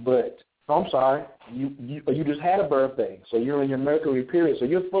 But I'm sorry, you just had a birthday, so you're in your Mercury period, so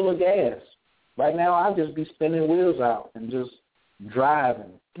you're full of gas. Right now, I'll just be spinning wheels out and just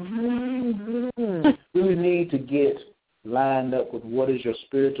driving. Really need to get lined up with what is your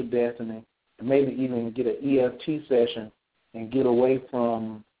spiritual destiny, and maybe even get an EFT session and get away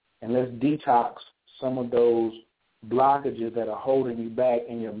from, and let's detox some of those blockages that are holding you back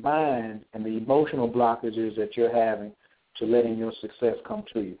in your mind and the emotional blockages that you're having to letting your success come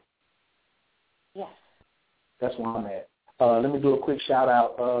to you. Yes. That's where I'm at. Let me do a quick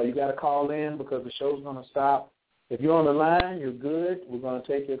shout-out. You got to call in because the show's going to stop. If you're on the line, you're good. We're going to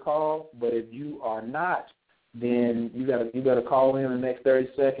take your call. But if you are not, then you got to call in the next 30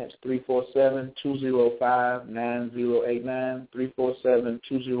 seconds, 347-205-9089,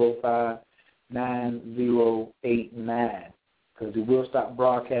 347-205-9089, because we will stop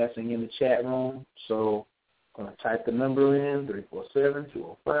broadcasting in the chat room. So I'm going to type the number in,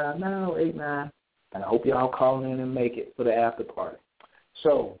 347-205-9089, and I hope y'all call in and make it for the after party.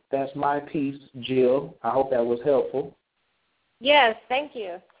 So that's my piece, Jill. I hope that was helpful. Yes, thank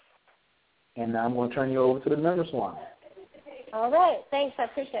you. And now I'm going to turn you over to the Number Swami. All right. Thanks. I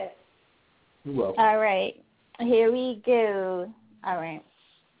appreciate it. You're welcome. All right. Here we go. All right.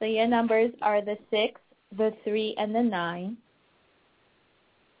 So your numbers are the 6, the 3, and the 9.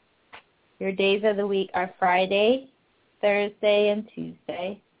 Your days of the week are Friday, Thursday, and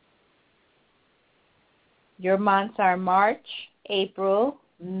Tuesday. Your months are March, April,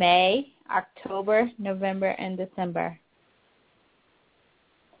 May, October, November, and December.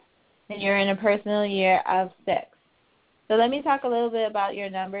 And you're in a personal year of 6. So let me talk a little bit about your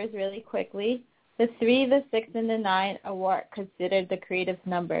numbers really quickly. The 3, the 6, and the 9 are what considered the creative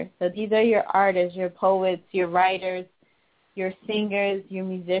number. So these are your artists, your poets, your writers, your singers, your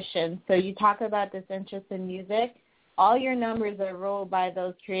musicians. So you talk about this interest in music. All your numbers are ruled by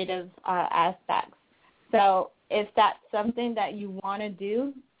those creative aspects. So if that's something that you want to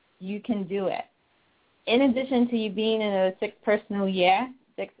do, you can do it. In addition to you being in a 6th personal year,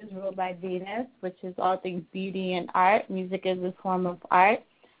 6 is ruled by Venus, which is all things beauty and art. Music is a form of art.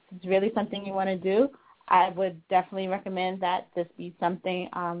 If it's really something you want to do, I would definitely recommend that this be something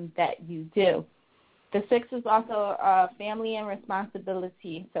that you do. The 6 is also family and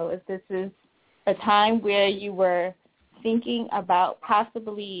responsibility. So if this is a time where you were thinking about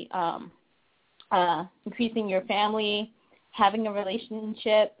possibly increasing your family, having a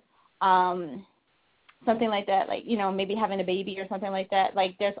relationship, something like that, like, maybe having a baby or something like that,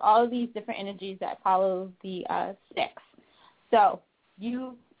 like there's all of these different energies that follow the 6. So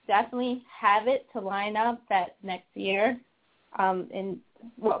you definitely have it to line up that next year,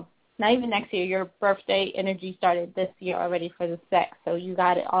 not even next year, your birthday energy started this year already for the 6, so you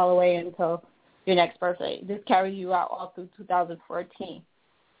got it all the way until your next birthday. This carries you out all through 2014.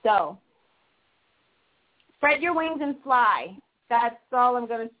 So spread your wings and fly. That's all I'm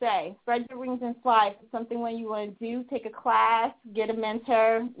going to say. Spread your wings and fly. If it's something when you want to do, take a class, get a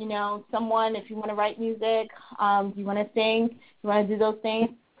mentor, someone, if you want to write music, you want to sing, you want to do those things,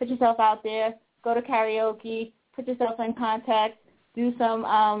 put yourself out there, go to karaoke, put yourself in contact, do some,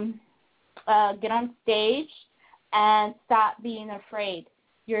 get on stage, and stop being afraid.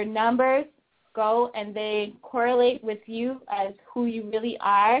 Your numbers go and they correlate with you as who you really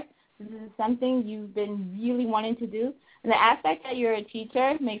are. This is something you've been really wanting to do. And the aspect that you're a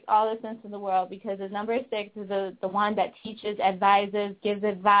teacher makes all the sense in the world, because the number 6 is the one that teaches, advises, gives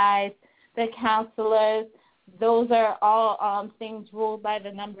advice, the counselors. Those are all things ruled by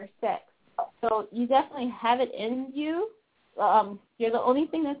the number 6. So you definitely have it in you. You're the only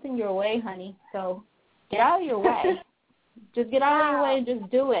thing that's in your way, honey. So get out of your way. Just get out of your way and just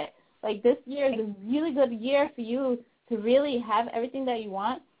do it. Like, this year is a really good year for you to really have everything that you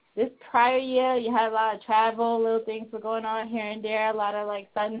want. This prior year, you had a lot of travel, little things were going on here and there, a lot of,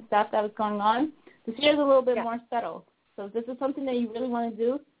 sudden stuff that was going on. This year's a little bit more settled. So if this is something that you really want to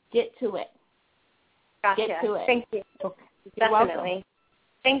do, get to it. Gotcha. Get to it. Thank you. You're Definitely. welcome.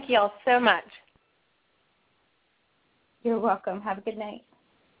 Thank you all so much. You're welcome. Have a good night.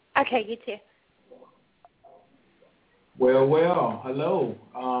 Okay, you too. Well, hello.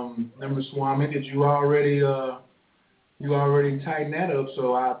 Number Swami, did you already tighten that up,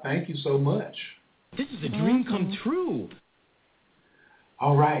 so I thank you so much. This is a dream come true.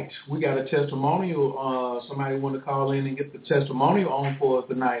 All right. We got a testimonial. Somebody want to call in and get the testimonial on for us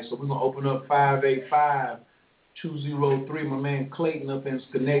tonight, so we're going to open up 585-203. My man Clayton up in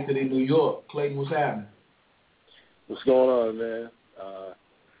Schenectady, New York. Clayton, what's happening? What's going on, man?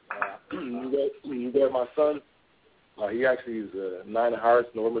 You got my son. He actually is 9 of Hearts,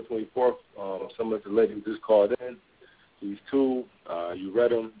 November 24th. Similar to the lady who just called in. He's 2. You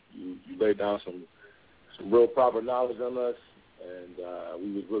read him. You laid down some real proper knowledge on us, and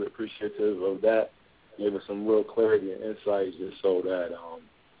we was really appreciative of that. Gave us some real clarity and insight just so that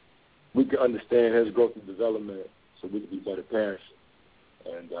we could understand his growth and development so we could be better parents.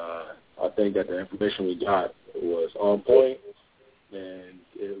 And I think that the information we got was on point, and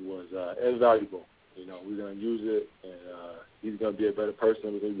it was invaluable. We're going to use it, and he's going to be a better person.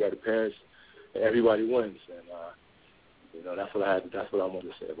 We're going to be better parents, and everybody wins. And that's what I wanted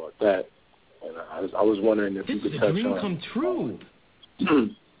to say about that. And I was wondering if you could touch on. This is a dream come true.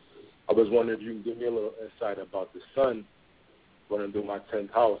 I was wondering if you can give me a little insight about the sun running through my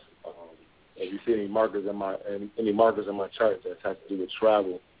 10th house. If you see any markers in my chart that has to do with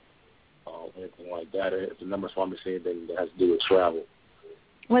travel, anything like that, or if the number Swami see anything that has to do with travel.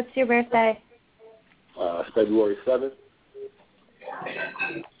 What's your birthday? February 7th.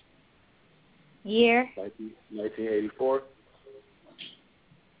 Year? 1984.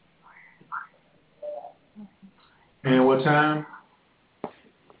 And what time?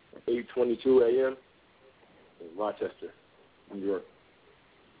 8:22 a.m. in Rochester, New York.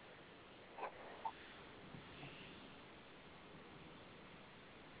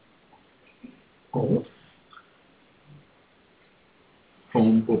 Oh.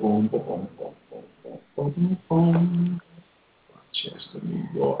 Boom, boom, boom, boom, boom, boom, boom, boom, boom. Rochester, New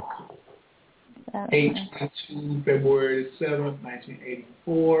York. 8/22, February 7th,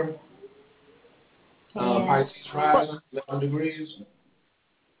 1984. Pisces rising, 11 degrees.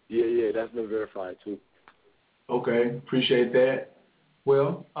 Yeah, that's been verified too. Okay, appreciate that.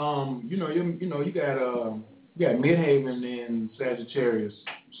 Well, you got Midhaven in Sagittarius,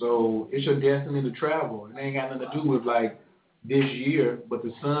 so it's your destiny to travel. It ain't got nothing to do with this year, but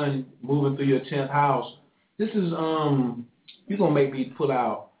the sun moving through your 10th house. This is you're gonna make me pull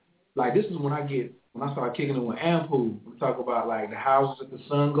out. This is when I start kicking it with Ampu. We talk about the houses that the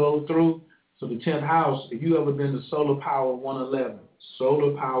sun goes through. So the 10th house, if you ever been to Solar Power 111,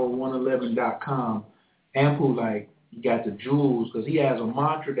 solarpower111.com, Ampu, like, you got the jewels, because he has a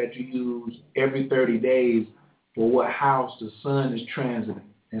mantra that you use every 30 days for what house the sun is transiting.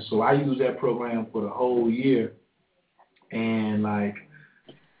 And so I use that program for the whole year. And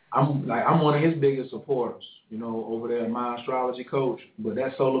I'm one of his biggest supporters, over there at My Astrology Coach. But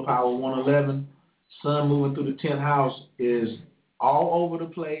that Solar Power 111, sun moving through the 10th house, is all over the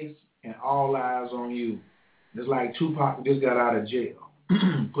place and all eyes on you. It's like Tupac just got out of jail.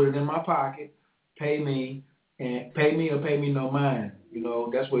 Put it in my pocket, pay me or pay me no mind.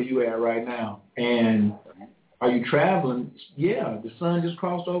 That's where you at right now. And are you traveling? Yeah, the sun just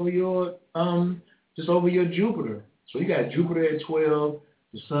crossed over your Jupiter. So you got Jupiter at 12,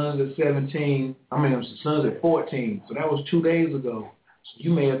 the sun's at 17. The sun's at 14. So that was 2 days ago. So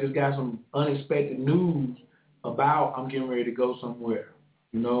you may have just got some unexpected news about I'm getting ready to go somewhere,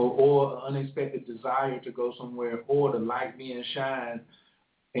 or an unexpected desire to go somewhere, or the light being shined,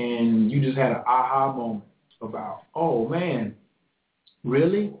 and you just had an aha moment about, oh man,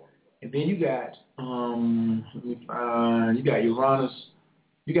 really? And then you got you got Uranus.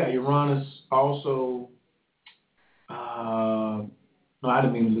 You got Uranus also. No, I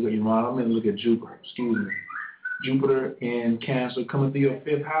didn't mean to look at Uranus. I meant to look at Jupiter. Excuse me. Jupiter in Cancer coming through your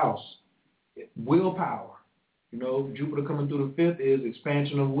 5th house. Willpower. Jupiter coming through the 5th is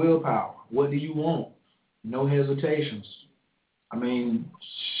expansion of willpower. What do you want? No hesitations. Man,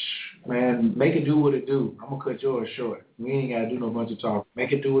 make it do what it do. I'm going to cut yours short. We ain't got to do no bunch of talk.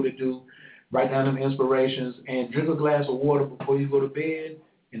 Make it do what it do. Write down them inspirations and drink a glass of water before you go to bed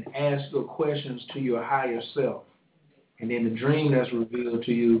and ask your questions to your higher self. And then the dream that's revealed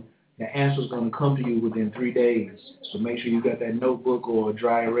to you, the answer's going to come to you within 3 days. So make sure you got that notebook or a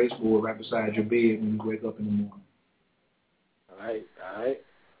dry erase board right beside your bed when you wake up in the morning. All right.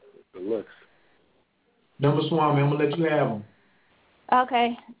 Good looks. Number Swami, I'm going to let you have them.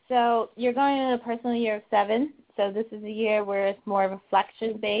 Okay, so you're going into the personal year of 7. So this is a year where it's more of a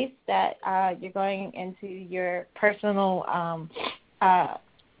reflection based, that you're going into your personal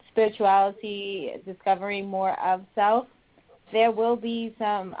spirituality, discovering more of self. There will be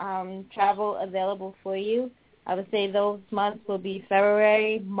some travel available for you. I would say those months will be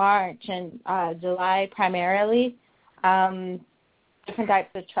February, March, and July primarily. Different types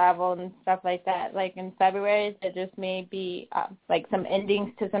of travel and stuff like that. Like in February, there just may be some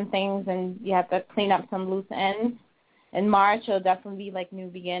endings to some things, and you have to clean up some loose ends. In March, it'll definitely be new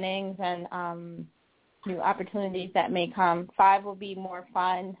beginnings and new opportunities that may come. 5 will be more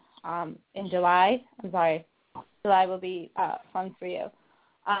fun in July. July will be fun for you.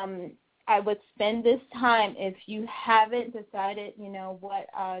 I would spend this time, if you haven't decided, what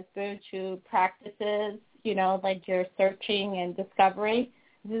spiritual practices, you're searching and discovering,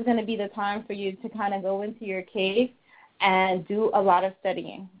 this is going to be the time for you to kind of go into your cave and do a lot of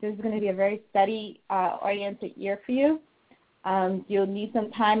studying. This is going to be a very study-oriented year for you. You'll need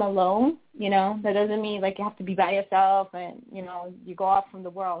some time alone, That doesn't mean you have to be by yourself and, you go off from the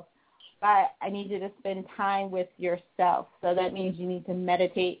world. But I need you to spend time with yourself. So that means you need to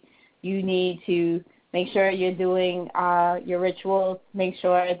meditate. You need to make sure you're doing your rituals. Make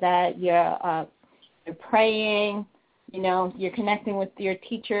sure that you're praying, you're connecting with your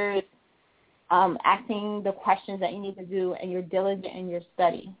teachers, asking the questions that you need to do, and you're diligent in your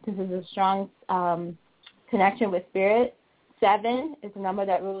study. This is a strong connection with spirit. 7 is a number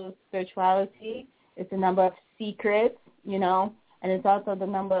that rules spirituality. It's a number of secrets, and it's also the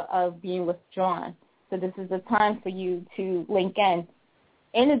number of being withdrawn. So this is the time for you to link in.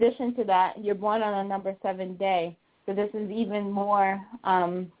 In addition to that, you're born on a number 7 day, so this is even more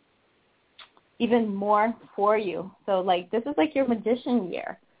for you. So this is your magician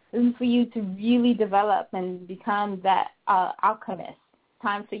year. This is for you to really develop and become that alchemist.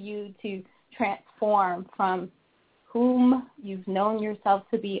 Time for you to transform from whom you've known yourself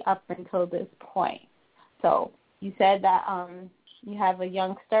to be up until this point. So you said that you have a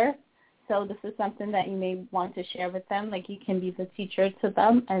youngster, so this is something that you may want to share with them. You can be the teacher to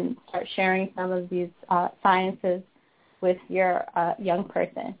them and start sharing some of these sciences with your young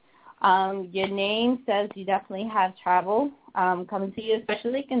person. Your name says you definitely have travel coming to you,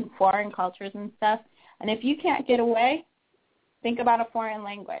 especially in foreign cultures and stuff. And if you can't get away, think about a foreign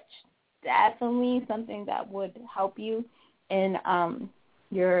language. Definitely something that would help you in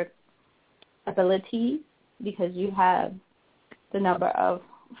your ability, because you have the number of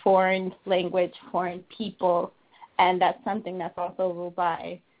foreign language, foreign people, and that's something that's also ruled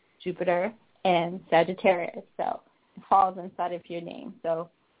by Jupiter and Sagittarius. So it falls inside of your name. So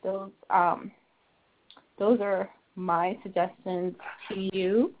those are my suggestions to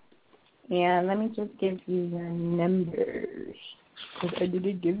you. And let me just give you your numbers, because I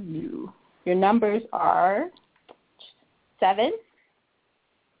didn't give you. Your numbers are 7,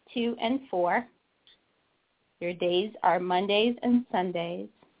 2, and 4. Your days are Mondays and Sundays.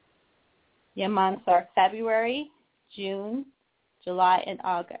 Your months are February, June, July, and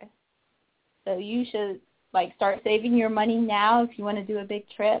August. So you should start saving your money now if you want to do a big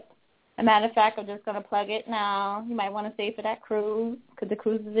trip. As a matter of fact, I'm just going to plug it now. You might want to save for that cruise because the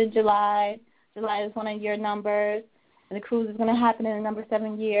cruise is in July. July is one of your numbers, and the cruise is going to happen in the number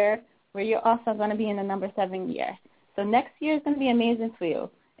 7 year, where you're also going to be in the number 7 year. So next year is going to be amazing for you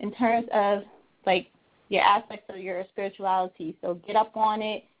in terms of your aspects of your spirituality. So get up on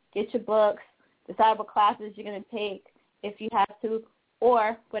it, get your books, decide what classes you're going to take if you have to,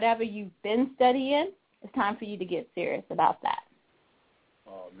 or whatever you've been studying, it's time for you to get serious about that.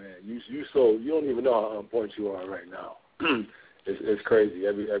 Oh man, you don't even know how on point you are right now. It's crazy.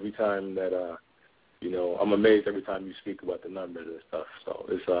 Every time that I'm amazed every time you speak about the numbers and stuff. So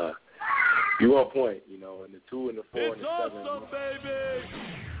it's you on point, and the 2 and the 4 and the 7. Awesome, baby.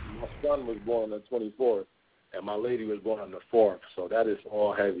 My son was born on the 24th, and my lady was born on the 4th. So that is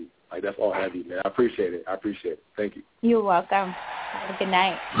all heavy. That's all heavy, man. I appreciate it. Thank you. You're welcome. Have a good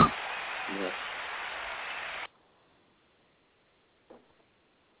night. Yeah.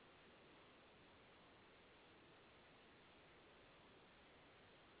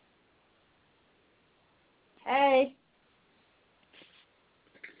 Hey.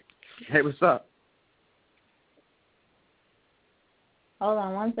 Hey, what's up? Hold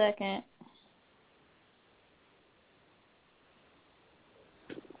on 1 second.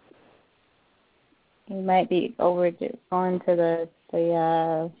 He might be going to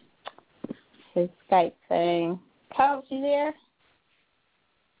his Skype thing. Coach, you there?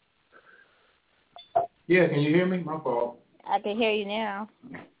 Yeah, can you hear me? My fault. I can hear you now.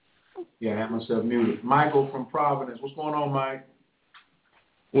 Yeah, I had myself muted. Michael from Providence. What's going on, Mike?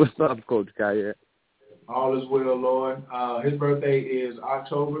 What's up, Coach Khayr? All is well, Lord. His birthday is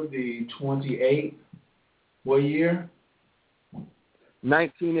October the 28th. What year?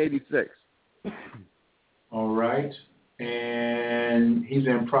 1986. All right. And he's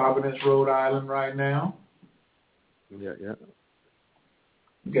in Providence, Rhode Island right now. Yeah.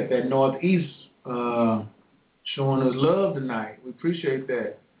 We got that Northeast showing us love tonight. We appreciate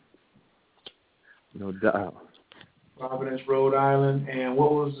that. No doubt. Providence, Rhode Island. And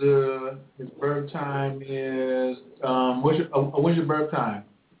what was his birth time is, when's your birth time?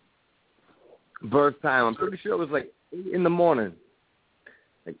 Birth time, I'm pretty sure it was 8 in the morning,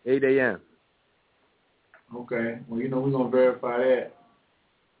 8 a.m. Okay. Well, we're going to verify that.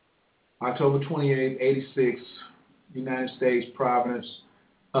 October 28th, 86, United States, Providence.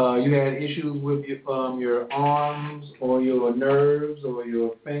 You had issues with your arms or your nerves or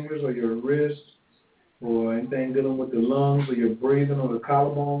your fingers or your wrists or anything dealing with the lungs or your breathing or the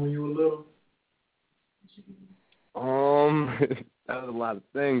collarbone when you were little? That was a lot of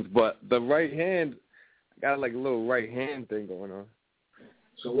things, but the right hand, I got a little right hand thing going on.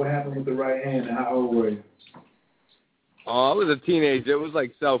 So what happened with the right hand and how old were you? I was a teenager. It was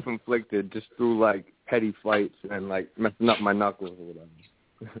self-inflicted just through petty fights and messing up my knuckles or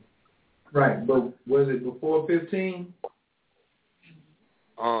whatever. Right, but was it before 15?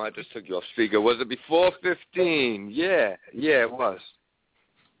 Oh, I just took you off speaker. Was it before 15? Yeah, it was.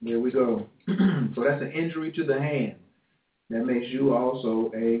 There we go. So that's an injury to the hand. That makes you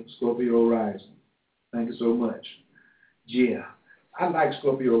also a Scorpio rising. Thank you so much. Yeah. I like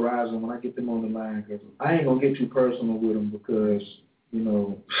Scorpio rising when I get them on the line because I ain't going to get too personal with them because,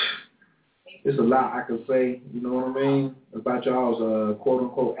 it's a lot I could say, you know what I mean, about y'all's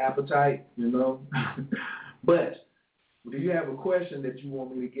quote-unquote appetite, But do you have a question that you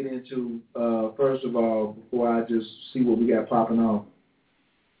want me to get into, first of all, before I just see what we got popping off?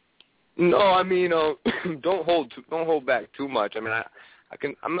 No, I mean, don't hold back too much. I mean,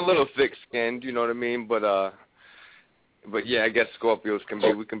 I'm a little thick-skinned, you know what I mean, but yeah, I guess Scorpios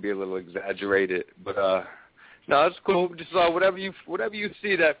we can be a little exaggerated, but no, it's cool. Just whatever you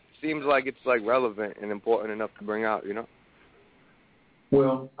see that seems like it's relevant and important enough to bring out,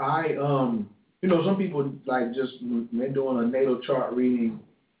 Well, I some people just when they're doing a natal chart reading,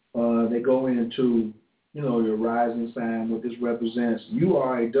 they go into your rising sign, what this represents. You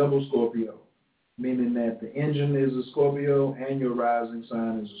are a double Scorpio, meaning that the engine is a Scorpio and your rising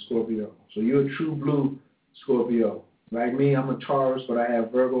sign is a Scorpio. So you're a true blue Scorpio. Like me, I'm a Taurus, but I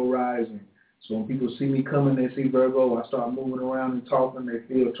have Virgo rising. So when people see me coming, they see Virgo, I start moving around and talking, they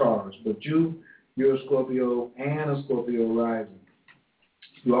feel Taurus. But you're a Scorpio and a Scorpio rising.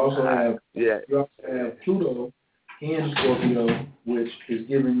 You also have Pluto in Scorpio, which is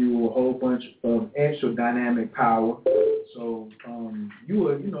giving you a whole bunch of extra dynamic power. So you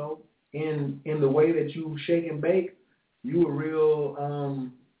are, in the way that you shake and bake, you are real.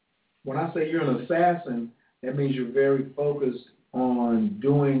 When I say you're an assassin, that means you're very focused on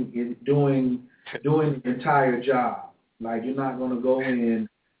doing the entire job. Like you're not going to go in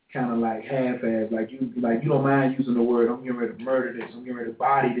kind of like half-ass. Like you don't mind using the word, I'm getting ready to murder this, I'm getting ready to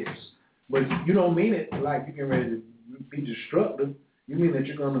body this. But you don't mean it like you're getting ready to be destructive. You mean that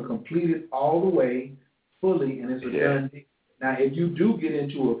you're going to complete it all the way, fully, and it's a done deal. Now, if you do get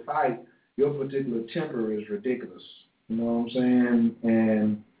into a fight, your particular temper is ridiculous. You know what I'm saying?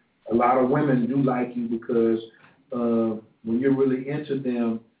 And a lot of women do like you because when you're really into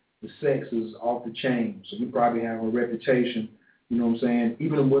them, the sex is off the chain. So you probably have a reputation, you know what I'm saying?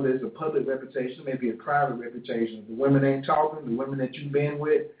 Even whether it's a public reputation, maybe a private reputation. If the women ain't talking, the women that you've been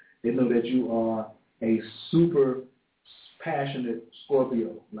with, they know that you are a super passionate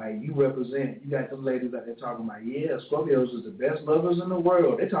Scorpio. Like you represent, you got some ladies out there talking about, yeah, Scorpios is the best lovers in the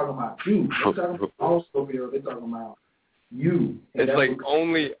world. They're talking about you. They're talking about all Scorpios. They're talking about you. And it's like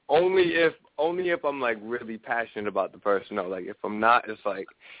only if I'm like really passionate about the person. No, like if I'm not, it's like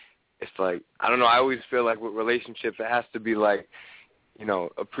I don't know. I always feel like with relationships, it has to be like,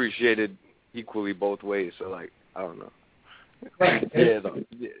 appreciated equally both ways. So like I don't know. Right.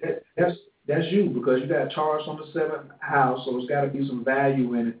 That's you because you got Taurus on the 7th house, so it's got to be some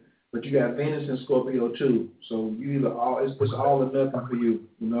value in it. But you got Venus in Scorpio too, so you either it's all or nothing for you,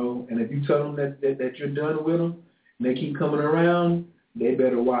 And if you tell them that you're done with them, and they keep coming around, they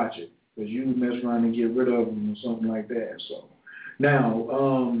better watch it because you mess around and get rid of them or something like that. So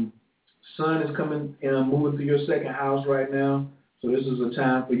now, Sun is coming and moving through your 2nd house right now, so this is a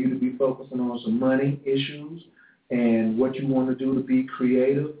time for you to be focusing on some money issues and what you want to do to be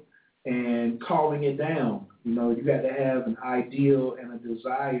creative and calling it down. You got to have an ideal and a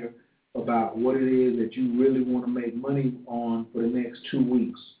desire about what it is that you really want to make money on for the next 2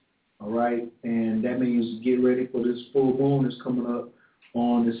 weeks, all right? And that means get ready for this full moon that's coming up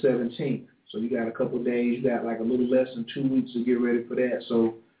on the 17th. So you got a couple of days. You got like a little less than 2 weeks to get ready for that.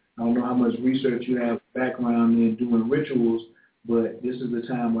 So I don't know how much research you have background in doing rituals, but this is the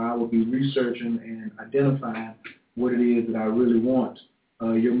time where I will be researching and identifying what it is that I really want.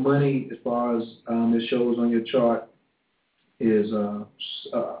 Your money, as far as it shows on your chart, is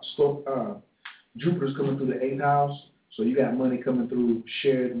Jupiter's coming through the 8th house, so you got money coming through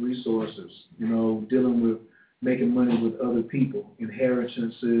shared resources, dealing with making money with other people,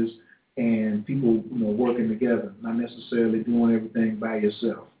 inheritances, and people, working together, not necessarily doing everything by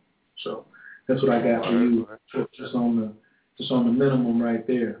yourself. So that's what I got for you, just on the minimum right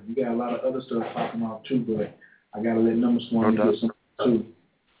there. You got a lot of other stuff popping off too, but I got to let Number Swami get something too.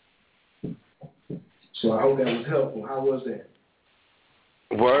 So I hope that was helpful. How was that?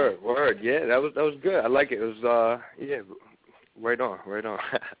 Word. Yeah, that was good. I like it. It was right on.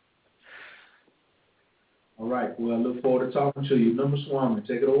 All right. Well, I look forward to talking to you. Number Swami,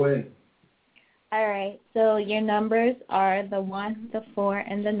 take it away. All right. So your numbers are the 1, the 4,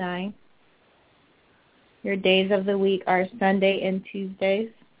 and the 9. Your days of the week are Sunday and Tuesdays.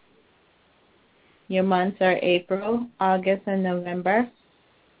 Your months are April, August, and November.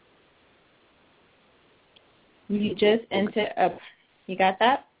 You just entered up. You got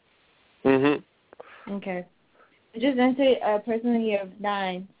that? Mm-hmm. Okay. You just entered a personal year of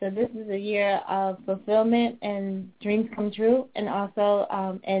 9. So this is a year of fulfillment and dreams come true and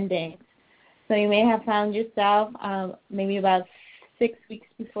also endings. So you may have found yourself maybe about 6 weeks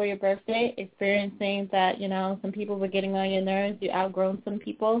before your birthday experiencing that, some people were getting on your nerves. You outgrown some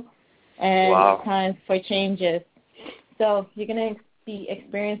people. And It's time for changes. So you're going to be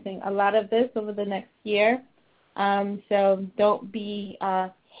experiencing a lot of this over the next year. So don't be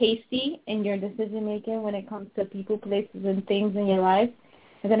hasty in your decision-making when it comes to people, places, and things in your life.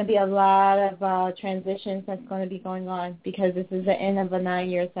 There's going to be a lot of transitions that's going to be going on because this is the end of a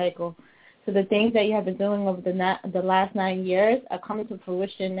 9-year cycle. So the things that you have been doing over the last 9 years are coming to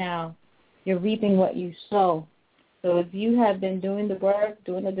fruition now. You're reaping what you sow. So if you have been doing the work,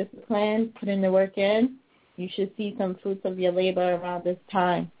 doing the discipline, putting the work in, you should see some fruits of your labor around this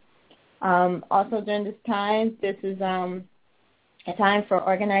time. Also during this time, this is a time for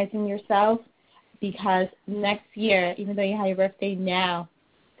organizing yourself because next year, even though you have your birthday now,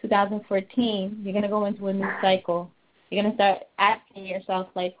 2014, you're going to go into a new cycle. You're going to start asking yourself,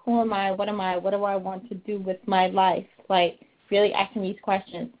 like, who am I? What am I? What do I want to do with my life? Like, really asking these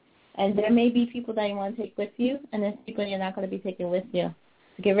questions. And there may be people that you want to take with you, and there's people you're not going to be taking with you.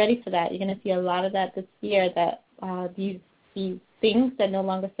 So get ready for that. You're going to see a lot of that this year, that these things that no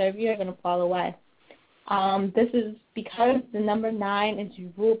longer serve you are going to fall away. This is because the number 9 is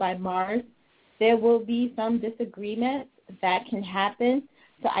ruled by Mars. There will be some disagreements that can happen.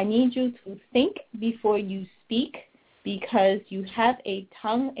 So I need you to think before you speak, because you have a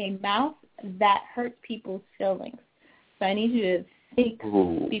tongue, a mouth that hurts people's feelings. So I need you to think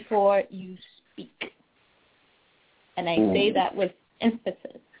before you speak. And I say that with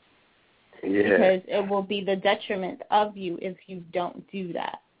emphasis. Yeah. Because it will be the detriment of you if you don't do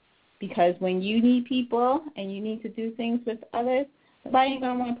that. Because when you need people and you need to do things with others, nobody ain't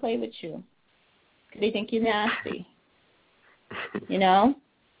going to want to play with you. They think you're nasty. You know?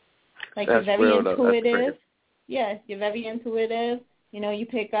 Like, that's you're very real, intuitive. Yes, you're very intuitive. You know, you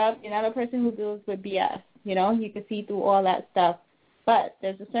pick up. You're not a person who deals with BS. You know, you can see through all that stuff. But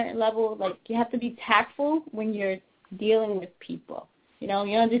there's a certain level, like, you have to be tactful when you're dealing with people. You know,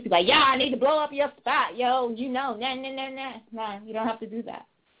 you don't just be like, yeah, I need to blow up your spot, yo, you know, nah. Nah, you don't have to do that.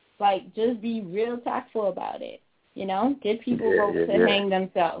 Like, just be real tactful about it. You know, give people rope to hang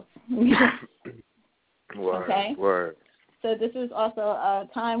themselves. Word, okay? Word. So this is also a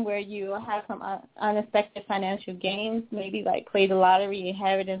time where you have some unexpected financial gains, maybe like play the lottery,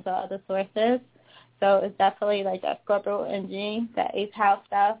 inheritance, or other sources. So it's definitely like that Scorpio energy, that 8th house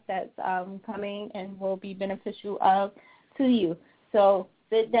stuff that's coming and will be beneficial to you. So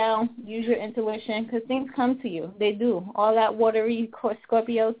sit down, use your intuition, because things come to you. They do. All that watery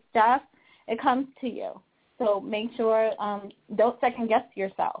Scorpio stuff, it comes to you. So make sure, don't second-guess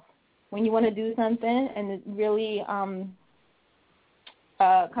yourself. When you want to do something and it really comes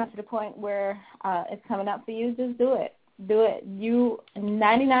to the point where it's coming up for you, just do it. Do it. You,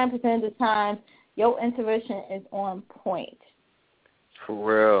 99% of the time, your intuition is on point. For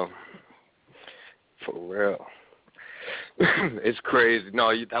real. It's crazy.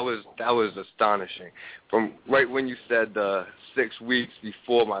 No, that was astonishing. From right when you said 6 weeks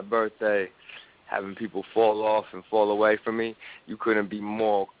before my birthday, having people fall off and fall away from me, you couldn't be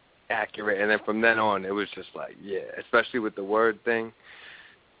more accurate. And then from then on, it was just like, yeah, especially with the word thing,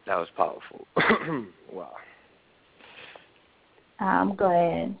 that was powerful. Wow. I'm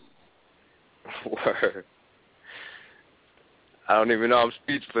glad. Word. I don't even know. I'm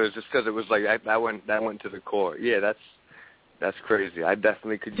speechless just because it was like that went to the core. Yeah, that's crazy. I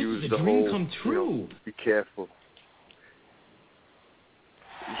definitely could use the whole. Come true. You know, be careful.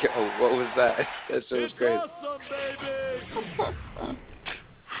 Yo, what was that? That shit was crazy. Awesome, baby.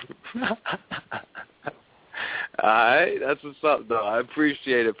 All right, that's what's up, though. I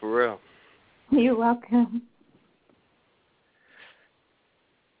appreciate it for real. You're welcome.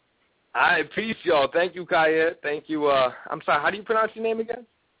 All right, peace, y'all. Thank you, Khayr. Thank you. I'm sorry, how do you pronounce your name again?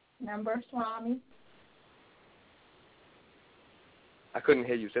 Number Swami. I couldn't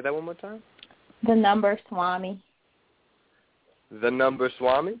hear you. Say that one more time. The Number Swami. The Number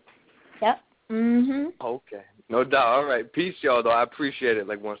Swami? Yep. Mm-hmm. Okay. No doubt. All right. Peace, y'all, though. I appreciate it.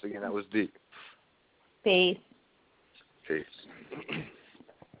 Like, once again, that was deep. Peace. Peace.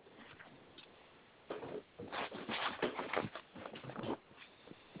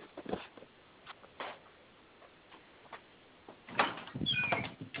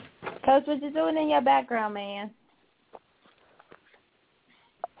 Coach, what you doing in your background, man?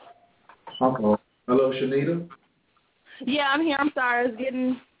 Hello, Shanita? Yeah, I'm here. I'm sorry. I was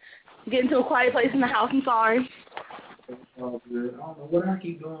getting to a quiet place in the house. I'm sorry. All good. I don't know what I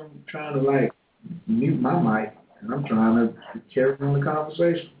keep doing, trying to, like, mute my mic, and I'm trying to carry on the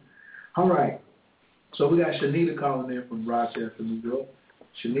conversation. All right. So we got Shanita calling in from Rochester, New York.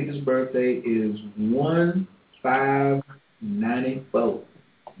 Shanita's birthday is 1/5/94.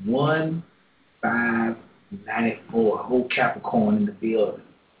 1/5/94. Whole Capricorn in the building.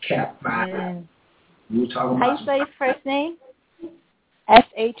 Cap 5. Mm. We were talking How about. you say his first name?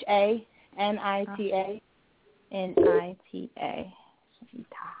 SHANITA. NITA.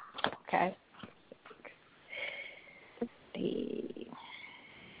 Okay.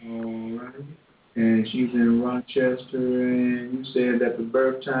 All right. And she's in Rochester, and you said that the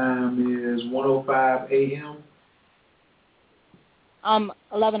birth time is 1:05 a.m.?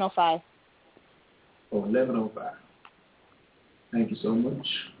 11:05. Oh, 11:05. Thank you so much.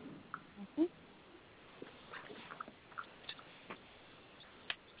 Mm-hmm.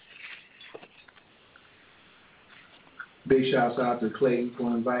 Big shouts out to Clayton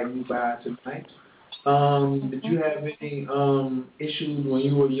for inviting me by tonight. Did you have any issues when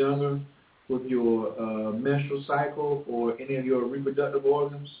you were younger with your menstrual cycle or any of your reproductive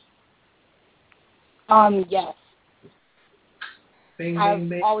organs? Yes. Bing, I've bing,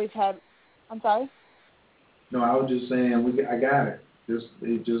 bing. always had. I'm sorry. No, I was just saying I got it.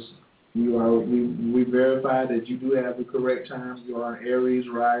 We verified that you do have the correct time. You are an Aries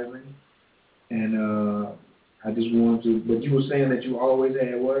rising, And I just wanted to, but you were saying that you always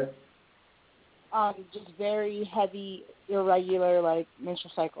had what? Just very heavy, irregular, like,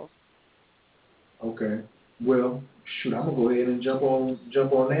 menstrual cycles. Okay. Well, shoot, I'm gonna go ahead and jump on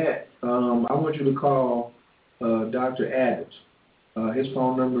that. I want you to call Dr. Abbott. His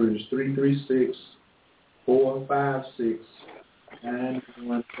phone number is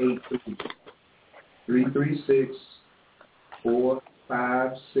 336-456-9183.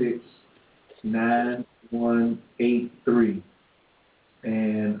 336-456-9183.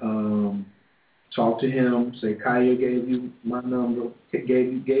 And talk to him. Say Khayr gave you my number,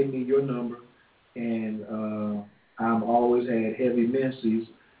 gave me your number, and I've always had heavy menses,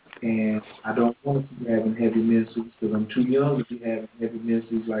 and I don't want to keep having heavy menses because I'm too young to be having heavy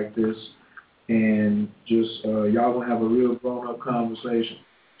menses like this. And just y'all gonna have a real grown-up conversation.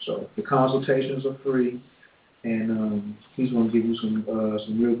 So the consultations are free, and he's gonna give you some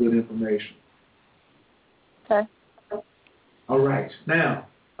real good information. Okay. All right. Now,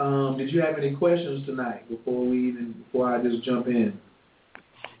 did you have any questions tonight before I just jump in?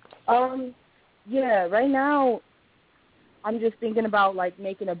 Yeah. Right now, I'm just thinking about like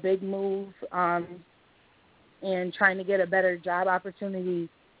making a big move, and trying to get a better job opportunity,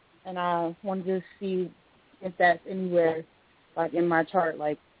 and I wanted to see if that's anywhere, like in my chart,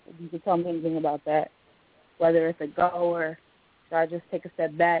 like if you could tell me anything about that, whether it's a go or should I just take a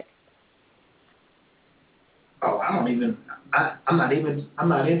step back. Oh, I'm not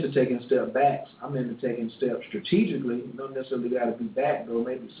into taking step backs. I'm into taking steps strategically. You don't necessarily got to be back though,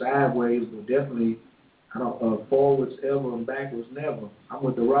 maybe sideways, but definitely forwards ever and backwards never. I'm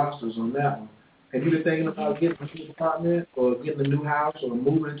with the rosters on that one. Have you been thinking about getting a new apartment or getting a new house or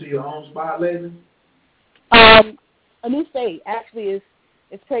moving into your own spot lately? A new state. Actually,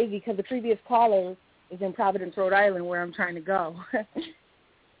 it's crazy because the previous caller is in Providence, Rhode Island, where I'm trying to go.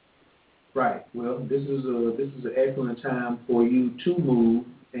 Right. Well, this is an excellent time for you to move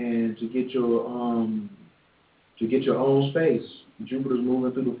and to get your own space. Jupiter's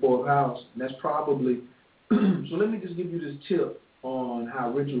moving through the fourth house, and that's probably. So let me just give you this tip on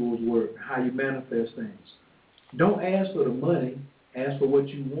how rituals work, how you manifest things. Don't ask for the money. Ask for what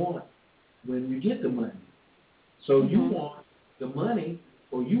you want when you get the money. So you want the money,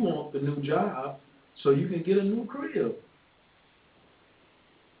 or you want the new job, so you can get a new crib.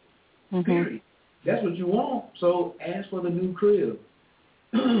 Period. That's what you want. So ask for the new crib.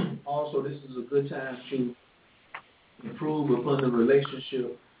 Also, this is a good time to improve upon the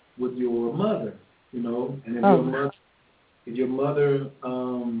relationship with your mother. You know, and if your mother,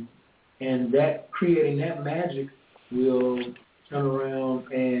 and that creating that magic will turn around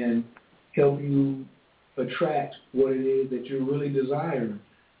and help you attract what it is that you're really desiring.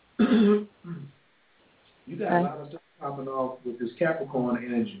 You got a lot of stuff popping off with this Capricorn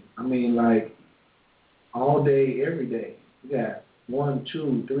energy. I mean, like, all day, every day. You got 1,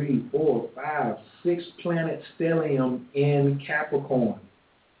 2, 3, 4, 5, 6 planet stellium in Capricorn.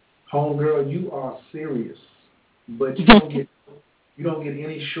 Homegirl, you are serious, but you don't get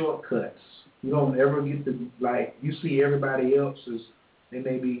any shortcuts. You don't ever get you see everybody else's, they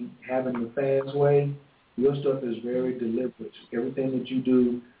may be having the fast way. Your stuff is very deliberate. Everything that you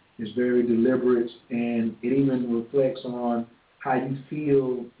do is very deliberate, and it even reflects on how you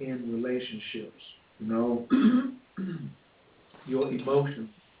feel in relationships, you know, your emotions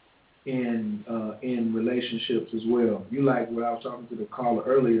in relationships as well. You like what I was talking to the caller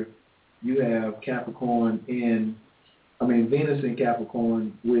earlier, you have Venus in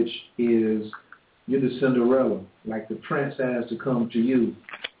Capricorn, which is, you're the Cinderella, like the prince has to come to you.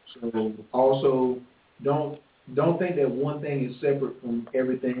 So also don't think that one thing is separate from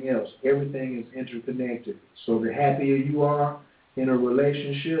everything else. Everything is interconnected. So the happier you are in a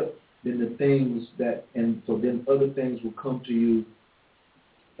relationship, then then other things will come to you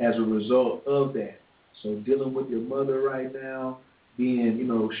as a result of that. So dealing with your mother right now, being,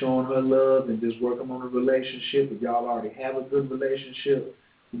 showing her love and just working on a relationship. If y'all already have a good relationship,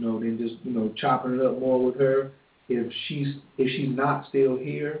 then just, chopping it up more with her. If she's not still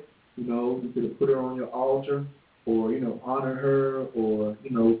here, you could have put her on your altar, or, honor her, or,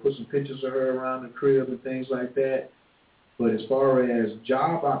 put some pictures of her around the crib and things like that. But as far as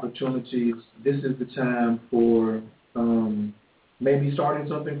job opportunities, this is the time for maybe starting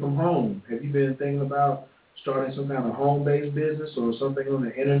something from home. Have you been thinking about starting some kind of home-based business or something on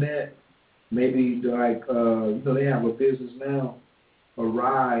the internet? Maybe like, they have a business now,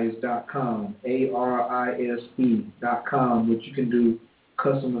 Arise.com, ARISE.com, which you can do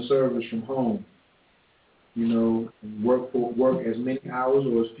customer service from home. Work as many hours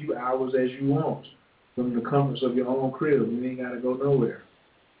or as few hours as you want from the comforts of your own crib. You ain't got to go nowhere.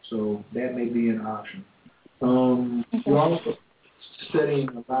 So that may be an option. You're also studying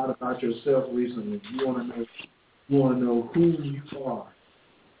a lot about yourself recently. You want to know who you are.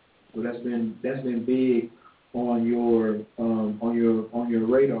 So that's been big on your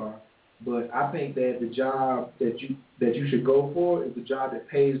radar. But I think that the job that you should go for is the job that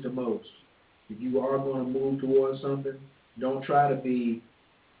pays the most. If you are going to move towards something, don't try to be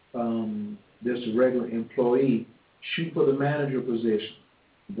just a regular employee. Shoot for the manager position.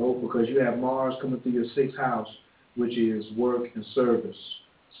 Both because you have Mars coming through your 6th house, which is work and service.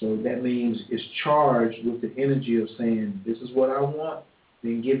 So that means it's charged with the energy of saying, this is what I want,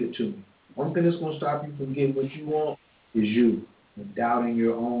 then give it to me. One thing that's going to stop you from getting what you want is you, and doubting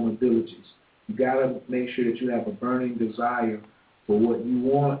your own abilities. You got to make sure that you have a burning desire for what you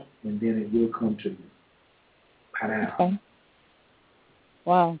want, and then it will come to you. Okay.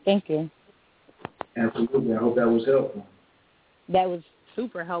 Wow, thank you. Absolutely. I hope that was helpful. That was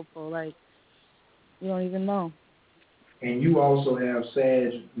super helpful. Like, you don't even know. And you also have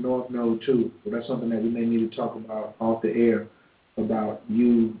Sag North Node too. So that's something that we may need to talk about off the air, about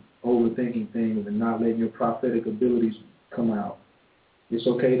you overthinking things and not letting your prophetic abilities come out. It's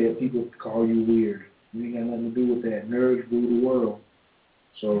okay that people call you weird. You ain't got nothing to do with that. Nerds rule the world.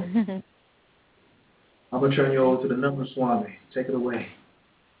 So I'm going to turn you over to the Number Swami. Take it away.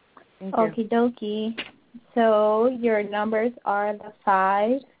 Okie dokie. So your numbers are the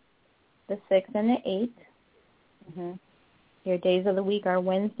 5, the 6, and the 8. Mm-hmm. Your days of the week are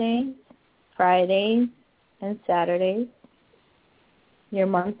Wednesdays, Fridays, and Saturdays. Your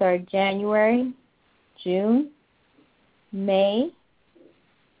months are January, June, May,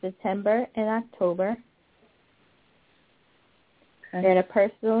 September, and October. You're in a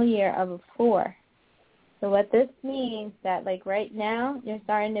personal year of a 4. So what this means that, like, right now, you're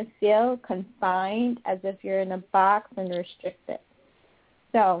starting to feel confined as if you're in a box and restricted.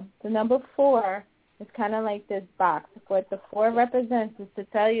 So the number 4 is kind of like this box. What the 4 represents is to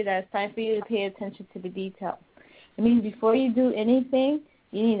tell you that it's time for you to pay attention to the details. It means before you do anything,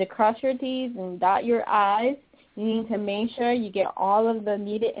 you need to cross your T's and dot your I's. You need to make sure you get all of the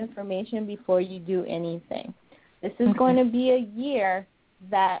needed information before you do anything. This is going to be a year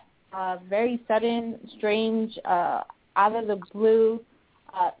that very sudden, strange, out of the blue,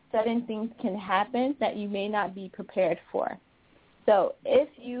 sudden things can happen that you may not be prepared for. So if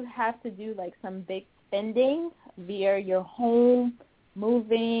you have to do like some big spending via your home,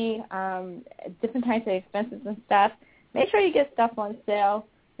 moving, different types of expenses and stuff, make sure you get stuff on sale.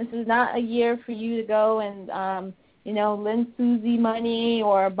 This is not a year for you to go and, lend Susie money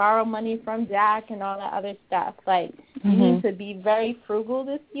or borrow money from Jack and all that other stuff. Like, you need to be very frugal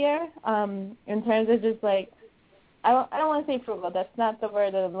this year in terms of just like, I don't want to say frugal. That's not the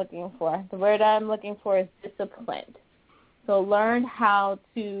word that I'm looking for. The word I'm looking for is disciplined. So learn how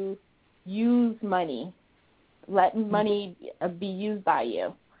to use money. Let money be used by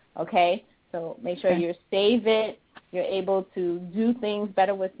you, okay? So make sure you save it. You're able to do things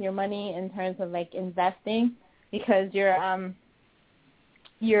better with your money in terms of, like, investing, because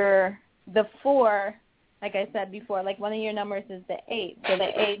you're the 4, like I said before, like one of your numbers is the 8. So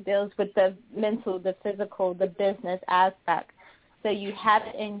the 8 deals with the mental, the physical, the business aspect. So you have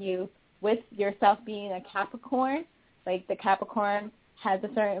it in you with yourself being a Capricorn. Like, the Capricorn has a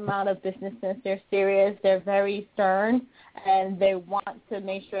certain amount of business sense. They're serious. They're very stern, and they want to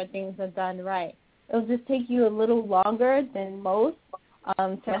make sure things are done right. It'll just take you a little longer than most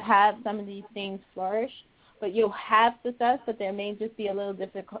to have some of these things flourish. But you'll have success, but there may just be a little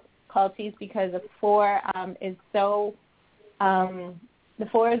difficulties because the 4 is so the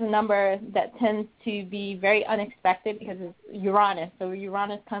 4 is a number that tends to be very unexpected because it's Uranus. So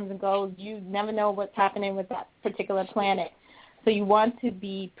Uranus comes and goes. You never know what's happening with that particular planet. So you want to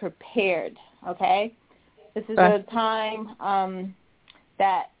be prepared, okay? This is a time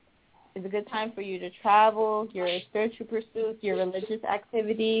that is a good time for you to travel, your spiritual pursuits, your religious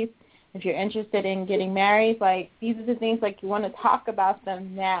activities. If you're interested in getting married, like, these are the things, like, you want to talk about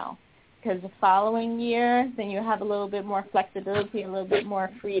them now, because the following year, then you have a little bit more flexibility, a little bit more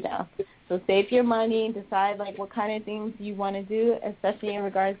freedom. So save your money, decide, like, what kind of things you want to do, especially in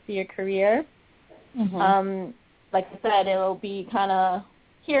regards to your career. Like I said, it'll be kind of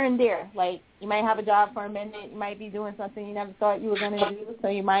here and there. Like, you might have a job for a minute. You might be doing something you never thought you were going to do. So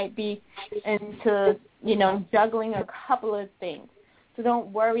you might be into, juggling a couple of things. So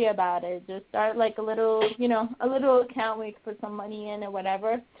don't worry about it. Just start like a little account where you can put some money in or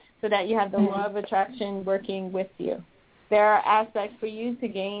whatever, so that you have the law of attraction working with you. There are aspects for you to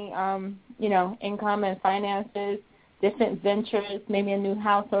gain, income and finances, different ventures, maybe a new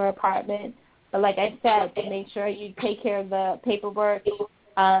house or apartment. But like I said, make sure you take care of the paperwork,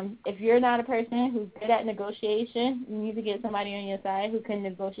 If you're not a person who's good at negotiation, you need to get somebody on your side who can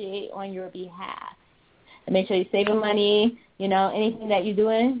negotiate on your behalf. And make sure you're saving money, anything that you're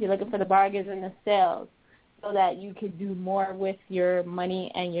doing, you're looking for the bargains and the sales so that you can do more with your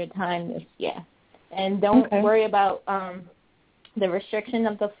money and your time this year. And don't worry about the restriction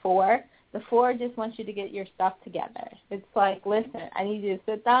of the 4. The 4 just wants you to get your stuff together. It's like, listen, I need you to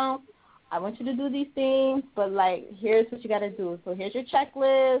sit down. I want you to do these things, but, here's what you got to do. So here's your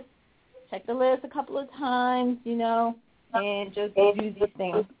checklist. Check the list a couple of times, and just do these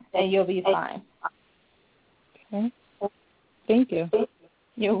things, and you'll be fine. Okay. Thank you.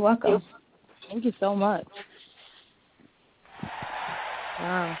 You're welcome. Thank you so much.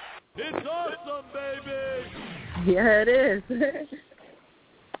 Wow. It's awesome, baby! Yeah, it is.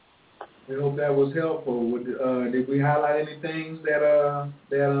 We hope that was helpful. Did we highlight any things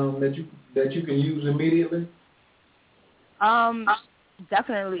that you can use immediately?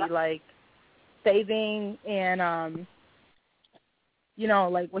 Definitely, saving and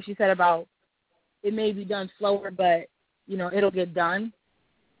what you said about it may be done slower, but it'll get done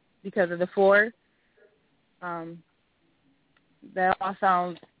because of the 4. That all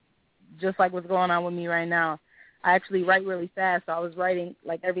sounds just like what's going on with me right now. I actually write really fast, so I was writing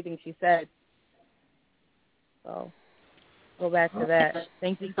everything she said. So go back to that.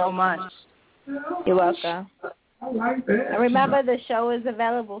 Thank you so much. You're welcome. I like that. And remember, the show is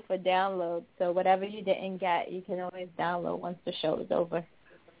available for download, so whatever you didn't get, you can always download once the show is over.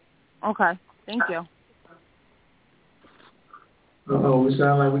 Okay. Thank you. Uh-oh, we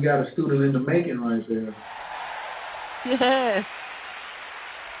sound like we got a student in the making right there. Yes.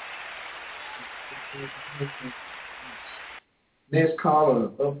 Next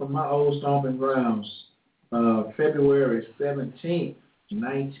caller, up from my old stomping grounds, February 17th,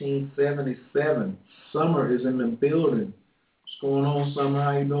 1977. Summer is in the building. What's going on, Summer?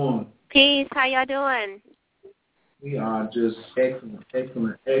 How you doing? Peace. How y'all doing? We are just excellent.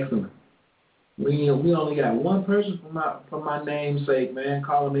 We only got one person for my namesake, man,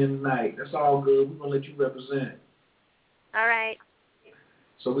 calling in tonight. That's all good. We're gonna let you represent. All right.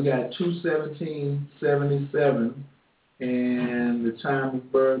 So we got 2/17/77, and the time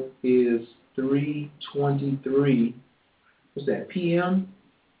of birth is 3:23. What's that? PM?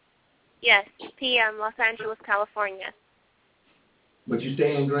 Yes, PM, Los Angeles, California. But you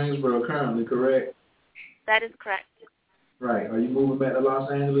stay in Greensboro currently, correct? That is correct. Right. Are you moving back to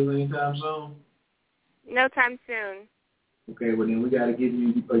Los Angeles anytime soon? No time soon. Okay, well then we got to give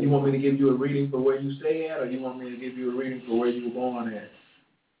you, you want me to give you a reading for where you stay at, or you want me to give you a reading for where you were born at?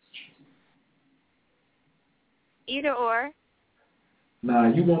 Either or. Nah,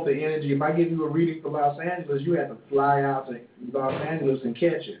 you want the energy. If I give you a reading for Los Angeles, you have to fly out to Los Angeles and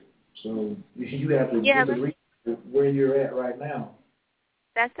catch it. So you have to give the reading where you're at right now.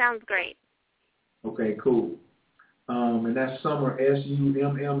 That sounds great. Okay, cool. And that's Summer,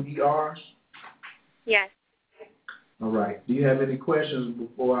 Summer? Yes. All right. Do you have any questions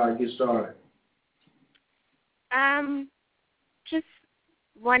before I get started? Just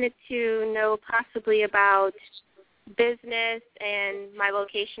wanted to know possibly about business and my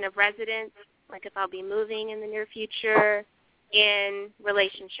location of residence, like if I'll be moving in the near future, in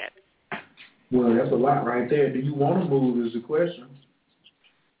relationships. Well, that's a lot right there. Do you want to move is the question.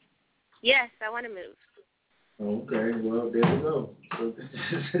 Yes, I want to move. Okay, well, there we go. So,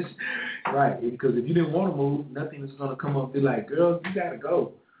 right, because if you didn't want to move, nothing is going to come up and be like, girl, you got to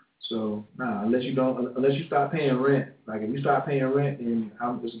go. So, unless you stop paying rent. Like, if you stop paying rent, then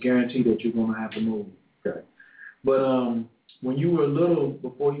it's guaranteed that you're going to have to move. Okay. But when you were little,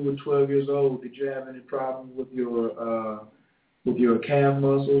 before you were 12 years old, did you have any problems with your calf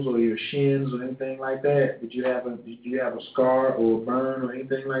muscles or your shins or anything like that? Did you have a scar or a burn or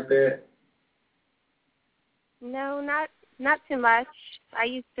anything like that? No, not too much. I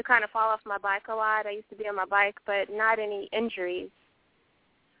used to kind of fall off my bike a lot. I used to be on my bike, but not any injuries.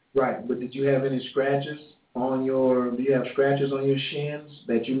 Right, but did you have any scratches do you have scratches on your shins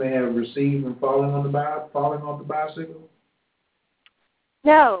that you may have received from falling off the bicycle?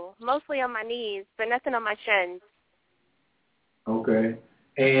 No, mostly on my knees, but nothing on my shins. Okay.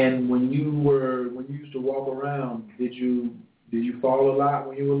 And when you used to walk around, did you fall a lot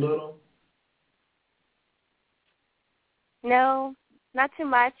when you were little? No, not too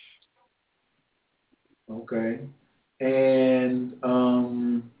much. Okay. And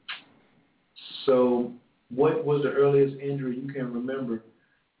so what was the earliest injury you can remember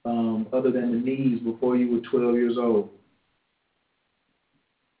other than the knees before you were 12 years old?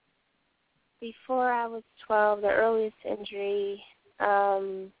 Before I was 12, the earliest injury,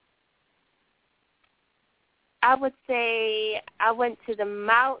 I would say I went to the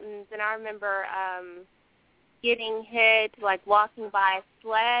mountains, and I remember getting hit, like walking by a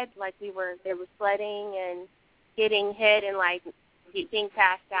sled, like they were sledding and getting hit and like being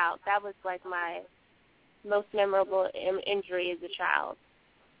passed out. That was like my most memorable injury as a child.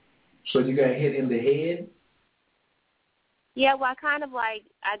 So you got hit in the head? Yeah, well, I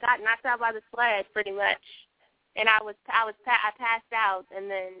got knocked out by the sled pretty much, and I passed out, and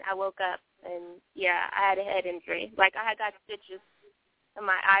then I woke up, and yeah, I had a head injury. Like I had got stitches in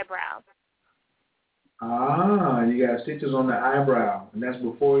my eyebrow. Ah, you got stitches on the eyebrow, and that's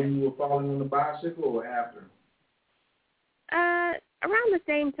before you were falling on the bicycle or after? Around the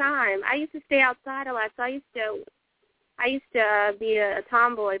same time. I used to stay outside a lot, so I used to be a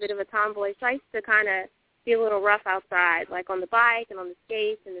tomboy, a bit of a tomboy, so I used to kind of be a little rough outside, like on the bike and on the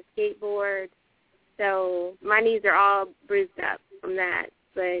skates and the skateboard. So my knees are all bruised up from that,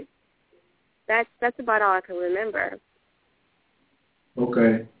 but that's about all I can remember.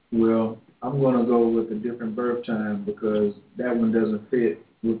 Okay, well, I'm going to go with a different birth time because that one doesn't fit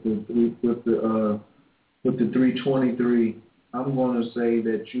with the 323. I'm going to say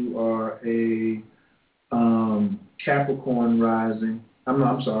that you are a Capricorn rising.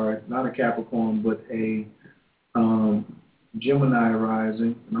 I'm sorry, not a Capricorn, but a Gemini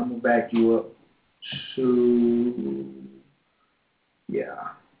rising, and I'm going to back you up to,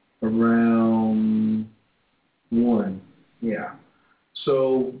 around 1. Yeah.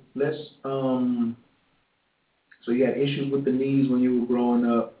 So let's, so you had issues with the knees when you were growing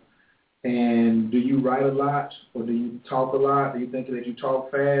up, and do you write a lot, or do you talk a lot? Do you think that you talk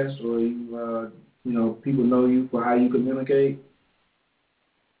fast, or you, people know you for how you communicate?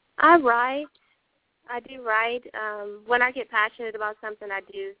 I write. I do write. When I get passionate about something, I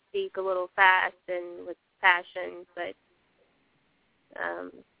do speak a little fast and with passion, but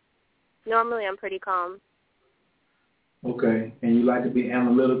normally I'm pretty calm. Okay, and you like to be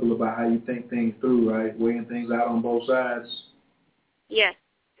analytical about how you think things through, right? Weighing things out on both sides? Yes.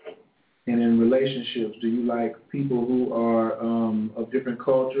 And in relationships, do you like people who are of different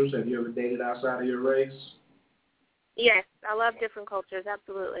cultures? Have you ever dated outside of your race? Yes, I love different cultures,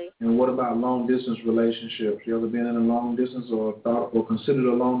 absolutely. And what about long-distance relationships? You ever been in a long-distance or thought or considered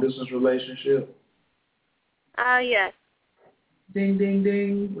a long-distance relationship? Yes. Ding, ding,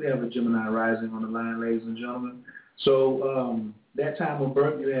 ding. We have a Gemini rising on the line, ladies and gentlemen. So that time of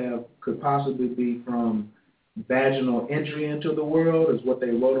birth you have could possibly be from vaginal entry into the world, is what they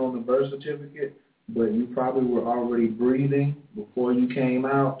wrote on the birth certificate, but you probably were already breathing before you came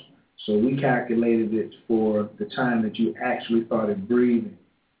out. So we calculated it for the time that you actually started breathing,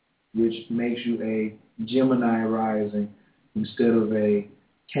 which makes you a Gemini rising instead of a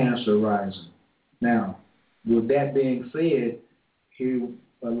Cancer rising. Now, with that being said, here,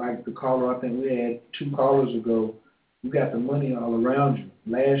 like the caller, I think we had 2 callers ago, you got the money all around you.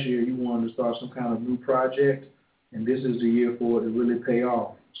 Last year you wanted to start some kind of new project, and this is the year for it to really pay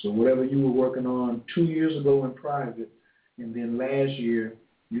off. So whatever you were working on 2 years ago in private, and then last year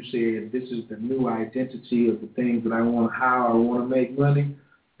you said this is the new identity of the things that I want, how I want to make money,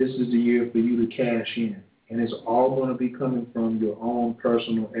 this is the year for you to cash in. And it's all going to be coming from your own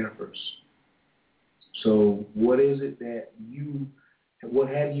personal efforts. So what is it that what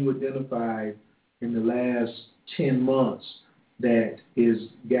have you identified in the last 10 months that is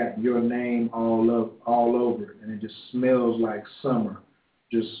got your name all over it, and it just smells like summer,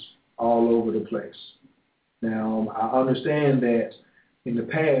 just all over the place? Now, I understand that in the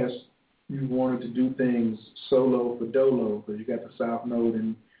past you wanted to do things solo for dolo because you got the South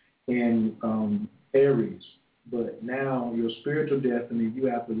Node in Aries, but now your spiritual destiny, you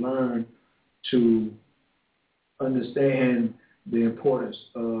have to learn to understand the importance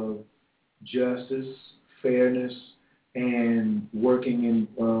of justice, fairness, and working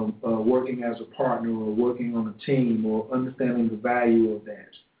as a partner or working on a team or understanding the value of that.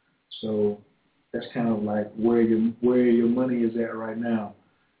 So that's kind of like where your money is at right now.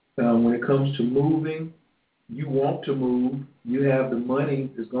 When it comes to moving, you want to move. You have the money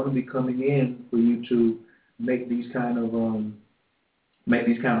that's going to be coming in for you to make these kind of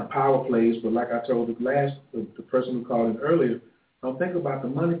power plays. But like I told the person who called in earlier, don't think about the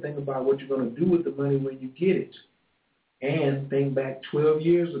money. Think about what you're going to do with the money when you get it. And think back 12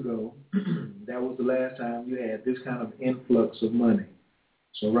 years ago, that was the last time you had this kind of influx of money.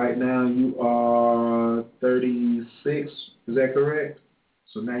 So right now you are 36, is that correct?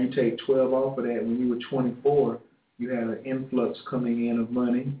 So now you take 12 off of that. When you were 24, you had an influx coming in of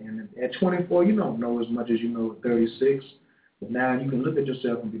money. And at 24, you don't know as much as you know at 36. But now you can look at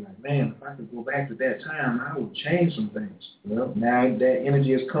yourself and be like, man, if I could go back to that time, I would change some things. Well, now that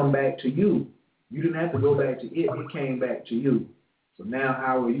energy has come back to you. You didn't have to go back to it. It came back to you. So now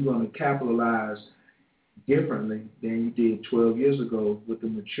how are you going to capitalize differently than you did 12 years ago with the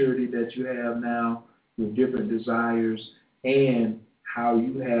maturity that you have now, with different desires, and how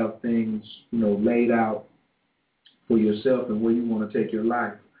you have things, laid out for yourself and where you want to take your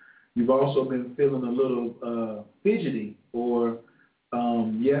life. You've also been feeling a little fidgety, or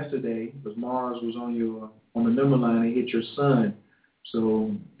yesterday, because Mars was on the number line, it hit your sun.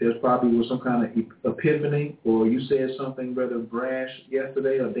 So there's probably was some kind of epiphany, or you said something rather brash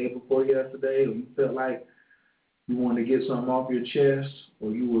yesterday or day before yesterday, or you felt like you wanted to get something off your chest,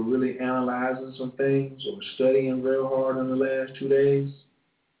 or you were really analyzing some things or studying real hard in the last 2 days.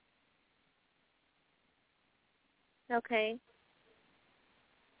 Okay.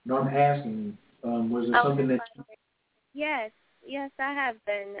 No, I'm asking you, was there something that you... Yes, I have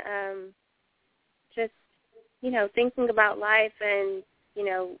been just, thinking about life and,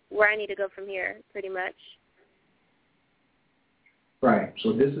 where I need to go from here, pretty much. Right.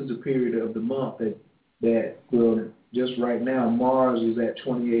 So this is the period of the month that will, just right now, Mars is at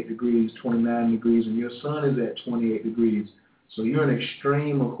 28 degrees, 29 degrees, and your sun is at 28 degrees. So you're an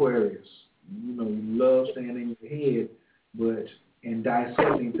extreme Aquarius. You love staying in your head, and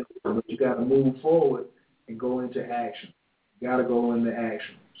dissecting things, but you got to move forward and go into action. You got to go into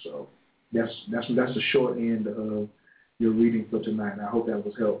action. So that's the short end of your reading for tonight. And I hope that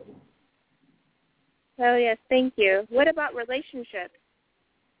was helpful. Oh yes, thank you. What about relationships?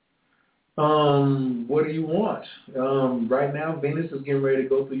 What do you want? Right now, Venus is getting ready to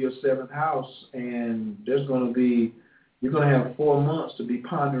go through your 7th house, and you're going to have 4 months to be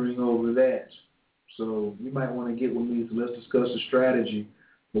pondering over that. So you might want to get with me, so let's discuss a strategy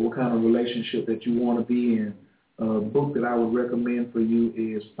for what kind of relationship that you want to be in. A book that I would recommend for you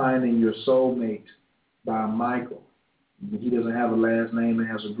is Finding Your Soulmate by Michael. He doesn't have a last name. It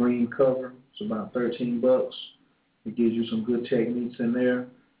has a green cover. It's about $13. It gives you some good techniques in there.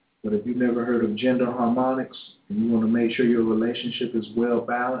 But if you've never heard of gender harmonics and you want to make sure your relationship is well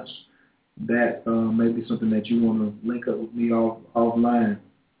balanced, that may be something that you want to link up with me offline,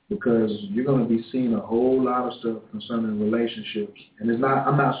 because you're going to be seeing a whole lot of stuff concerning relationships. And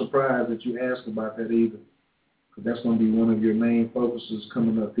I'm not surprised that you asked about that either, because that's going to be one of your main focuses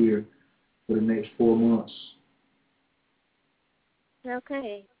coming up here for the next 4 months.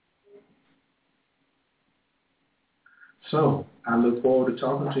 Okay. So I look forward to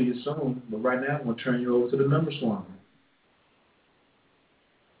talking to you soon. But right now, I'm going to turn you over to the Number Swami.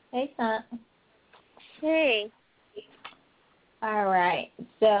 Hey, son. Hey. All right.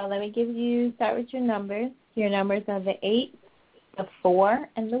 So let me start with your numbers. Your numbers are the 8, the 4,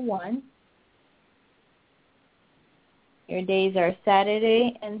 and the 1. Your days are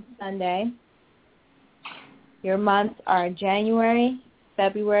Saturday and Sunday. Your months are January,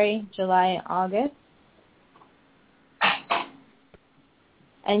 February, July, and August.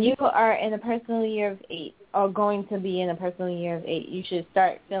 And you are in a personal year of 8, or going to be in a personal year of 8. You should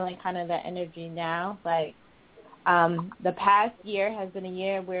start feeling kind of that energy now. Like, the past year has been a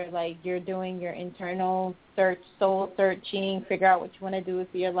year where, like, you're doing your internal soul searching, figure out what you want to do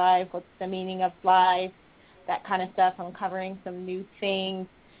with your life, what's the meaning of life, that kind of stuff, uncovering some new things.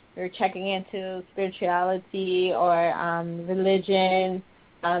 You're checking into spirituality or religion,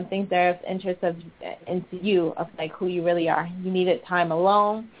 things that are of interest into you, of like who you really are. You needed time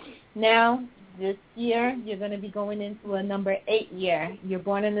alone. Now, this year, you're going to be going into a number 8 year. You're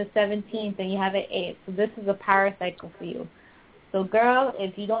born in the 17th and you have an 8. So this is a power cycle for you. So, girl,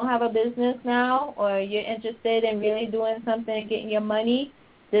 if you don't have a business now, or you're interested in really doing something and getting your money,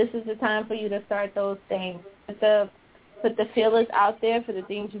 this is the time for you to start those things. Put the feelers out there for the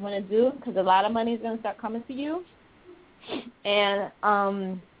things you want to do, because a lot of money is going to start coming to you. And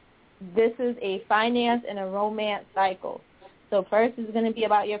this is a finance and a romance cycle. So first is going to be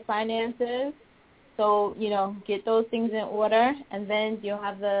about your finances. So, get those things in order, and then you'll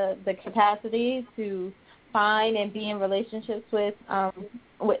have the capacity to find and be in relationships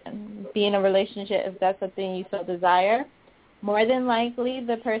be in a relationship if that's something you so desire. More than likely,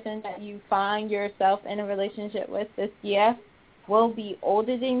 the person that you find yourself in a relationship with this year will be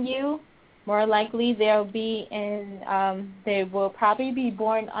older than you. More likely, they will probably be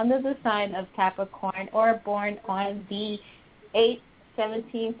born under the sign of Capricorn, or born on the 8th,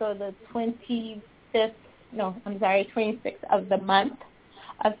 17th, or the 26th of the month,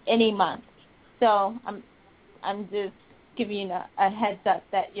 of any month. So I'm just giving you a heads up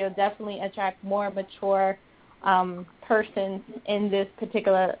that you'll definitely attract more mature persons in this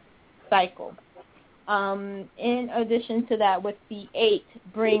particular cycle. In addition to that, with the 8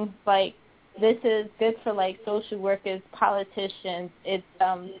 brings like This is good for like social workers, politicians. It's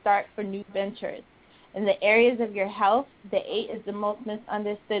start for new ventures. In the areas of your health, the 8 is the most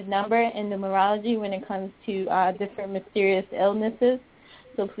misunderstood number in numerology when it comes to different mysterious illnesses.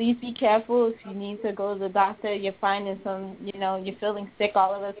 So please be careful. If you need to go to the doctor, you're finding you're feeling sick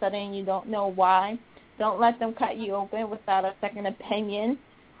all of a sudden, you don't know why. Don't let them cut you open without a second opinion.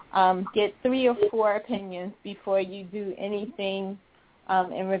 Get 3 or 4 opinions before you do anything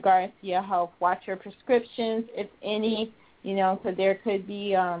in regards to your health. Watch your prescriptions, if any, because there could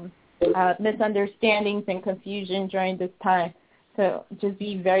be misunderstandings and confusion during this time. So just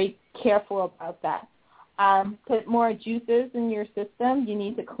be very careful about that. Put more juices in your system. You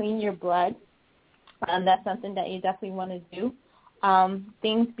need to clean your blood. That's something that you definitely want to do.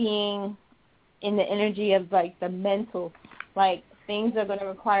 Things being in the energy of like the mental, like things are going to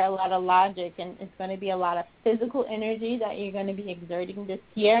require a lot of logic, and it's going to be a lot of physical energy that you're going to be exerting this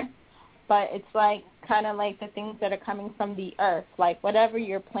year. But it's like kind of like the things that are coming from the earth. Like whatever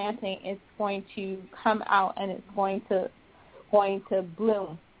you're planting is going to come out, and it's going to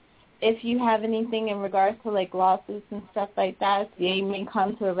bloom. If you have anything in regards to like lawsuits and stuff like that, they may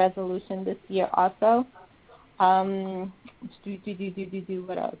come to a resolution this year also. What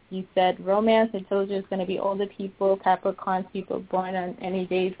else? You said romance. I told you it's going to be older people, Capricorns, people born on any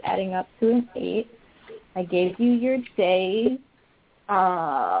days adding up to an 8. I gave you your days.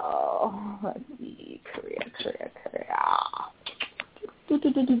 Let's see. Career.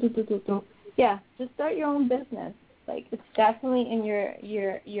 Yeah, just start your own business. Like, it's definitely in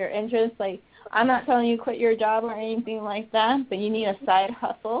your interest. Like, I'm not telling you quit your job or anything like that, but you need a side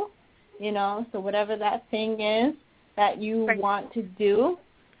hustle, So whatever that thing is that you want to do,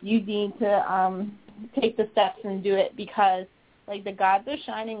 you need to take the steps and do it, because, like, the gods are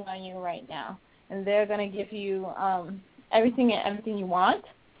shining on you right now, and they're going to give you everything you want,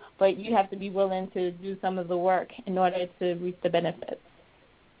 but you have to be willing to do some of the work in order to reap the benefits.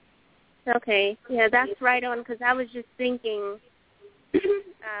 Okay. Yeah, that's right on, because I was just thinking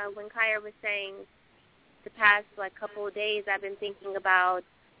when Khayr was saying the past, couple of days, I've been thinking about,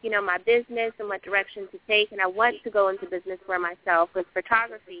 my business and what direction to take, and I want to go into business for myself with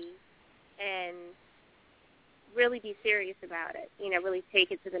photography and really be serious about it, really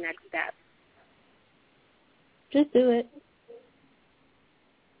take it to the next step. Just do it.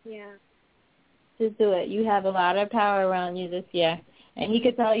 Yeah. Just do it. You have a lot of power around you this year. And he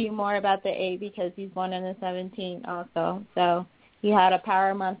could tell you more about the 8 because he's born on the 17th also. So he had a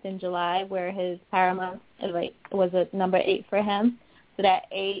power month in July where his power month was a number 8 for him. So that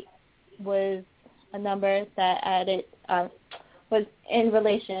 8 was a number that added was in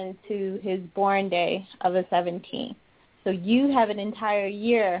relation to his born day of a 17th. So you have an entire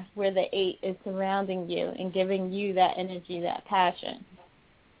year where the 8 is surrounding you and giving you that energy, that passion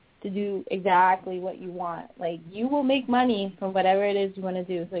to do exactly what you want. Like, you will make money from whatever it is you want to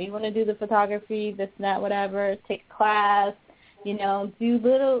do. So you want to do the photography, this and that, whatever, take a class, do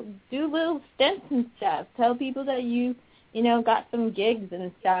little stints and stuff. Tell people that you got some gigs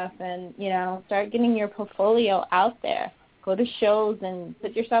and stuff, and, start getting your portfolio out there. Go to shows and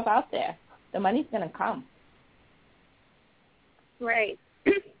put yourself out there. The money's going to come. Right.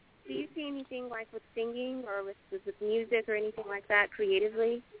 Do you see anything like with singing or with music or anything like that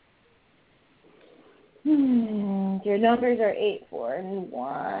creatively? Your numbers are 8, 4, and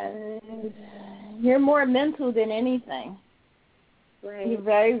 1. You're more mental than anything. Right. You're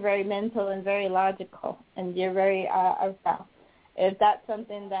very, very mental and very logical, and you're very if that's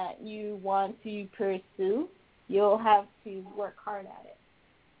something that you want to pursue, you'll have to work hard at it.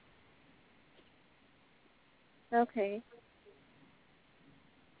 Okay.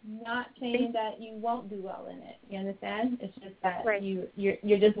 Not saying that you won't do well in it. You understand? It's just that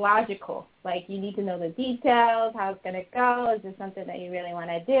you're just logical. Like, you need to know the details, how it's going to go. Is this something that you really want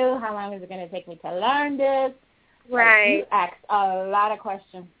to do? How long is it going to take me to learn this? Right. Like, you ask a lot of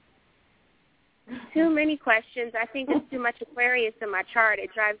questions. Too many questions. I think it's too much Aquarius in my chart.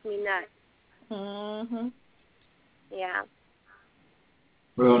 It drives me nuts. Mhm. Yeah.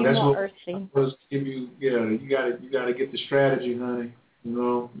 Well, that's what I was give you. Yeah, you gotta get the strategy, honey.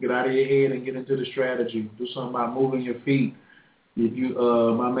 Get out of your head and get into the strategy. Do something about moving your feet. If you,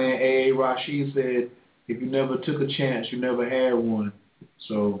 my man A.A. Rashid said, if you never took a chance, you never had one.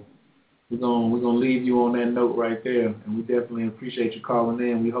 So we're gonna leave you on that note right there, and we definitely appreciate you calling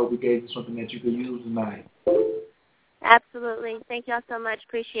in. We hope we gave you something that you could use tonight. Absolutely. Thank y'all so much.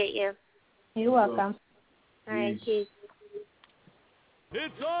 Appreciate you. You're welcome. All right, peace.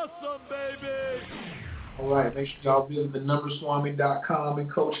 It's awesome, baby. All right, make sure y'all visit the NumberSwami.com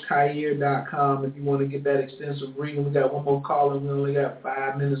and CoachKhayr.com if you want to get that extensive reading. We got one more call and we only got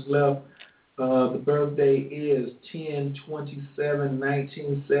 5 minutes left. The birthday is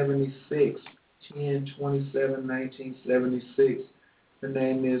 10/27/1976. 10/27/1976. Her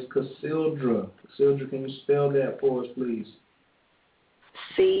name is Casildra. Casildra, can you spell that for us, please?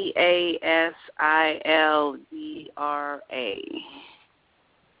 Casildra.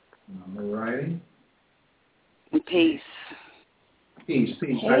 All righty. Peace. Peace.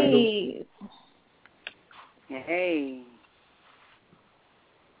 How you doing? Hey.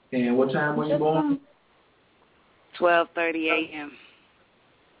 And what time were you born? 12:30 a.m.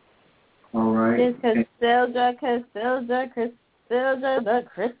 All right. It's Casildra, the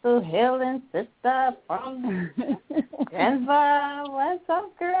crystal healing sister from Denver. What's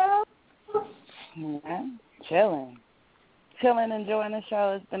up, girl? Yeah, chilling, enjoying the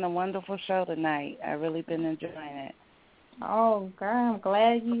show. It's been a wonderful show tonight. I've really been enjoying it. Oh, girl, I'm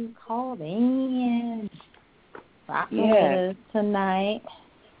glad you called in. Rocking with us tonight.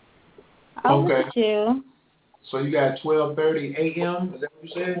 Oh, okay. Look at you. So you got 12:30 a.m., is that what you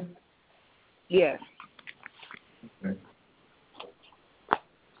said? Yes. Okay.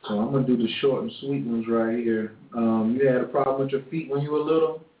 So I'm going to do the short and sweet ones right here. You had a problem with your feet when you were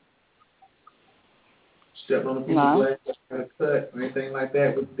little? Stepped on a piece of glass, had a cut, or anything like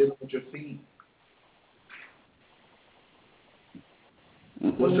that with your feet?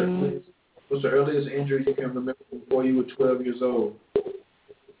 Mm-hmm. What's the earliest injury you can remember before you were 12 years old?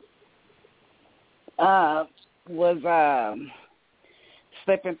 Was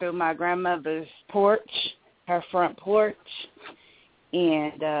slipping through my grandmother's porch, her front porch,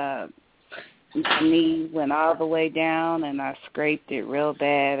 and my knee went all the way down, and I scraped it real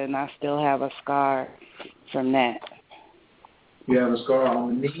bad, and I still have a scar from that. You have a scar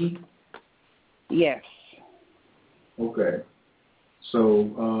on the knee? Yes. Okay.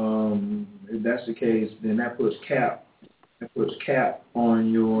 So if that's the case, then that puts cap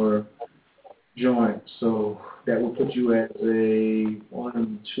on your joint. So that will put you at I'll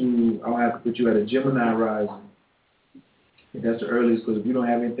have to put you at a Gemini rising. And that's the earliest, because if you don't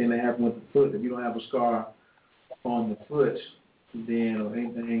have anything that happened with the foot, if you don't have a scar on the foot, then, or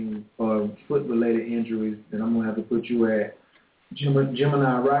anything, foot-related injuries, then I'm going to have to put you at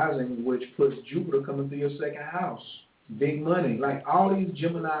Gemini rising, which puts Jupiter coming through your second house. Big money. Like all these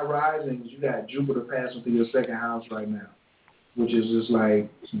Gemini risings, you got Jupiter passing through your second house right now, which is just like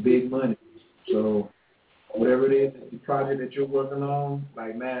big money. So whatever it is, the project that you're working on,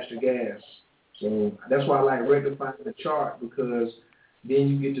 like master gas. So that's why I like rectifying the chart, because then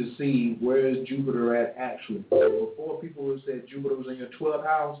you get to see where is Jupiter at actually. So before people would say Jupiter was in your 12th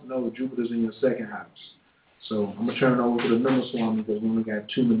house, no, Jupiter's in your second house. So I'm going to turn it over to the Number Swami because we only got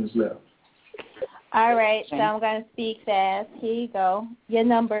 2 minutes left. All right, so I'm going to speak fast. Here you go. Your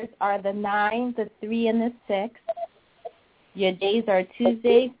numbers are the 9, the 3, and the 6. Your days are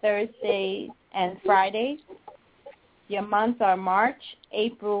Tuesdays, Thursdays, and Fridays. Your months are March,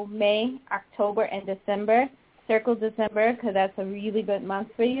 April, May, October, and December. Circle December because that's a really good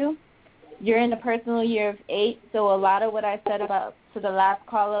month for you. You're in a personal year of 8, so a lot of what I said about to the last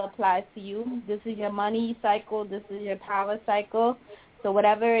caller applies to you. This is your money cycle. This is your power cycle. So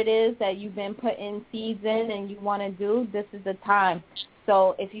whatever it is that you've been putting seeds in and you want to do, this is the time.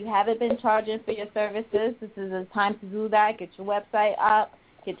 So if you haven't been charging for your services, this is the time to do that. Get your website up.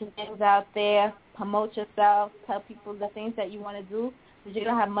 Get your things out there. Promote yourself. Tell people the things that you want to do, because you're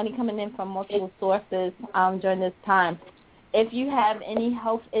going to have money coming in from multiple sources during this time. If you have any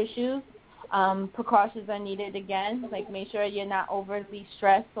health issues, precautions are needed again. Like make sure you're not overly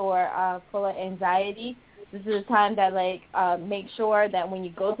stressed or full of anxiety. This is a time that make sure that when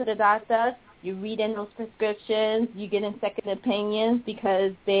you go to the doctor, you read in those prescriptions, you get in second opinions,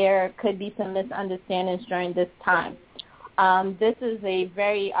 because there could be some misunderstandings during this time. This is a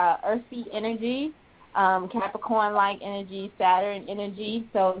very earthy energy, Capricorn-like energy, Saturn energy.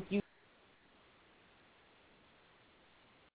 So if you